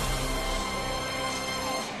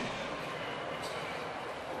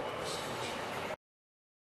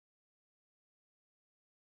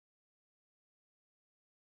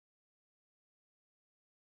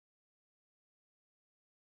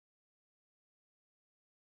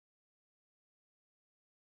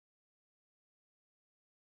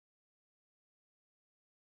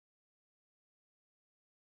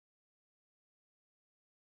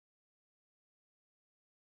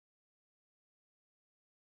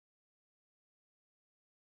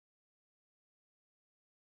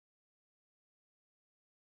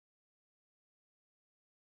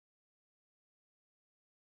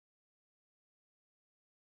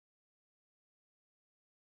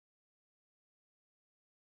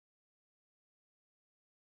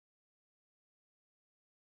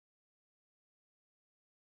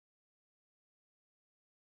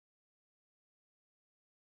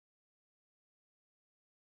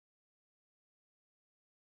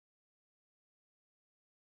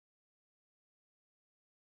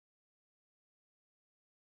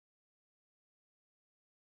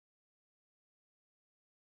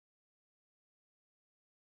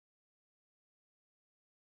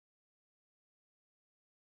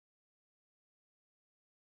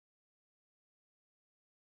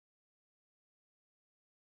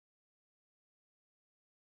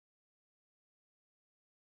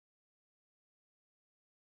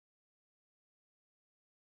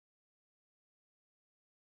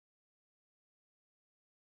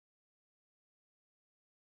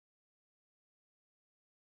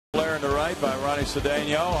 Blair in the right by Ronnie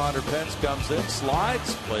Cedeno. Hunter Pence comes in,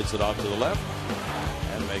 slides, plays it off to the left,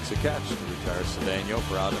 and makes a catch to retire Cedeno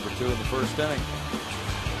for out number 2 in the first inning.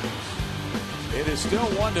 It is still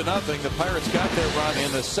 1-0. The Pirates got their run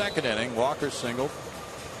in the second inning. Walker singled,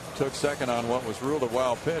 took second on what was ruled a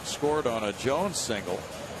wild pitch, scored on a Jones single,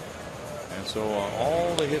 and so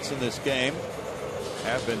all the hits in this game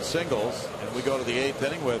have been singles. And we go to the 8th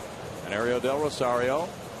inning with an Anario Del Rosario.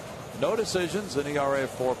 No decisions, an ERA of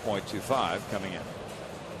 4.25 coming in.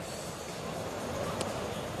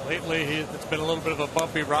 Lately, it's been a little bit of a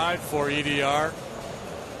bumpy ride for EDR.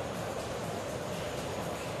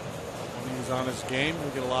 When he's on his game, he'll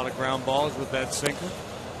get a lot of ground balls with that sinker.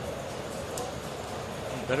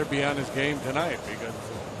 He better be on his game tonight because it's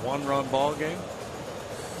a 1-run ball game.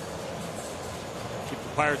 Keep the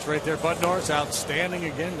Pirates right there. Bud Norris outstanding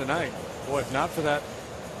again tonight. Boy, if not for that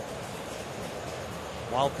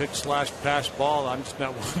wild pitch / pass ball, I'm just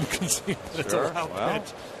not willing to concede that it's a wild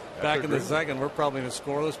pitch. Back in the second, we're probably in a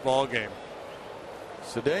scoreless ball game.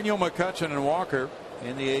 Cedeno, McCutchen, and Walker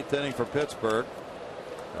in the 8th inning for Pittsburgh.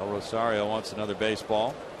 El Rosario wants another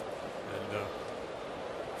baseball. And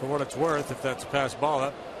for what it's worth, if that's a pass ball,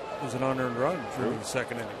 that was an unearned run through the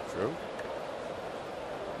second inning. True.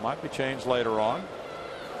 Might be changed later on.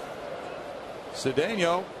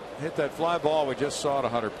 Cedeno hit that fly ball we just saw to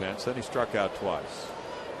Hunter Pence. Then he struck out twice.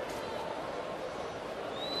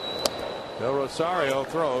 Del Rosario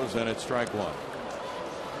throws, and it's strike 1.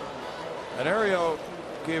 Anario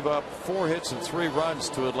gave up 4 hits and 3 runs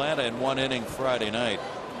to Atlanta in 1 inning Friday night.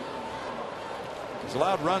 He's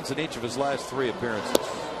allowed runs in each of his last 3 appearances.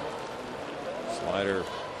 Slider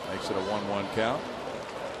makes it a 1-1 count.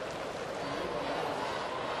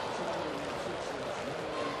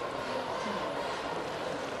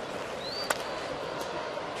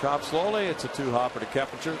 Chop slowly. It's a 2-hopper to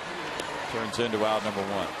Keppinger. Turns into out number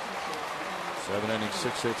 1. 7 innings,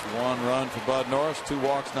 6 hits, 1 run for Bud Norris, 2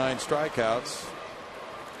 walks, 9 strikeouts.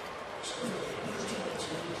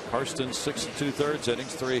 Karsten, 6 2/3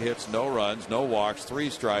 innings, 3 hits, no runs, no walks, 3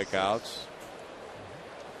 strikeouts.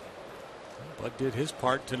 Bud did his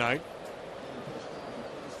part tonight.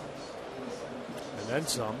 And then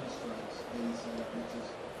some.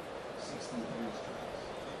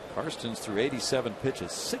 Karsten's through 87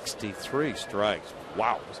 pitches, 63 strikes.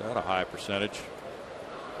 Wow, is that a high percentage?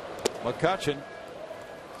 McCutchen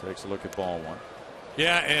takes a look at ball 1.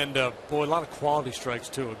 Yeah, and boy, a lot of quality strikes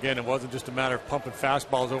too. Again, it wasn't just a matter of pumping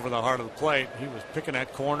fastballs over the heart of the plate. He was picking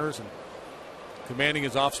at corners and commanding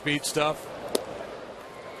his off-speed stuff.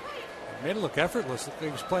 It made it look effortless. He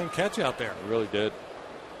was playing catch out there. He really did.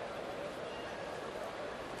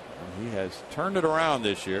 And he has turned it around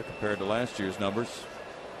this year compared to last year's numbers,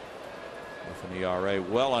 with an ERA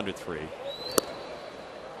well under 3.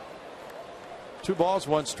 2 balls,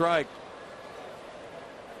 1 strike.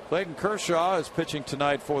 Clayton Kershaw is pitching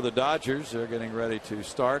tonight for the Dodgers. They're getting ready to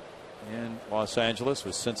start in Los Angeles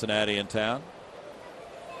with Cincinnati in town.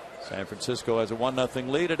 San Francisco has a 1-0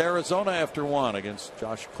 lead at Arizona after 1 against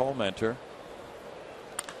Josh Colmenter.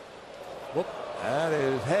 Whoop. That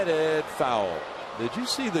is headed foul. Did you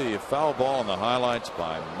see the foul ball in the highlights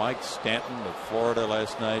by Mike Stanton of Florida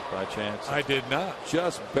last night by chance? I did not.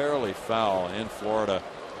 Just barely foul in Florida,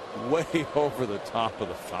 way over the top of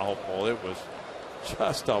the foul pole. It was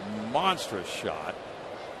just a monstrous shot.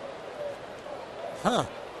 Huh.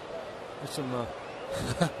 There's some,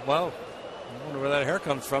 well, I wonder where that hair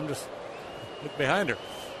comes from. Just look behind her.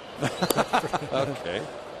 Okay.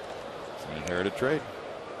 It's an inherited trait.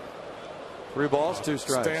 3 balls, 2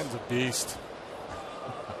 strikes. Stan's a beast.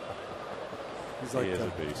 He's like he is a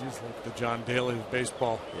beast. He's like the John Daly of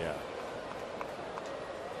baseball. Yeah.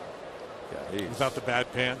 Yeah, without the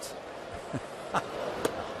bad pants.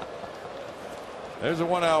 There's a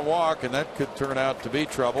 1-out walk, and that could turn out to be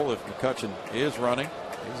trouble if McCutchen is running.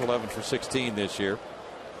 He's 11 for 16 this year.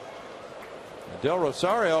 Del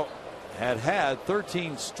Rosario had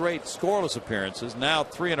 13 straight scoreless appearances, now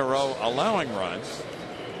 3 in a row allowing runs.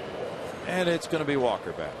 And it's going to be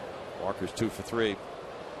Walker back. Walker's 2 for 3.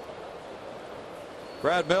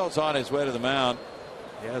 Brad Mills on his way to the mound.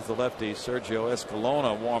 He has the lefty Sergio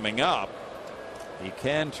Escalona warming up. He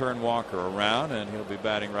can turn Walker around, and he'll be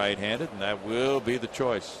batting right-handed, and that will be the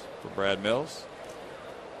choice for Brad Mills.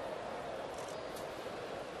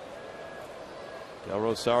 Del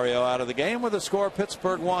Rosario out of the game with a score.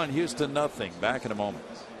 Pittsburgh 1, Houston 0. Back in a moment.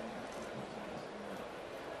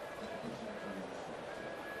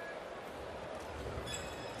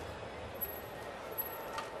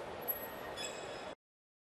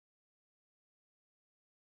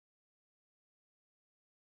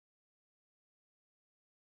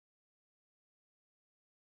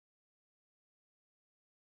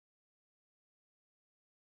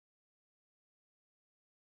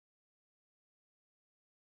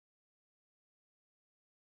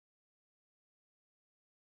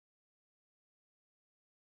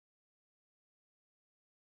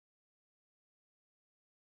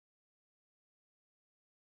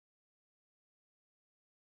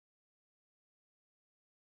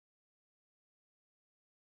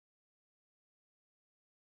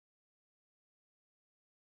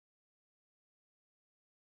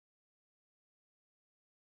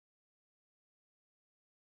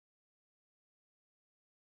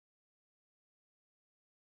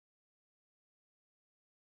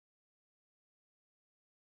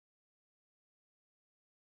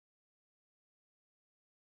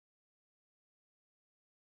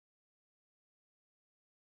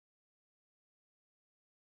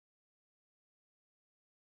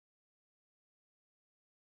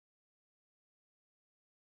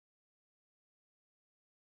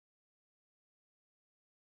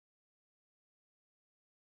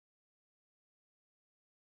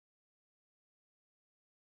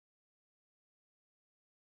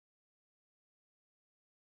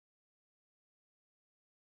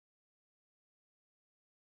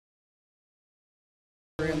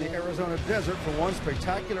 In the Arizona desert for one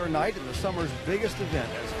spectacular night in the summer's biggest event,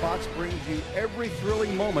 as Fox brings you every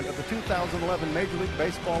thrilling moment of the 2011 Major League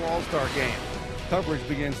Baseball All-Star Game. Coverage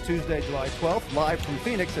begins Tuesday, July 12th, live from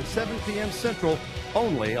Phoenix at 7 p.m. Central,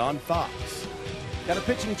 only on Fox. Got a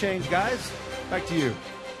pitching change, guys. Back to you.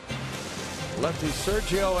 Lefty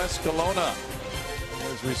Sergio Escalona,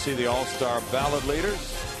 as we see the All-Star ballot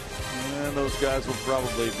leaders, and those guys will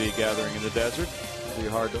probably be gathering in the desert. It'll be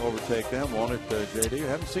hard to overtake them, won't it, JD? You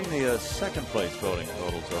haven't seen the second place voting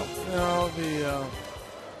totals, though.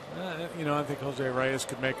 No, I think Jose Reyes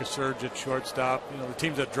could make a surge at shortstop. The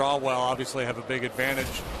teams that draw well obviously have a big advantage.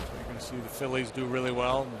 You're going to see the Phillies do really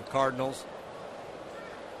well, and the Cardinals.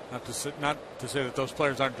 Not to say that those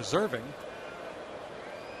players aren't deserving.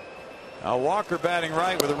 Now Walker batting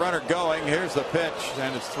right with a runner going. Here's the pitch,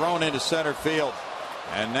 and it's thrown into center field.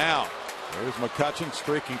 And now here's McCutchen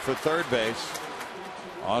streaking for third base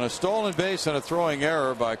on a stolen base and a throwing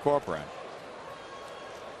error by Corcoran.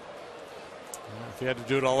 If he had to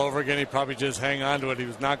do it all over again, he'd probably just hang on to it. He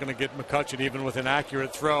was not going to get McCutchen even with an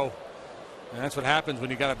accurate throw. And that's what happens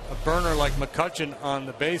when you got a burner like McCutchen on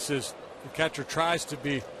the bases. The catcher tries to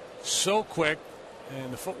be so quick,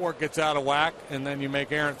 and the footwork gets out of whack, and then you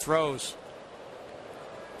make errant throws.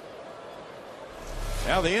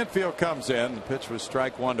 Now the infield comes in. The pitch was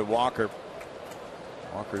strike one to Walker.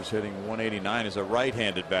 Walker's hitting 189 as a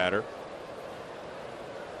right-handed batter.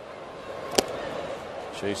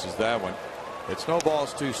 Chases that one. It's no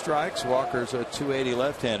balls, 2 strikes. Walker's a 280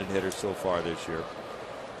 left-handed hitter so far this year.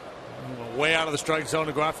 Way out of the strike zone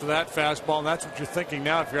to go after that fastball, and that's what you're thinking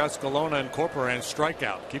now if you're Escalona and Corcoran.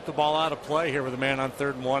 Strikeout. Keep the ball out of play here with a man on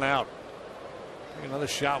 3rd and 1 out. Take another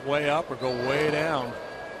shot way up or go way down.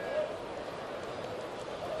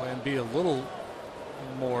 Plan B a little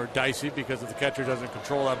more dicey because if the catcher doesn't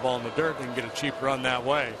control that ball in the dirt, they can get a cheap run that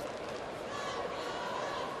way.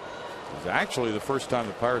 It's actually the first time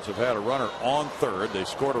the Pirates have had a runner on 3rd. They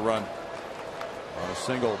scored a run on a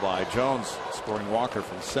single by Jones, scoring Walker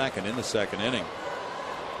from 2nd in the 2nd inning.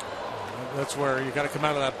 That's where you got to come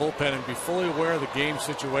out of that bullpen and be fully aware of the game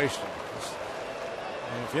situation.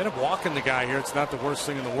 And if you end up walking the guy here, it's not the worst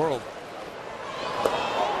thing in the world.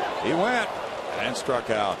 He went and struck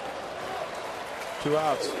out. 2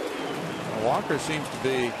 outs. Walker seems to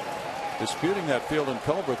be disputing that field and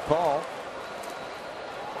Culbreth call.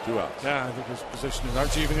 2 outs. Yeah, I think his position is,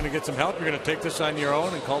 aren't you even going to get some help? You're going to take this on your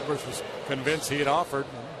own, and Culbreth was convinced he had offered.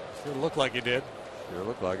 Sure looked like he did. Sure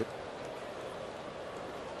looked like it.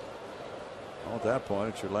 Well, at that point,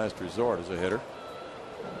 it's your last resort as a hitter.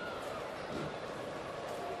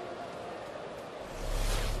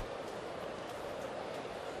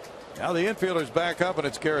 Now the infielder's back up, and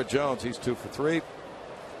it's Garrett Jones. He's 2 for 3.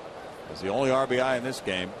 He's the only RBI in this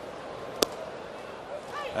game.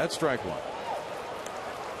 That's strike 1.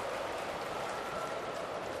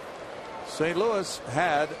 St. Louis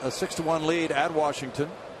had a 6-1 lead at Washington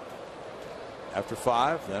after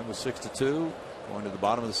 5, then was 6-2 going to the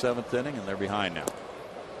bottom of the 7th inning, and they're behind now.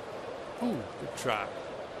 Ooh, good try.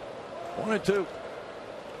 1-2.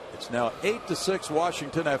 It's now 8-6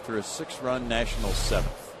 Washington after a 6-run National 7th.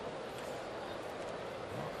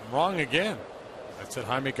 I'm wrong again. I said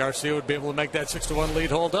Jaime Garcia would be able to make that 6-1 lead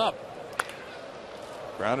hold up.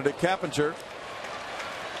 Grounded at Kappinger.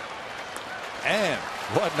 And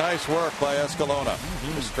what nice work by Escalona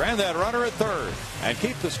to strand that runner at 3rd and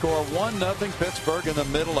keep the score 1-0 Pittsburgh in the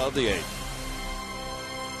middle of the 8th.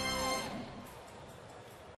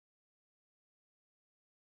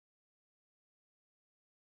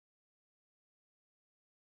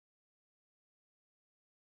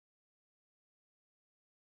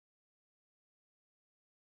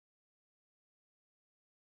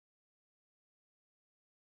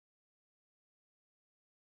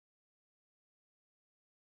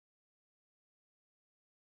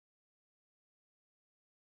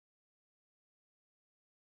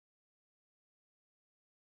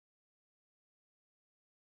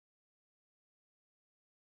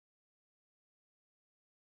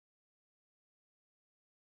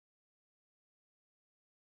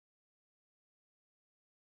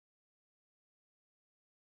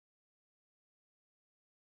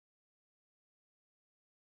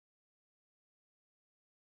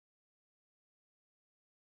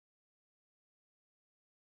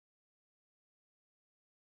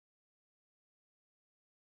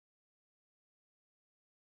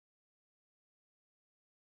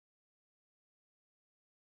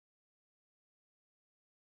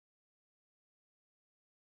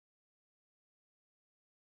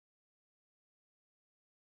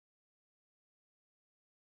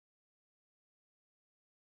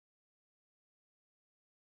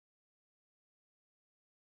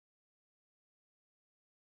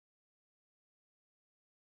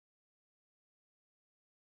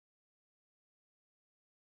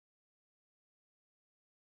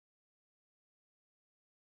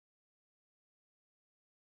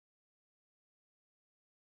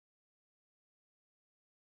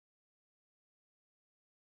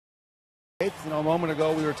 A moment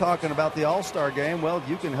ago we were talking about the All-Star game. Well,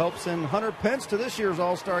 you can help send Hunter Pence to this year's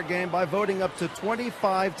All-Star game by voting up to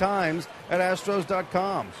 25 times at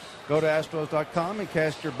Astros.com. Go to Astros.com and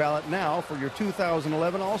cast your ballot now for your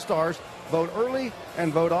 2011 All-Stars. Vote early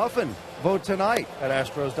and vote often. Vote tonight at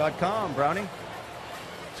Astros.com. Brownie?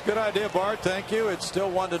 It's a good idea, Bart. Thank you. It's still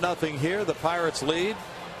 1-0 here. The Pirates lead.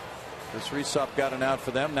 Chris Resop got an out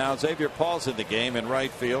for them. Now Xavier Paul's in the game in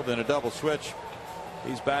right field in a double switch.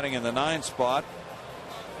 He's batting in the 9 spot.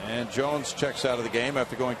 And Jones checks out of the game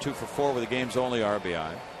after going 2 for 4 with the game's only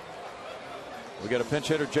RBI. We get a pinch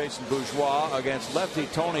hitter, Jason Bourgeois, against lefty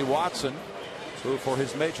Tony Watson, who for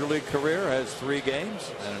his major league career has 3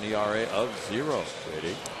 games and an ERA of 0.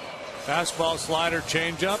 JD. Fastball, slider,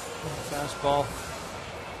 changeup. Fastball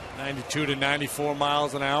 92 to 94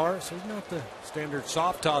 miles an hour. So he's not the standard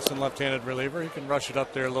soft tossing left-handed reliever. He can rush it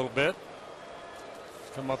up there a little bit.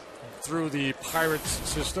 Come up through the Pirates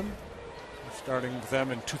system, starting with them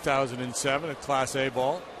in 2007 at Class A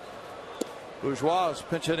ball. Bourgeois is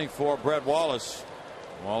pinch hitting for Brett Wallace.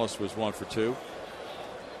 Wallace was 1 for 2.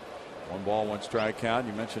 1 ball, 1 strike count.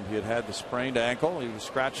 You mentioned he had the sprained ankle. He was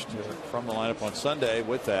scratched from the lineup on Sunday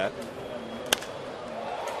with that.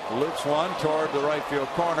 Loops one toward the right field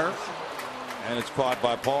corner, and it's caught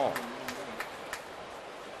by Paul.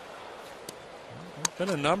 Been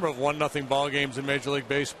a number of 1-0 ball games in Major League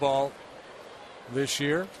Baseball this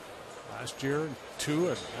year. Last year, 2,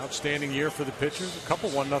 an outstanding year for the pitchers. A couple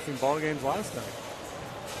 1-0 ball games last night.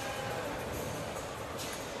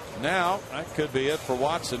 Now that could be it for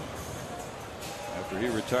Watson. After he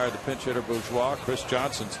retired the pinch hitter Bourgeois, Chris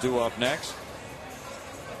Johnson's due up next.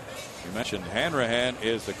 You mentioned Hanrahan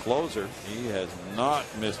is the closer. He has not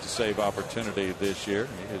missed a save opportunity this year.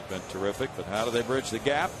 He has been terrific. But how do they bridge the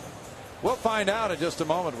gap? We'll find out in just a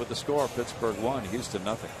moment with the score. Pittsburgh 1, Houston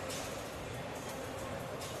 0.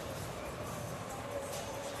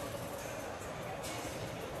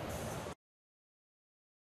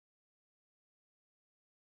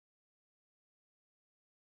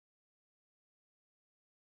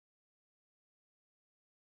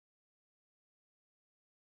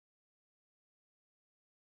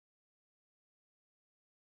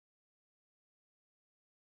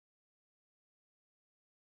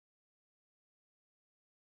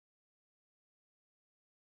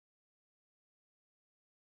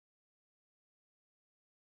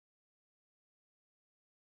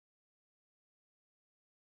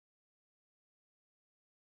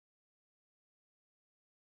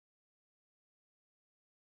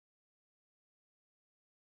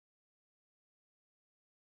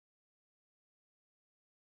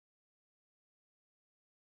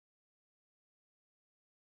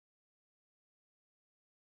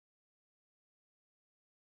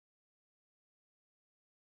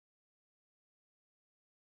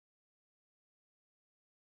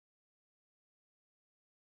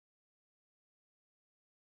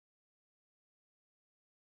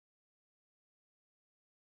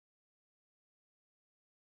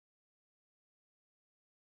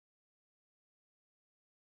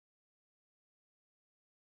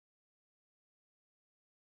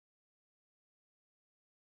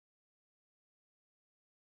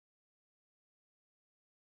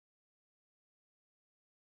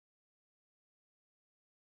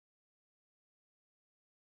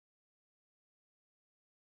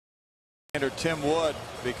 Tim Wood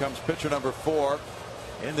becomes pitcher number 4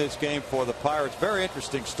 in this game for the Pirates. Very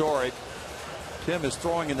interesting story. Tim is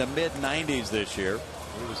throwing in the mid-90s this year.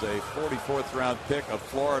 He was a 44th round pick of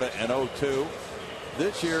Florida in 02.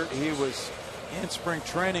 This year he was in spring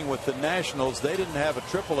training with the Nationals. They didn't have a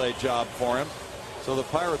AAA job for him, so the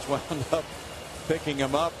Pirates wound up picking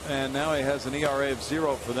him up, and now he has an ERA of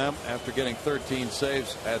 0 for them after getting 13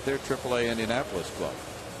 saves at their AAA Indianapolis club.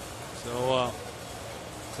 So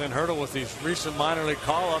Clint Hurdle with these recent minor league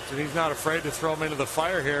call-ups, and he's not afraid to throw him into the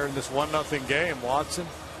fire here in this 1-0 game. Watson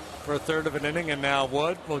for a third of an inning, and now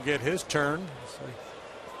Wood will get his turn. So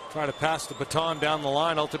try to pass the baton down the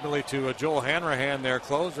line, ultimately to Joel Hanrahan, their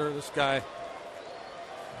closer. This guy,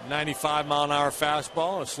 95-mile-an-hour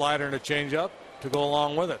fastball, a slider and a changeup to go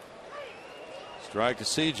along with it. Strike to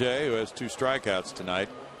CJ, who has 2 strikeouts tonight.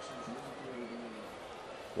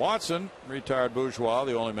 Watson retired Bourgeois,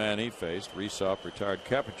 the only man he faced. Resop retired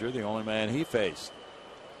Keppinger, the only man he faced.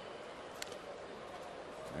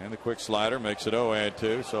 And the quick slider makes it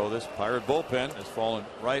 0-2. So this Pirate bullpen has fallen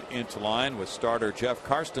right into line with starter Jeff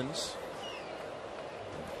Karstens.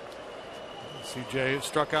 CJ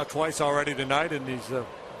struck out twice already tonight, and he's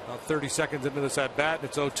about 30 seconds into this at bat, and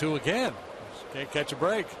it's 0-2 again. Just can't catch a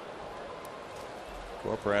break.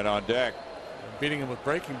 Corporate on deck. Beating him with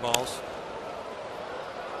breaking balls.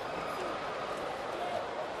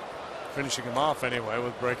 Finishing him off anyway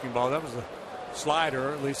with breaking ball. That was a slider,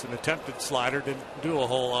 or at least an attempted slider. Didn't do a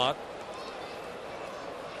whole lot.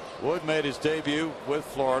 Wood made his debut with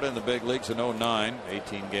Florida in the big leagues in 09,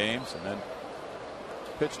 18 games, and then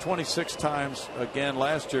pitched 26 times again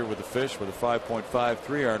last year with the Fish with a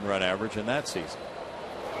 5.53 earned run average in that season.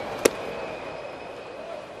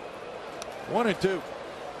 1-2.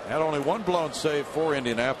 Had only one blown save for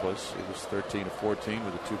Indianapolis. He was 13 of 14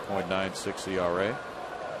 with a 2.96 ERA.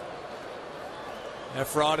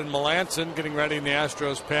 Efrod and Melanson getting ready in the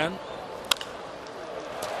Astros pen.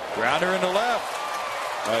 Grounder into left.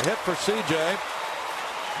 A hit for CJ.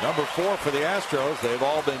 Number 4 for the Astros. They've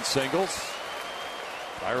all been singles.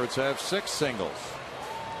 Pirates have 6 singles.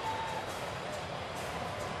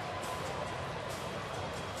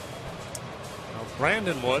 Now,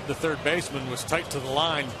 Brandon Wood, the third baseman, was tight to the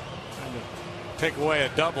line, trying to take away a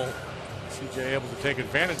double. CJ able to take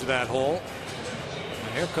advantage of that hole.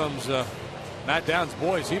 And here comes Matt Downs.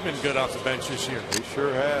 Boys, he's been good off the bench this year. He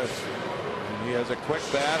sure has. And he has a quick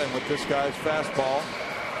bat, and with this guy's fastball,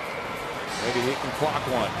 maybe he can clock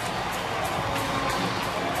one.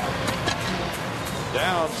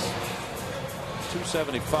 Downs,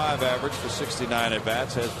 275 average for 69 at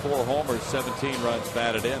bats, has 4 homers, 17 runs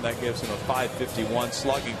batted in. That gives him a .551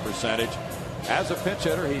 slugging percentage. As a pinch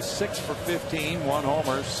hitter, he's 6 for 15, 1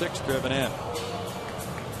 homer, 6 driven in.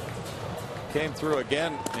 Came through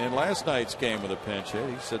again in last night's game with a pinch hit.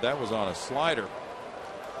 He said that was on a slider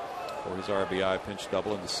for his RBI pinch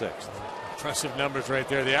double in the 6th. Impressive numbers right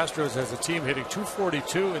there. The Astros as a team hitting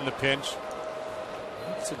 .242 in the pinch.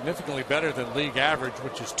 Significantly better than league average,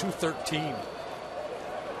 which is .213.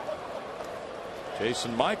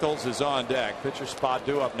 Jason Michaels is on deck. Pitcher spot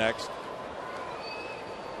due up next.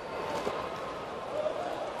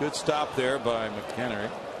 Good stop there by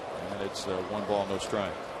McHenry, and it's 1 ball, no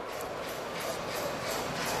strike.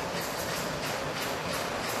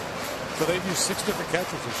 So they've used 6 different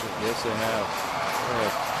catchers this year. Yes, they have. They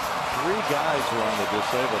have 3 guys who are on the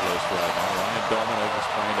disabled list right now. Ryan Bowman has a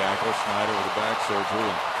sprained ankle, Snyder with a back surgery,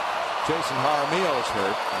 and Jason Jaramillo is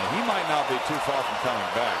hurt. And he might not be too far from coming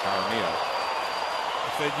back, Jaramillo.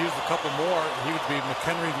 If they'd used a couple more, he would be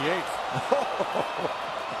McHenry the 8th.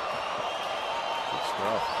 Good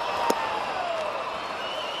stuff.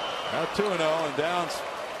 Now 2-0, and Downs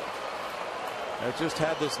has just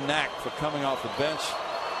had this knack for coming off the bench,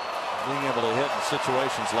 being able to hit in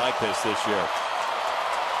situations like this year.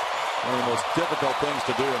 One of the most difficult things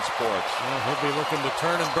to do in sports. Yeah, he'll be looking to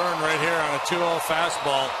turn and burn right here on a 2-0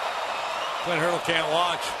 fastball. Clint Hurdle can't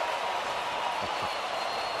watch.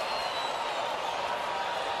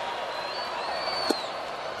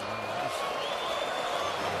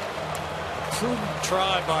 Prudent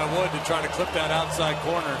try by Wood to try to clip that outside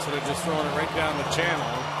corner instead of just throwing it right down the channel.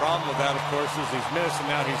 The problem with that, of course, is he's missed, and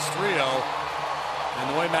now he's 3-0. And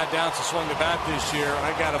the way Matt Downs has swung the bat this year,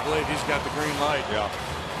 I got to believe he's got the green light. Yeah.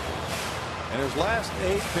 In his last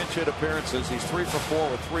 8 pinch hit appearances, he's 3 for 4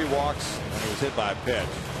 with 3 walks, and he was hit by a pitch.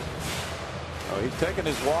 He's taken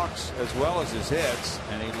his walks as well as his hits,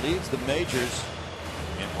 and he leads the majors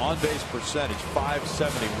in on-base percentage,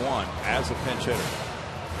 .571 as a pinch hitter.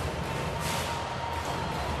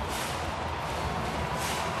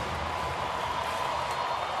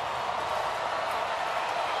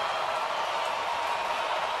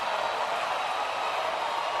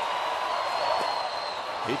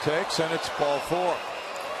 He takes, and it's ball 4.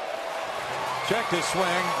 Checked his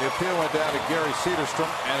swing. The appeal went down to Gary Cederstrom,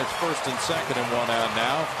 and it's 1st and 2nd and 1 out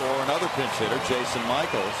now for another pinch hitter, Jason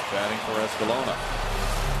Michaels, batting for Escalona.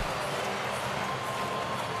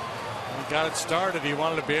 He got it started. He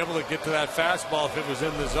wanted to be able to get to that fastball if it was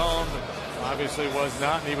in the zone. Obviously was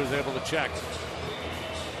not, and he was able to check.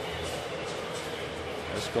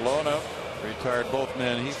 Escalona retired both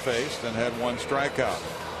men he faced and had 1 strikeout.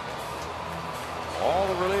 All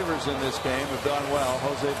the relievers in this game have done well.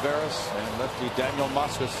 Jose Veras and lefty Daniel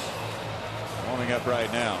Moscas warming up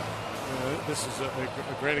right now. This is a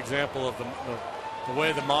great example of the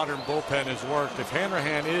way the modern bullpen has worked. If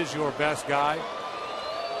Hanrahan is your best guy,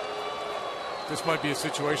 this might be a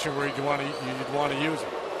situation where you'd want to use it.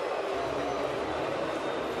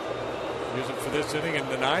 Use it for this inning in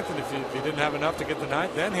the 9th, and if you didn't have enough to get the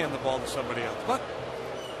 9th, then hand the ball to somebody else. But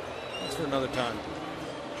that's for another time.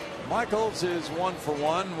 Michaels is 1 for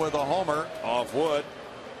 1 with a homer off Wood.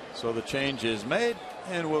 So the change is made,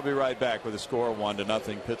 and we'll be right back with a score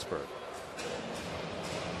 1-0 Pittsburgh.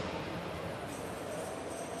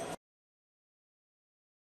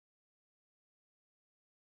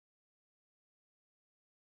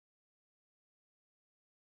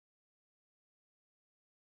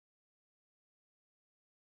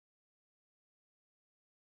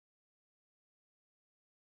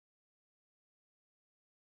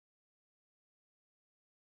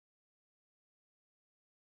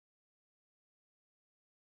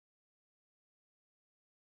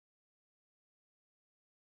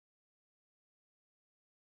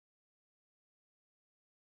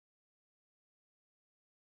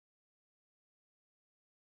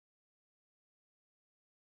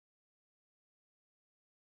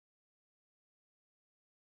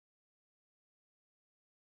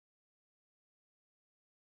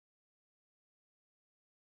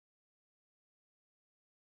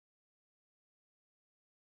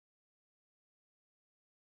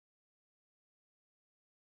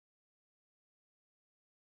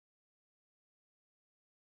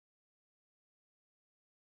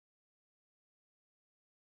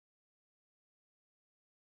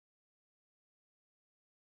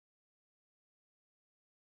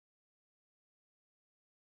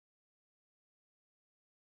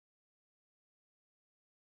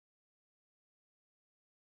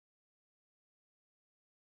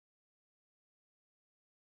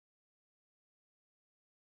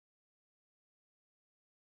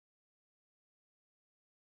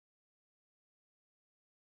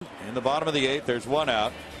 In the bottom of the 8th, there's one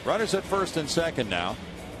out. Runners at first and second now.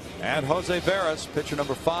 And Jose Veras, pitcher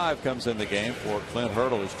number 5, comes in the game for Clint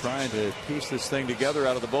Hurdle, who's trying to piece this thing together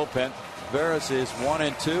out of the bullpen. Veras is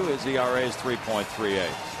 1-2. His ERA is 3.38.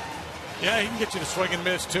 Yeah, he can get you to swing and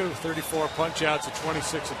miss, too. 34 punch-outs at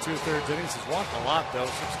 26 2/3 innings. He's walked a lot, though.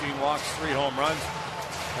 16 walks, 3 home runs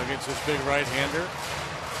against this big right-hander.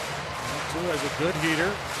 Too has a good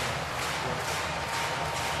heater.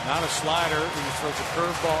 Not a slider. He throws a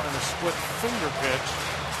curveball and a split finger pitch.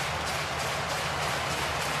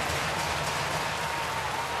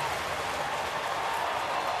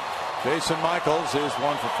 Jason Michaels is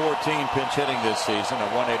 1 for 14 pinch hitting this season, a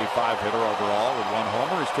 185 hitter overall with 1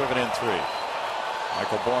 homer. He's driven in 3.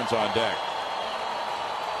 Michael Bourne's on deck.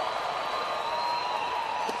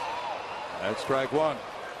 That's strike 1.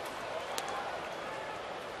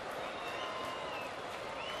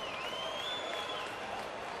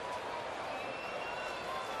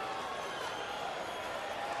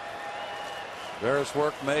 Veras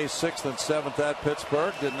worked May 6th and 7th at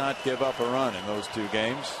Pittsburgh. Did not give up a run in those 2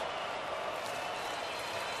 games.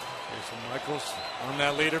 Jason Michaels on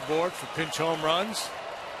that leaderboard for pinch home runs.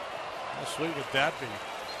 How sweet would that be?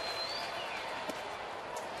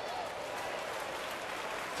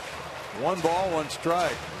 One ball, 1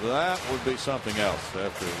 strike. That would be something else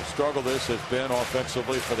after the struggle this has been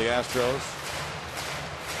offensively for the Astros.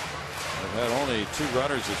 They've had only 2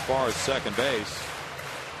 runners as far as second base.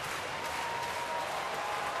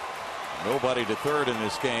 Nobody to third in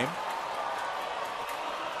this game.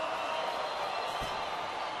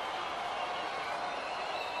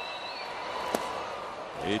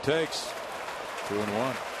 He takes 2-1.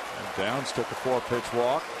 And Downs took a 4-pitch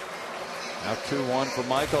walk. Now 2-1 for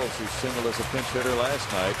Michaels, who singled as a pinch hitter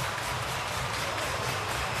last night.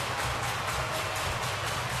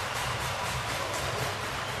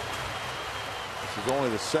 This is only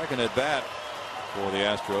the 2nd at bat for the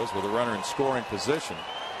Astros with a runner in scoring position.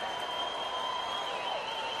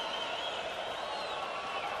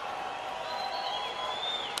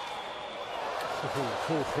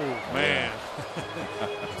 Man.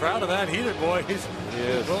 Proud of that heater, boy. He's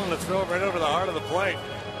willing to throw it right over the heart of the plate.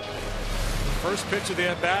 First pitch of the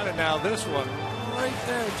at bat, and now this one right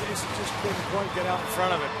there. Jason just couldn't quite get out in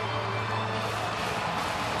front of it.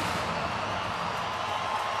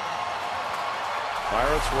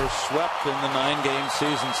 Pirates were swept in the 9-game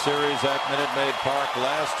season series at Minute Maid Park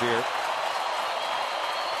last year.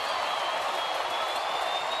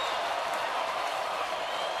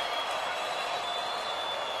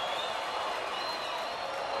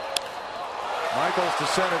 Michaels to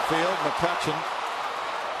center field. McCutchen.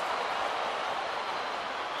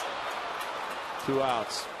 2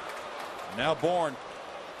 outs. Now Bourne.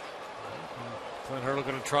 Clint Hurdle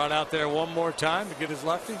going to trot out there one more time to get his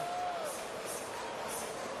lefty.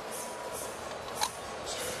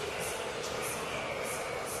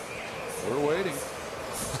 We're waiting.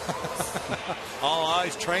 All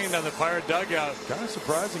eyes trained on the Pirate dugout. Kind of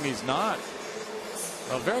surprising he's not.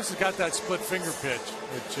 Well, Veras has got that split finger pitch,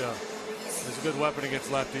 which is a good weapon against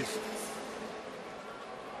lefties.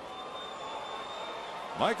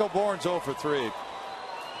 Michael Bourne's 0 for 3. We've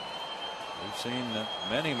seen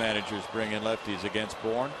many managers bring in lefties against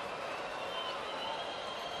Bourne.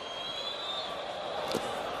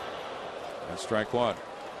 That's strike 1.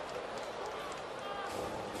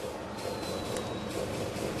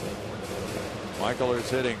 Michael is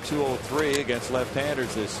hitting .203 against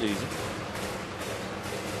left-handers this season.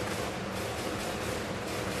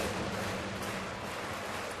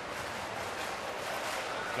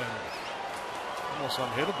 Almost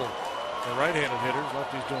unhittable for right-handed hitters.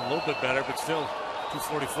 Lefty's doing a little bit better, but still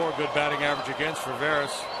 244, good batting average against for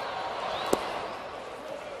Veras.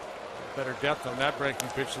 Better depth on that breaking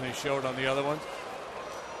pitch than he showed on the other ones.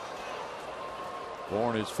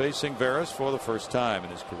 Bourne is facing Veras for the first time in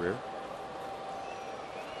his career.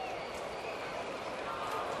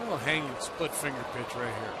 A little hanging split finger pitch right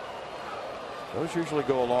here. Those usually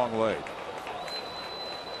go a long way.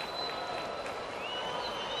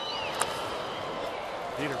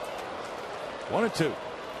 Peter. 1-2.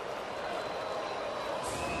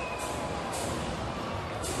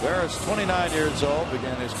 Veras, 29 years old,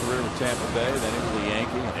 began his career with Tampa Bay, then he was a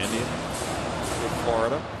Yankee, an Indian, in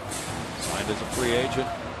Florida. Signed as a free agent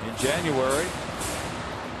in January.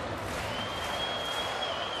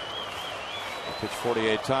 He pitched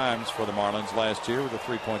 48 times for the Marlins last year with a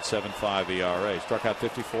 3.75 ERA. Struck out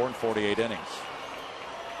 54 in 48 innings.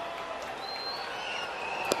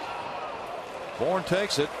 Bourne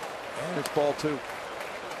takes it, and it's ball 2.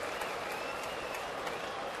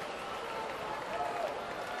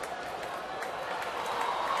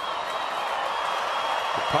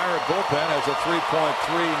 The Pirate bullpen has a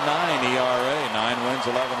 3.39 ERA, 9 wins,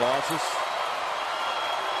 11 losses.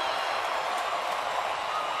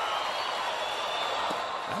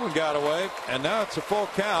 That one got away, and now it's a full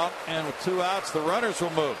count, and with 2 outs, the runners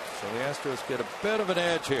will move. So the Astros get a bit of an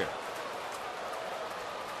edge here.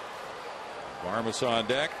 Varmus on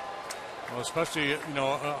deck. Well, especially you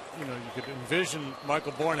could envision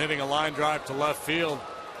Michael Bourne hitting a line drive to left field.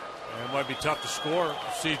 And it might be tough to score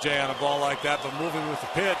CJ on a ball like that, but moving with the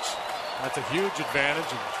pitch, that's a huge advantage,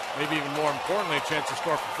 and maybe even more importantly, a chance to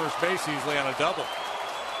score from first base easily on a double.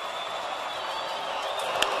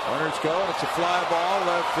 Runners go, and it's a fly ball,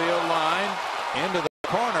 left field line, into the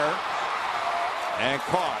corner, and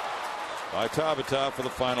caught by Tabata for the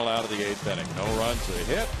final out of the 8th inning. No runs, a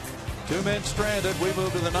hit, 2 men stranded. We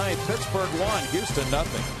move to the 9th. Pittsburgh 1, Houston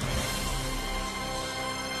nothing.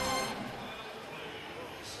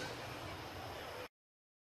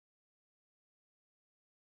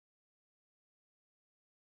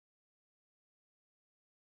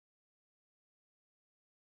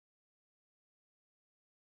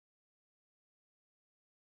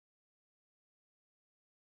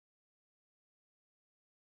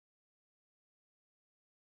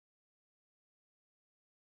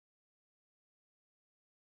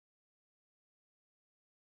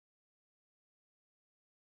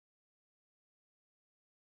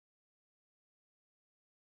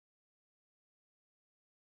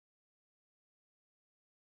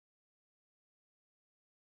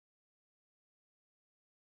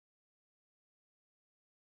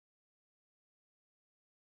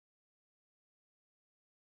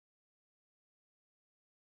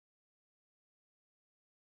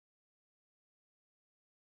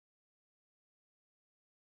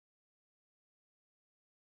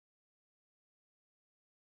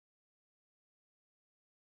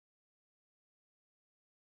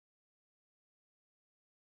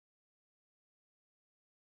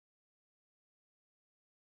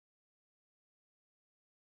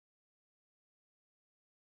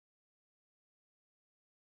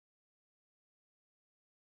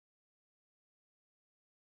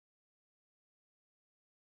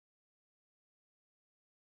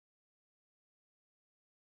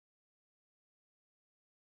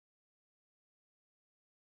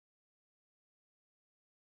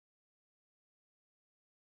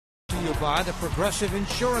 You by the Progressive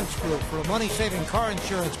Insurance Group. For a money-saving car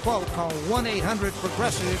insurance quote, call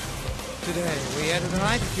 1-800-PROGRESSIVE today. We added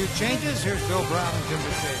tonight a few changes. Here's Bill Brown and Jim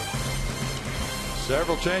Deshaies.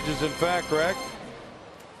 Several changes, in fact, Greg.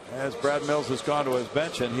 As Brad Mills has gone to his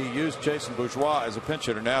bench, and he used Jason Bourgeois as a pinch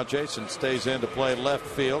hitter. Now Jason stays in to play left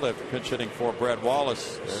field after pinch hitting for Brad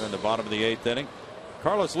Wallace there in the bottom of the 8th inning.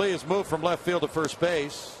 Carlos Lee has moved from left field to first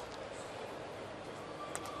base.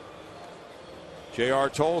 J.R.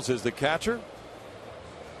 Tolles is the catcher.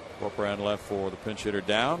 Corporan left for the pinch hitter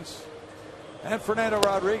Downs. And Fernando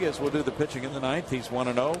Rodriguez will do the pitching in the 9th. He's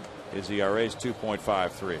 1-0. His ERA is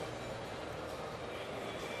 2.53.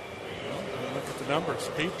 Look at the numbers.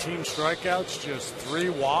 18 strikeouts, just 3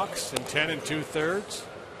 walks, and 10 2/3.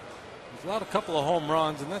 He's allowed a couple of home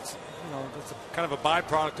runs, and that's kind of a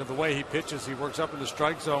byproduct of the way he pitches. He works up in the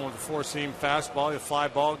strike zone with a 4-seam fastball, a fly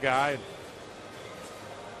ball guy.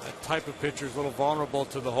 That type of pitcher is a little vulnerable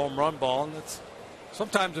to the home run ball, and that's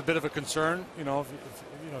sometimes a bit of a concern. If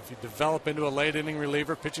you develop into a late inning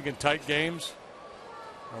reliever, pitching in tight games,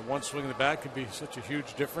 one swing of the bat could be such a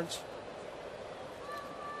huge difference.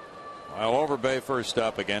 Well, Overbay first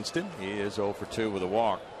up against him. He is 0 for 2 with a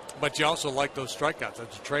walk. But you also like those strikeouts.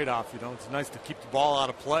 That's a trade-off. It's nice to keep the ball out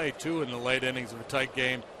of play too in the late innings of a tight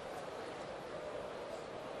game.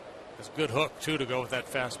 It's a good hook too to go with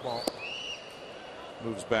that fastball.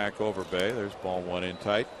 Moves back Overbay. There's ball 1 in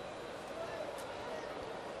tight.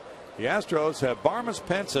 The Astros have Barmas,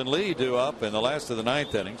 Pence, and Lee due up in the last of the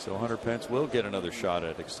 9th inning, so Hunter Pence will get another shot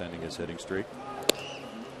at extending his hitting streak.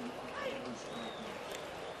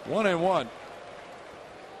 1-1.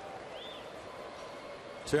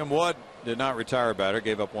 Tim Wood did not retire a batter,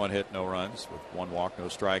 gave up 1 hit, no runs, with 1 walk, no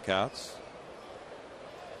strikeouts.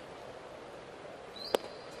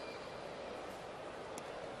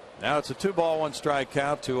 Now it's a 2-ball, 1 strike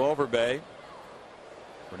count to Overbay.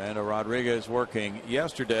 Fernando Rodriguez working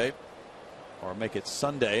yesterday, or make it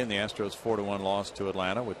Sunday, in the Astros 4-1 loss to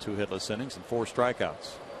Atlanta with 2 hitless innings and 4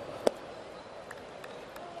 strikeouts.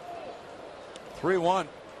 3-1.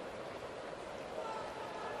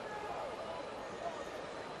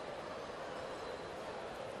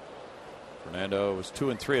 Fernando was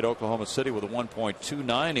 2-3 at Oklahoma City with a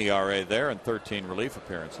 1.29 ERA there and 13 relief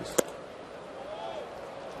appearances.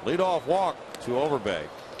 Leadoff walk to Overbay.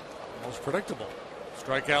 Most predictable.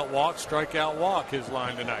 Strikeout, walk, his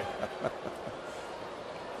line tonight.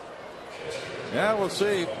 Yeah, we'll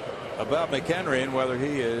see about McHenry and whether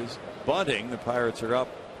he is bunting. The Pirates are up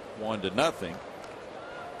 1-0.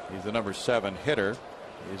 He's the number 7 hitter.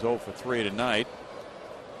 He's 0 for 3 tonight.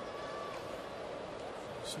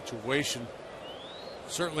 Situation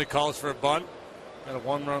certainly calls for a bunt. Got a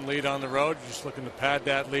 1-run lead on the road. Just looking to pad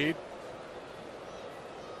that lead.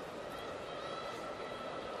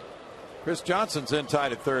 Chris Johnson's in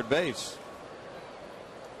tied at third base.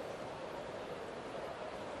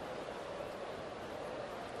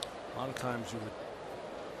 A lot of times you would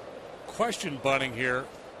question bunting here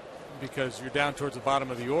because you're down towards the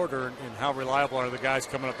bottom of the order, and how reliable are the guys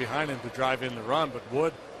coming up behind him to drive in the run. But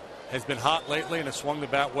Wood has been hot lately and has swung the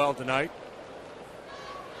bat well tonight.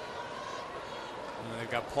 And they've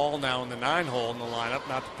got Paul now in the 9-hole in the lineup,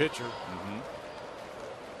 not the pitcher.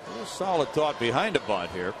 A little solid thought behind a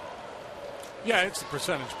bunt here. Yeah, it's a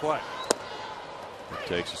percentage play. It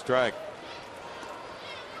takes a strike.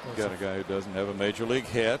 You got a guy who doesn't have a major league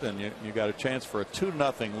hit, and you got a chance for a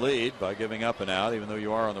 2-0 lead by giving up an out, even though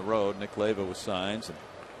you are on the road. Nick Leyva with signs. And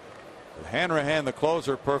with Hanrahan, the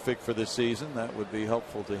closer, perfect for this season. That would be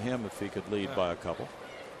helpful to him if he could lead by a couple.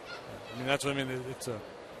 I mean, that's what I mean. It's a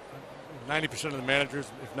 90% of the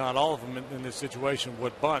managers, if not all of them, in this situation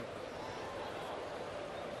would bunt.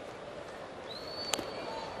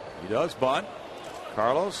 He does bunt.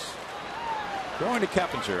 Carlos going to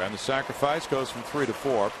Keppinger, and the sacrifice goes from 3 to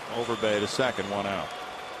 4. Overbay to second, 1 out.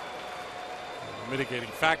 The mitigating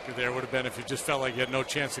factor there would have been if you just felt like you had no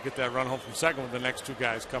chance to get that run home from second with the next 2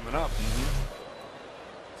 guys coming up.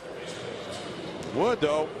 Wood,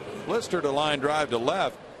 though, blistered a line drive to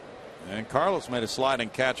left, and Carlos made a sliding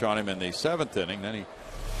catch on him in the 7th inning. Then he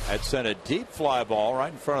had sent a deep fly ball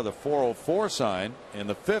right in front of the 404 sign in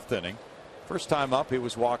the 5th inning. First time up, he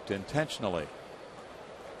was walked intentionally.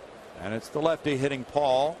 And it's the lefty hitting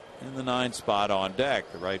Paul in the 9 spot on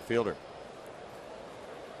deck, the right fielder.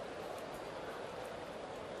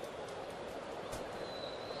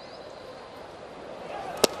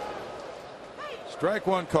 Strike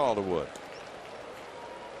 1 call to Wood.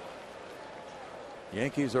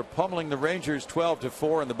 Yankees are pummeling the Rangers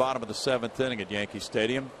 12-4 in the bottom of the 7th inning at Yankee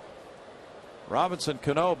Stadium. Robinson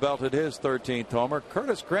Cano belted his 13th homer.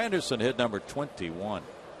 Curtis Granderson hit number 21.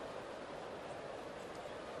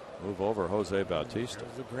 Move over Jose Bautista.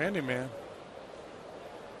 There's the Grandy man.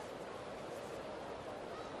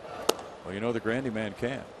 Well, you know the Grandy man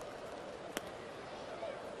can.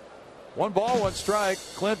 1 ball, 1 strike.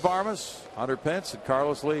 Clint Varmus, Hunter Pence, and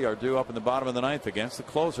Carlos Lee are due up in the bottom of the 9th against the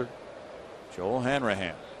closer, Joel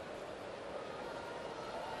Hanrahan.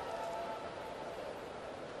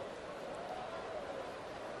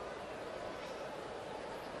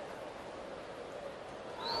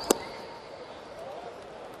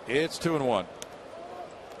 It's 2-1.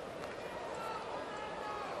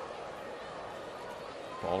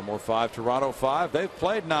 Baltimore 5, Toronto 5. They've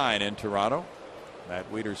played 9 in Toronto.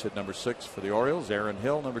 Matt Wieters hit number 6 for the Orioles. Aaron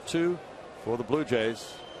Hill number 2 for the Blue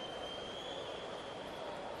Jays.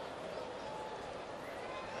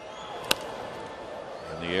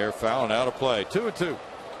 In the air, foul, and out of play. 2-2.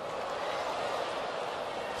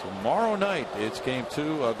 Tomorrow night, it's game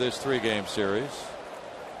 2 of this 3-game series.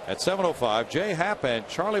 At 7:05, Jay Happ and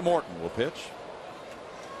Charlie Morton will pitch.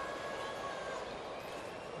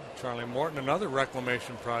 Charlie Morton, another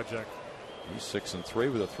reclamation project. He's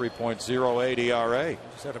 6-3 with a 3.08 ERA.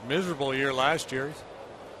 He's had a miserable year last year. He's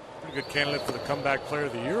a pretty good candidate for the Comeback Player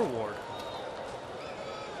of the Year award.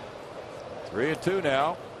 3-2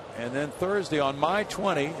 now. And then Thursday on May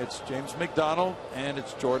 20, it's James McDonald and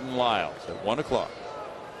it's Jordan Lyles at 1 o'clock.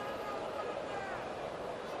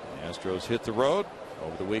 The Astros hit the road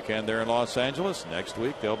over the weekend there in Los Angeles. Next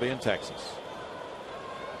week they'll be in Texas.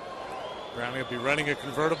 Brownie will be renting a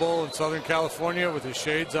convertible in Southern California with his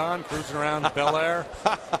shades on, cruising around Bel Air.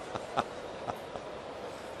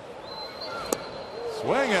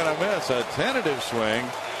 Swing and a miss, a tentative swing.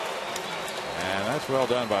 And that's well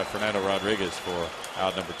done by Fernando Rodriguez for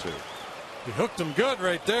out number 2. He hooked him good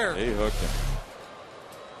right there. He hooked him.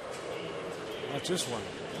 Watch this one.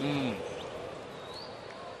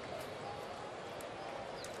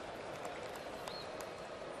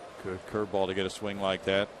 Good curveball to get a swing like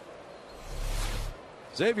that.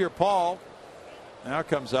 Xavier Paul now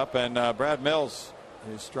comes up, and Brad Mills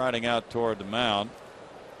is striding out toward the mound.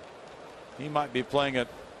 He might be playing it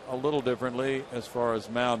a little differently as far as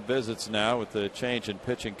mound visits now with the change in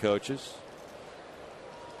pitching coaches.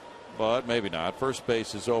 But maybe not. First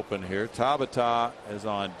base is open here. Tabata is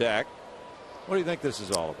on deck. What do you think this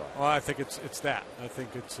is all about? Well, I think it's that. I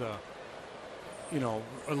think it's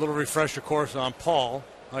a little refresher course on Paul,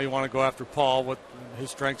 how you want to go after Paul, what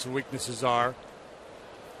his strengths and weaknesses are.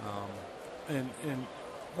 And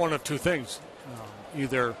one of two things.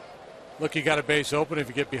 Either, look, you got a base open. If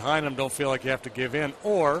you get behind him, don't feel like you have to give in.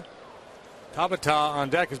 Or, Tabata on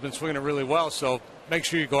deck has been swinging it really well, so make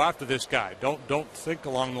sure you go after this guy. Don't think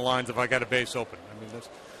along the lines of, I got a base open. I mean, that's,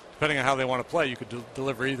 depending on how they want to play, you could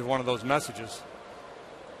deliver either one of those messages.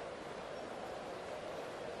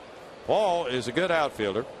 Paul is a good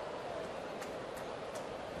outfielder.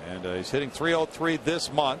 And he's hitting .303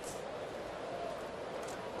 this month.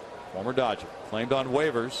 Former Dodger. Claimed on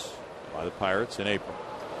waivers by the Pirates in April.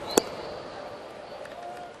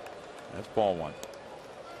 That's ball one.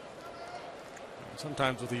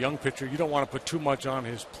 Sometimes with a young pitcher, you don't want to put too much on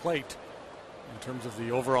his plate in terms of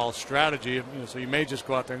the overall strategy. So you may just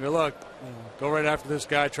go out there and go, look, go right after this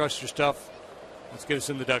guy, trust your stuff. Let's get us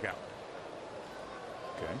in the dugout.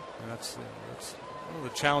 Okay. And that's one of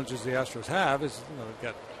the challenges the Astros have is they've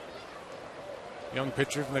got young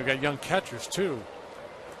pitchers and they've got young catchers too.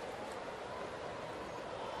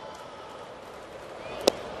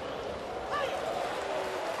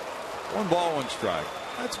 One ball, one strike.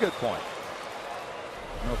 That's a good point.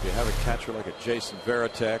 I don't know if you have a catcher like a Jason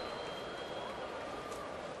Varitek.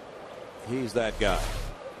 He's that guy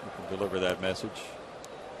who can deliver that message.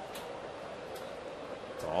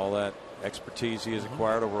 All that expertise he has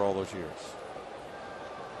acquired over all those years.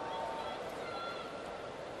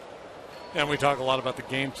 And we talk a lot about the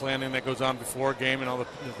game planning that goes on before a game and all the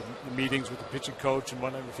meetings with the pitching coach and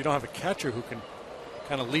whatnot. If you don't have a catcher who can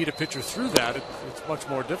kind of lead a pitcher through that, it's much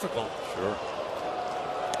more difficult. Sure.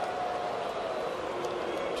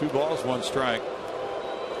 2 balls, 1 strike.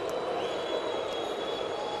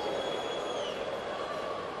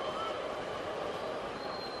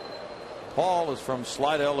 Paul is from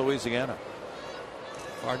Slidell, Louisiana.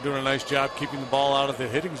 Are doing a nice job keeping the ball out of the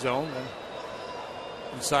hitting zone. And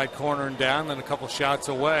inside corner and down, then a couple shots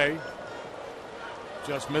away.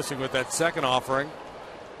 Just missing with that second offering.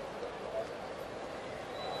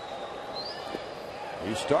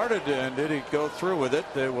 He started, and did he go through with it?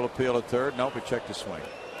 They will appeal at third. Nope, he checked his swing.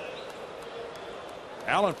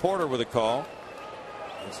 Alan Porter with a call.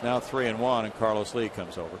 It's now 3-1, and Carlos Lee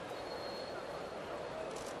comes over.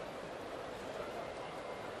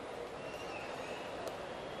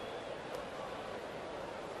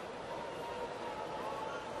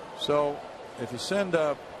 So if you send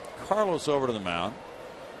Carlos over to the mound.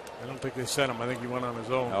 I don't think they sent him. I think he went on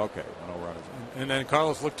his own. Okay, went over on his own. And then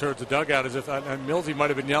Carlos looked towards the dugout as if, and Millsy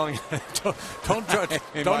might have been yelling,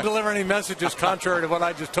 don't deliver any messages contrary to what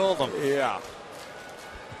I just told him. Yeah.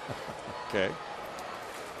 Okay.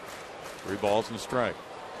 3 balls and a strike.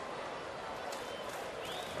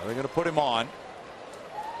 Are they going to put him on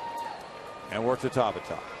and work the top of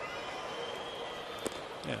top?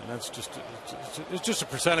 Yeah, and that's it's just a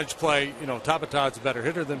percentage play. Tapata's a better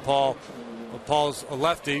hitter than Paul. But Paul's a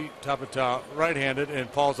lefty, Tapata right-handed,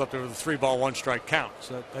 and Paul's up there with a 3 ball, 1 strike count.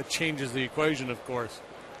 So that changes the equation, of course.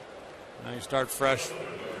 Now you start fresh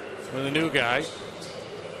with a new guy.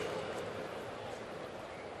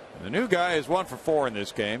 And the new guy is 1 for 4 in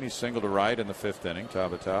this game. He's single to right in the 5th inning,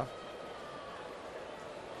 Tabata.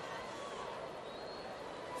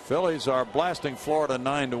 Phillies are blasting Florida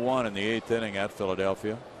 9-1 in the 8th inning at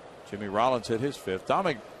Philadelphia. Jimmy Rollins hit his 5th.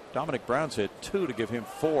 Dominic Brown's hit 2 to give him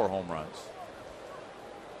 4 home runs.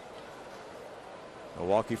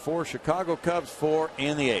 Milwaukee 4, Chicago Cubs 4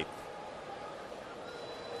 in the 8th.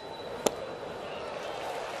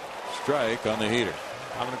 Strike on the heater.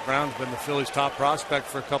 Dominic Brown's been the Phillies' top prospect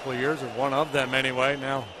for a couple of years, or one of them anyway.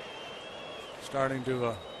 Now starting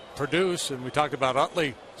to produce, and we talked about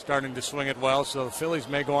Utley starting to swing it well, so the Phillies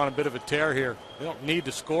may go on a bit of a tear here. They don't need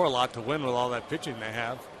to score a lot to win with all that pitching they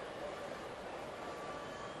have.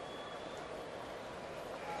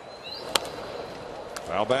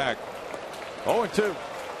 Foul back. 0-2.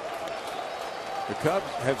 The Cubs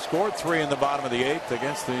have scored 3 in the bottom of the 8th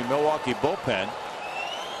against the Milwaukee bullpen.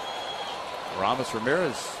 Ramos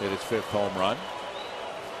Ramirez hit his 5th home run.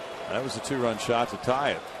 That was a 2-run shot to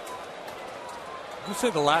tie it. Would you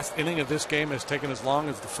say the last inning of this game has taken as long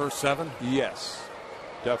as the first 7? Yes,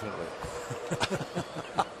 definitely.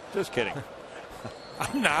 Just kidding.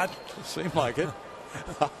 I'm not. Seemed like it.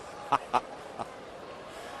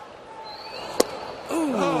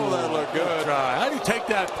 Ooh, oh, that looked good. Try. How do you take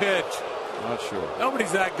that pitch? Not sure.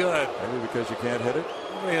 Nobody's that good. Maybe because you can't hit it.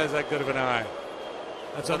 Nobody has that good of an eye.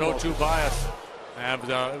 That's an 0-2 bias.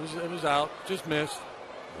 It was out. Just missed.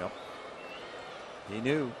 Yep. He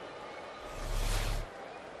knew.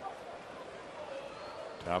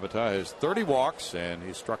 Tabata has 30 walks, and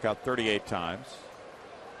he struck out 38 times.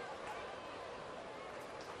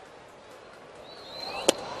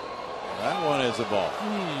 1 is the ball.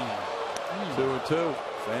 2-2.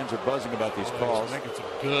 Fans are buzzing about these calls. Making some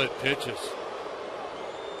good pitches.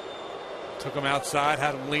 Took him outside,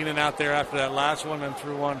 had him leaning out there after that last one, and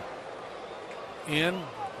threw one in.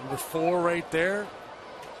 Number 4 right there.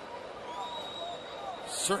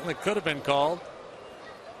 Certainly could have been called.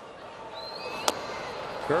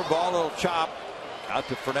 Curveball, little chop out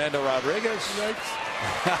to Fernando Rodriguez.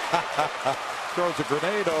 Throws a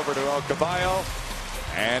grenade over to El Caballo.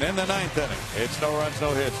 And in the 9th inning, it's no runs,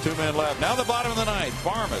 no hits. 2 men left. Now the bottom of the 9th.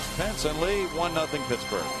 Barmas, Pence, and Lee. 1-0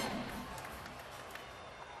 Pittsburgh.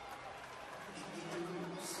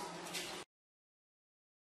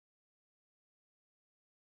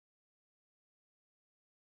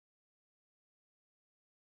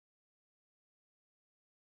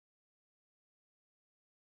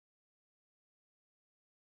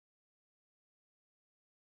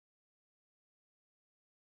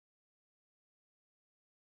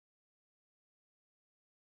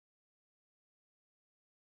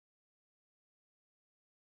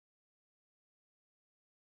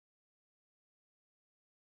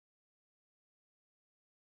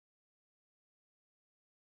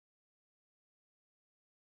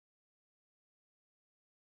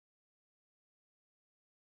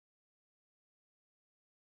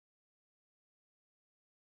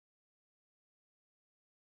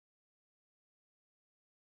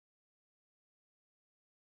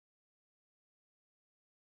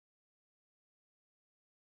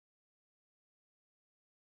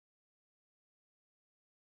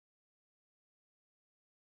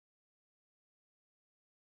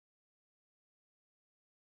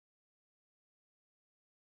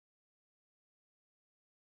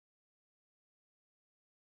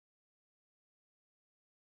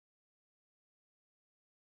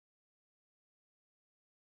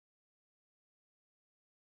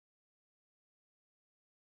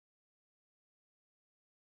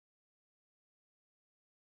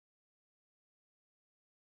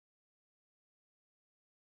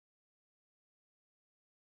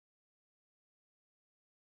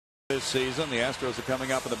 This season, the Astros are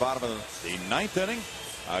coming up in the bottom of the 9th inning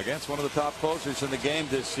against one of the top closers in the game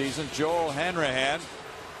this season, Joel Hanrahan.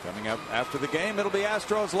 Coming up after the game, it'll be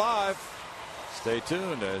Astros Live. Stay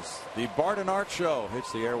tuned as the Bart and Art Show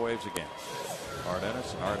hits the airwaves again. Art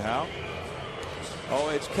Ennis and Art Howe. Oh,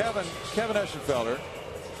 it's Kevin Eschenfelder.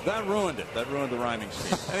 That ruined it. That ruined the rhyming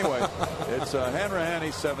scheme. Anyway, it's Hanrahan.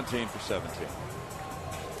 He's 17 for 17.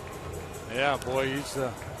 Yeah, boy, he's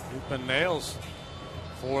been nails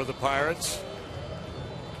for the Pirates.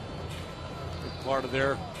 Big part of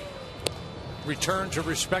their return to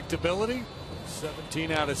respectability.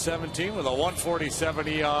 17 out of 17 with a 1.47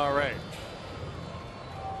 ERA.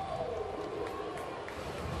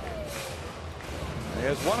 He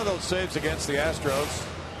has one of those saves against the Astros.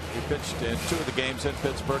 He pitched in 2 of the games in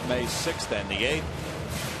Pittsburgh, May 6th and the 8th.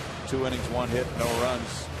 2 innings, 1 hit, no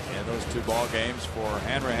runs in those 2 ball games for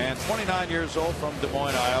Hanrahan. 29 years old from Des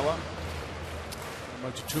Moines, Iowa.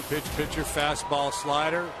 Much a 2-pitch pitcher, fastball,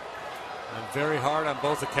 slider, and very hard on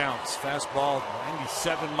both accounts. Fastball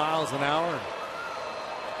 97 miles an hour.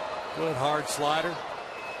 Good hard slider.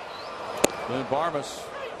 Then Barmas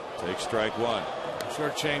takes strike 1.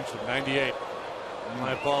 Short-changed him, 98.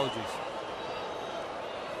 My apologies.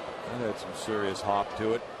 It had some serious hop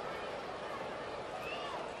to it.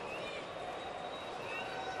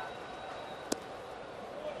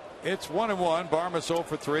 It's 1-1. Barmas 0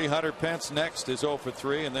 for 3. Hunter Pence next is 0 for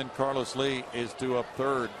 3. And then Carlos Lee is due up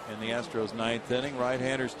third in the Astros 9th inning.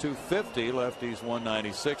 Right-handers 250. Lefties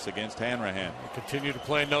 196 against Hanrahan. They continue to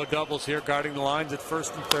play no doubles here, guarding the lines at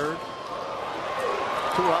first and third.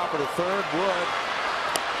 2-hopper to third. Wood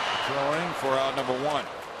throwing for out number 1.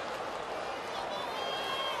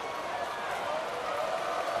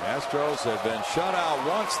 The Astros have been shut out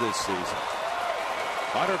once this season.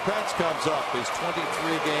 Hunter Pence comes up. His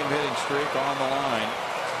 23-game hitting streak on the line.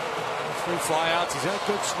 3 flyouts. He's had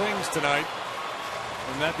good swings tonight.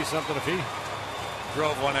 Wouldn't that be something if he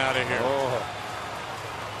drove one out of here? Oh.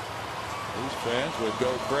 These fans would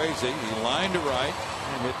go crazy. He lined to right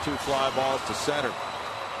and hit 2 fly balls to center.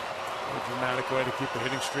 A dramatic way to keep the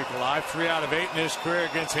hitting streak alive. 3 out of 8 in his career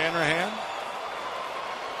against Hanrahan.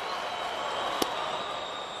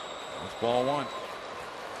 That's ball 1.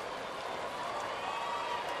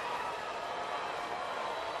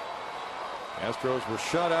 Astros were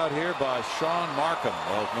shut out here by Sean Markham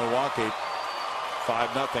of Milwaukee.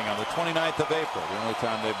 5-0 on the 29th of April. The only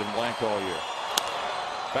time they've been blanked all year.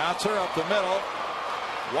 Bouncer up the middle.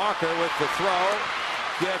 Walker with the throw.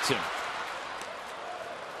 Gets him.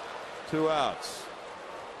 2 outs.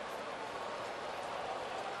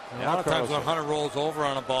 A lot of times when Hunter rolls over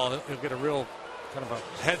on a ball, he'll get a real kind of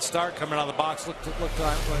a head start coming out of the box. Looked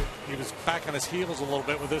like he was back on his heels a little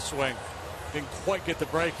bit with this swing. Didn't quite get the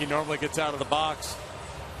break he normally gets out of the box.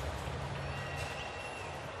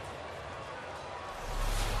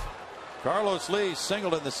 Carlos Lee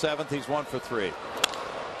singled in the 7th. He's 1 for 3.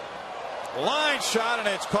 Line shot, and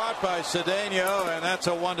it's caught by Cedeno, and that's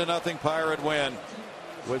a 1-0 Pirate win.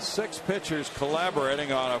 With 6 pitchers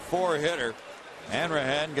collaborating on a 4-hitter,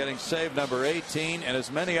 Hanrahan getting save number 18 and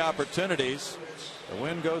as many opportunities. The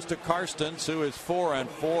win goes to Karstens, who is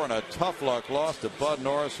 4-4, and a tough luck loss to Bud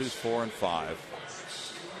Norris, who's 4-5.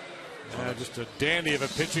 Just a dandy of a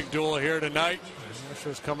pitching duel here tonight.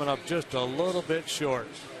 This coming up just a little bit short.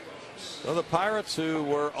 So the Pirates, who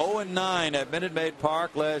were 0-9 at Minute Maid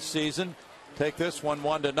Park last season, take this one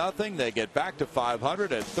 1-0. They get back to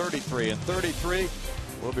 500 at 33-33.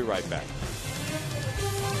 We'll be right back.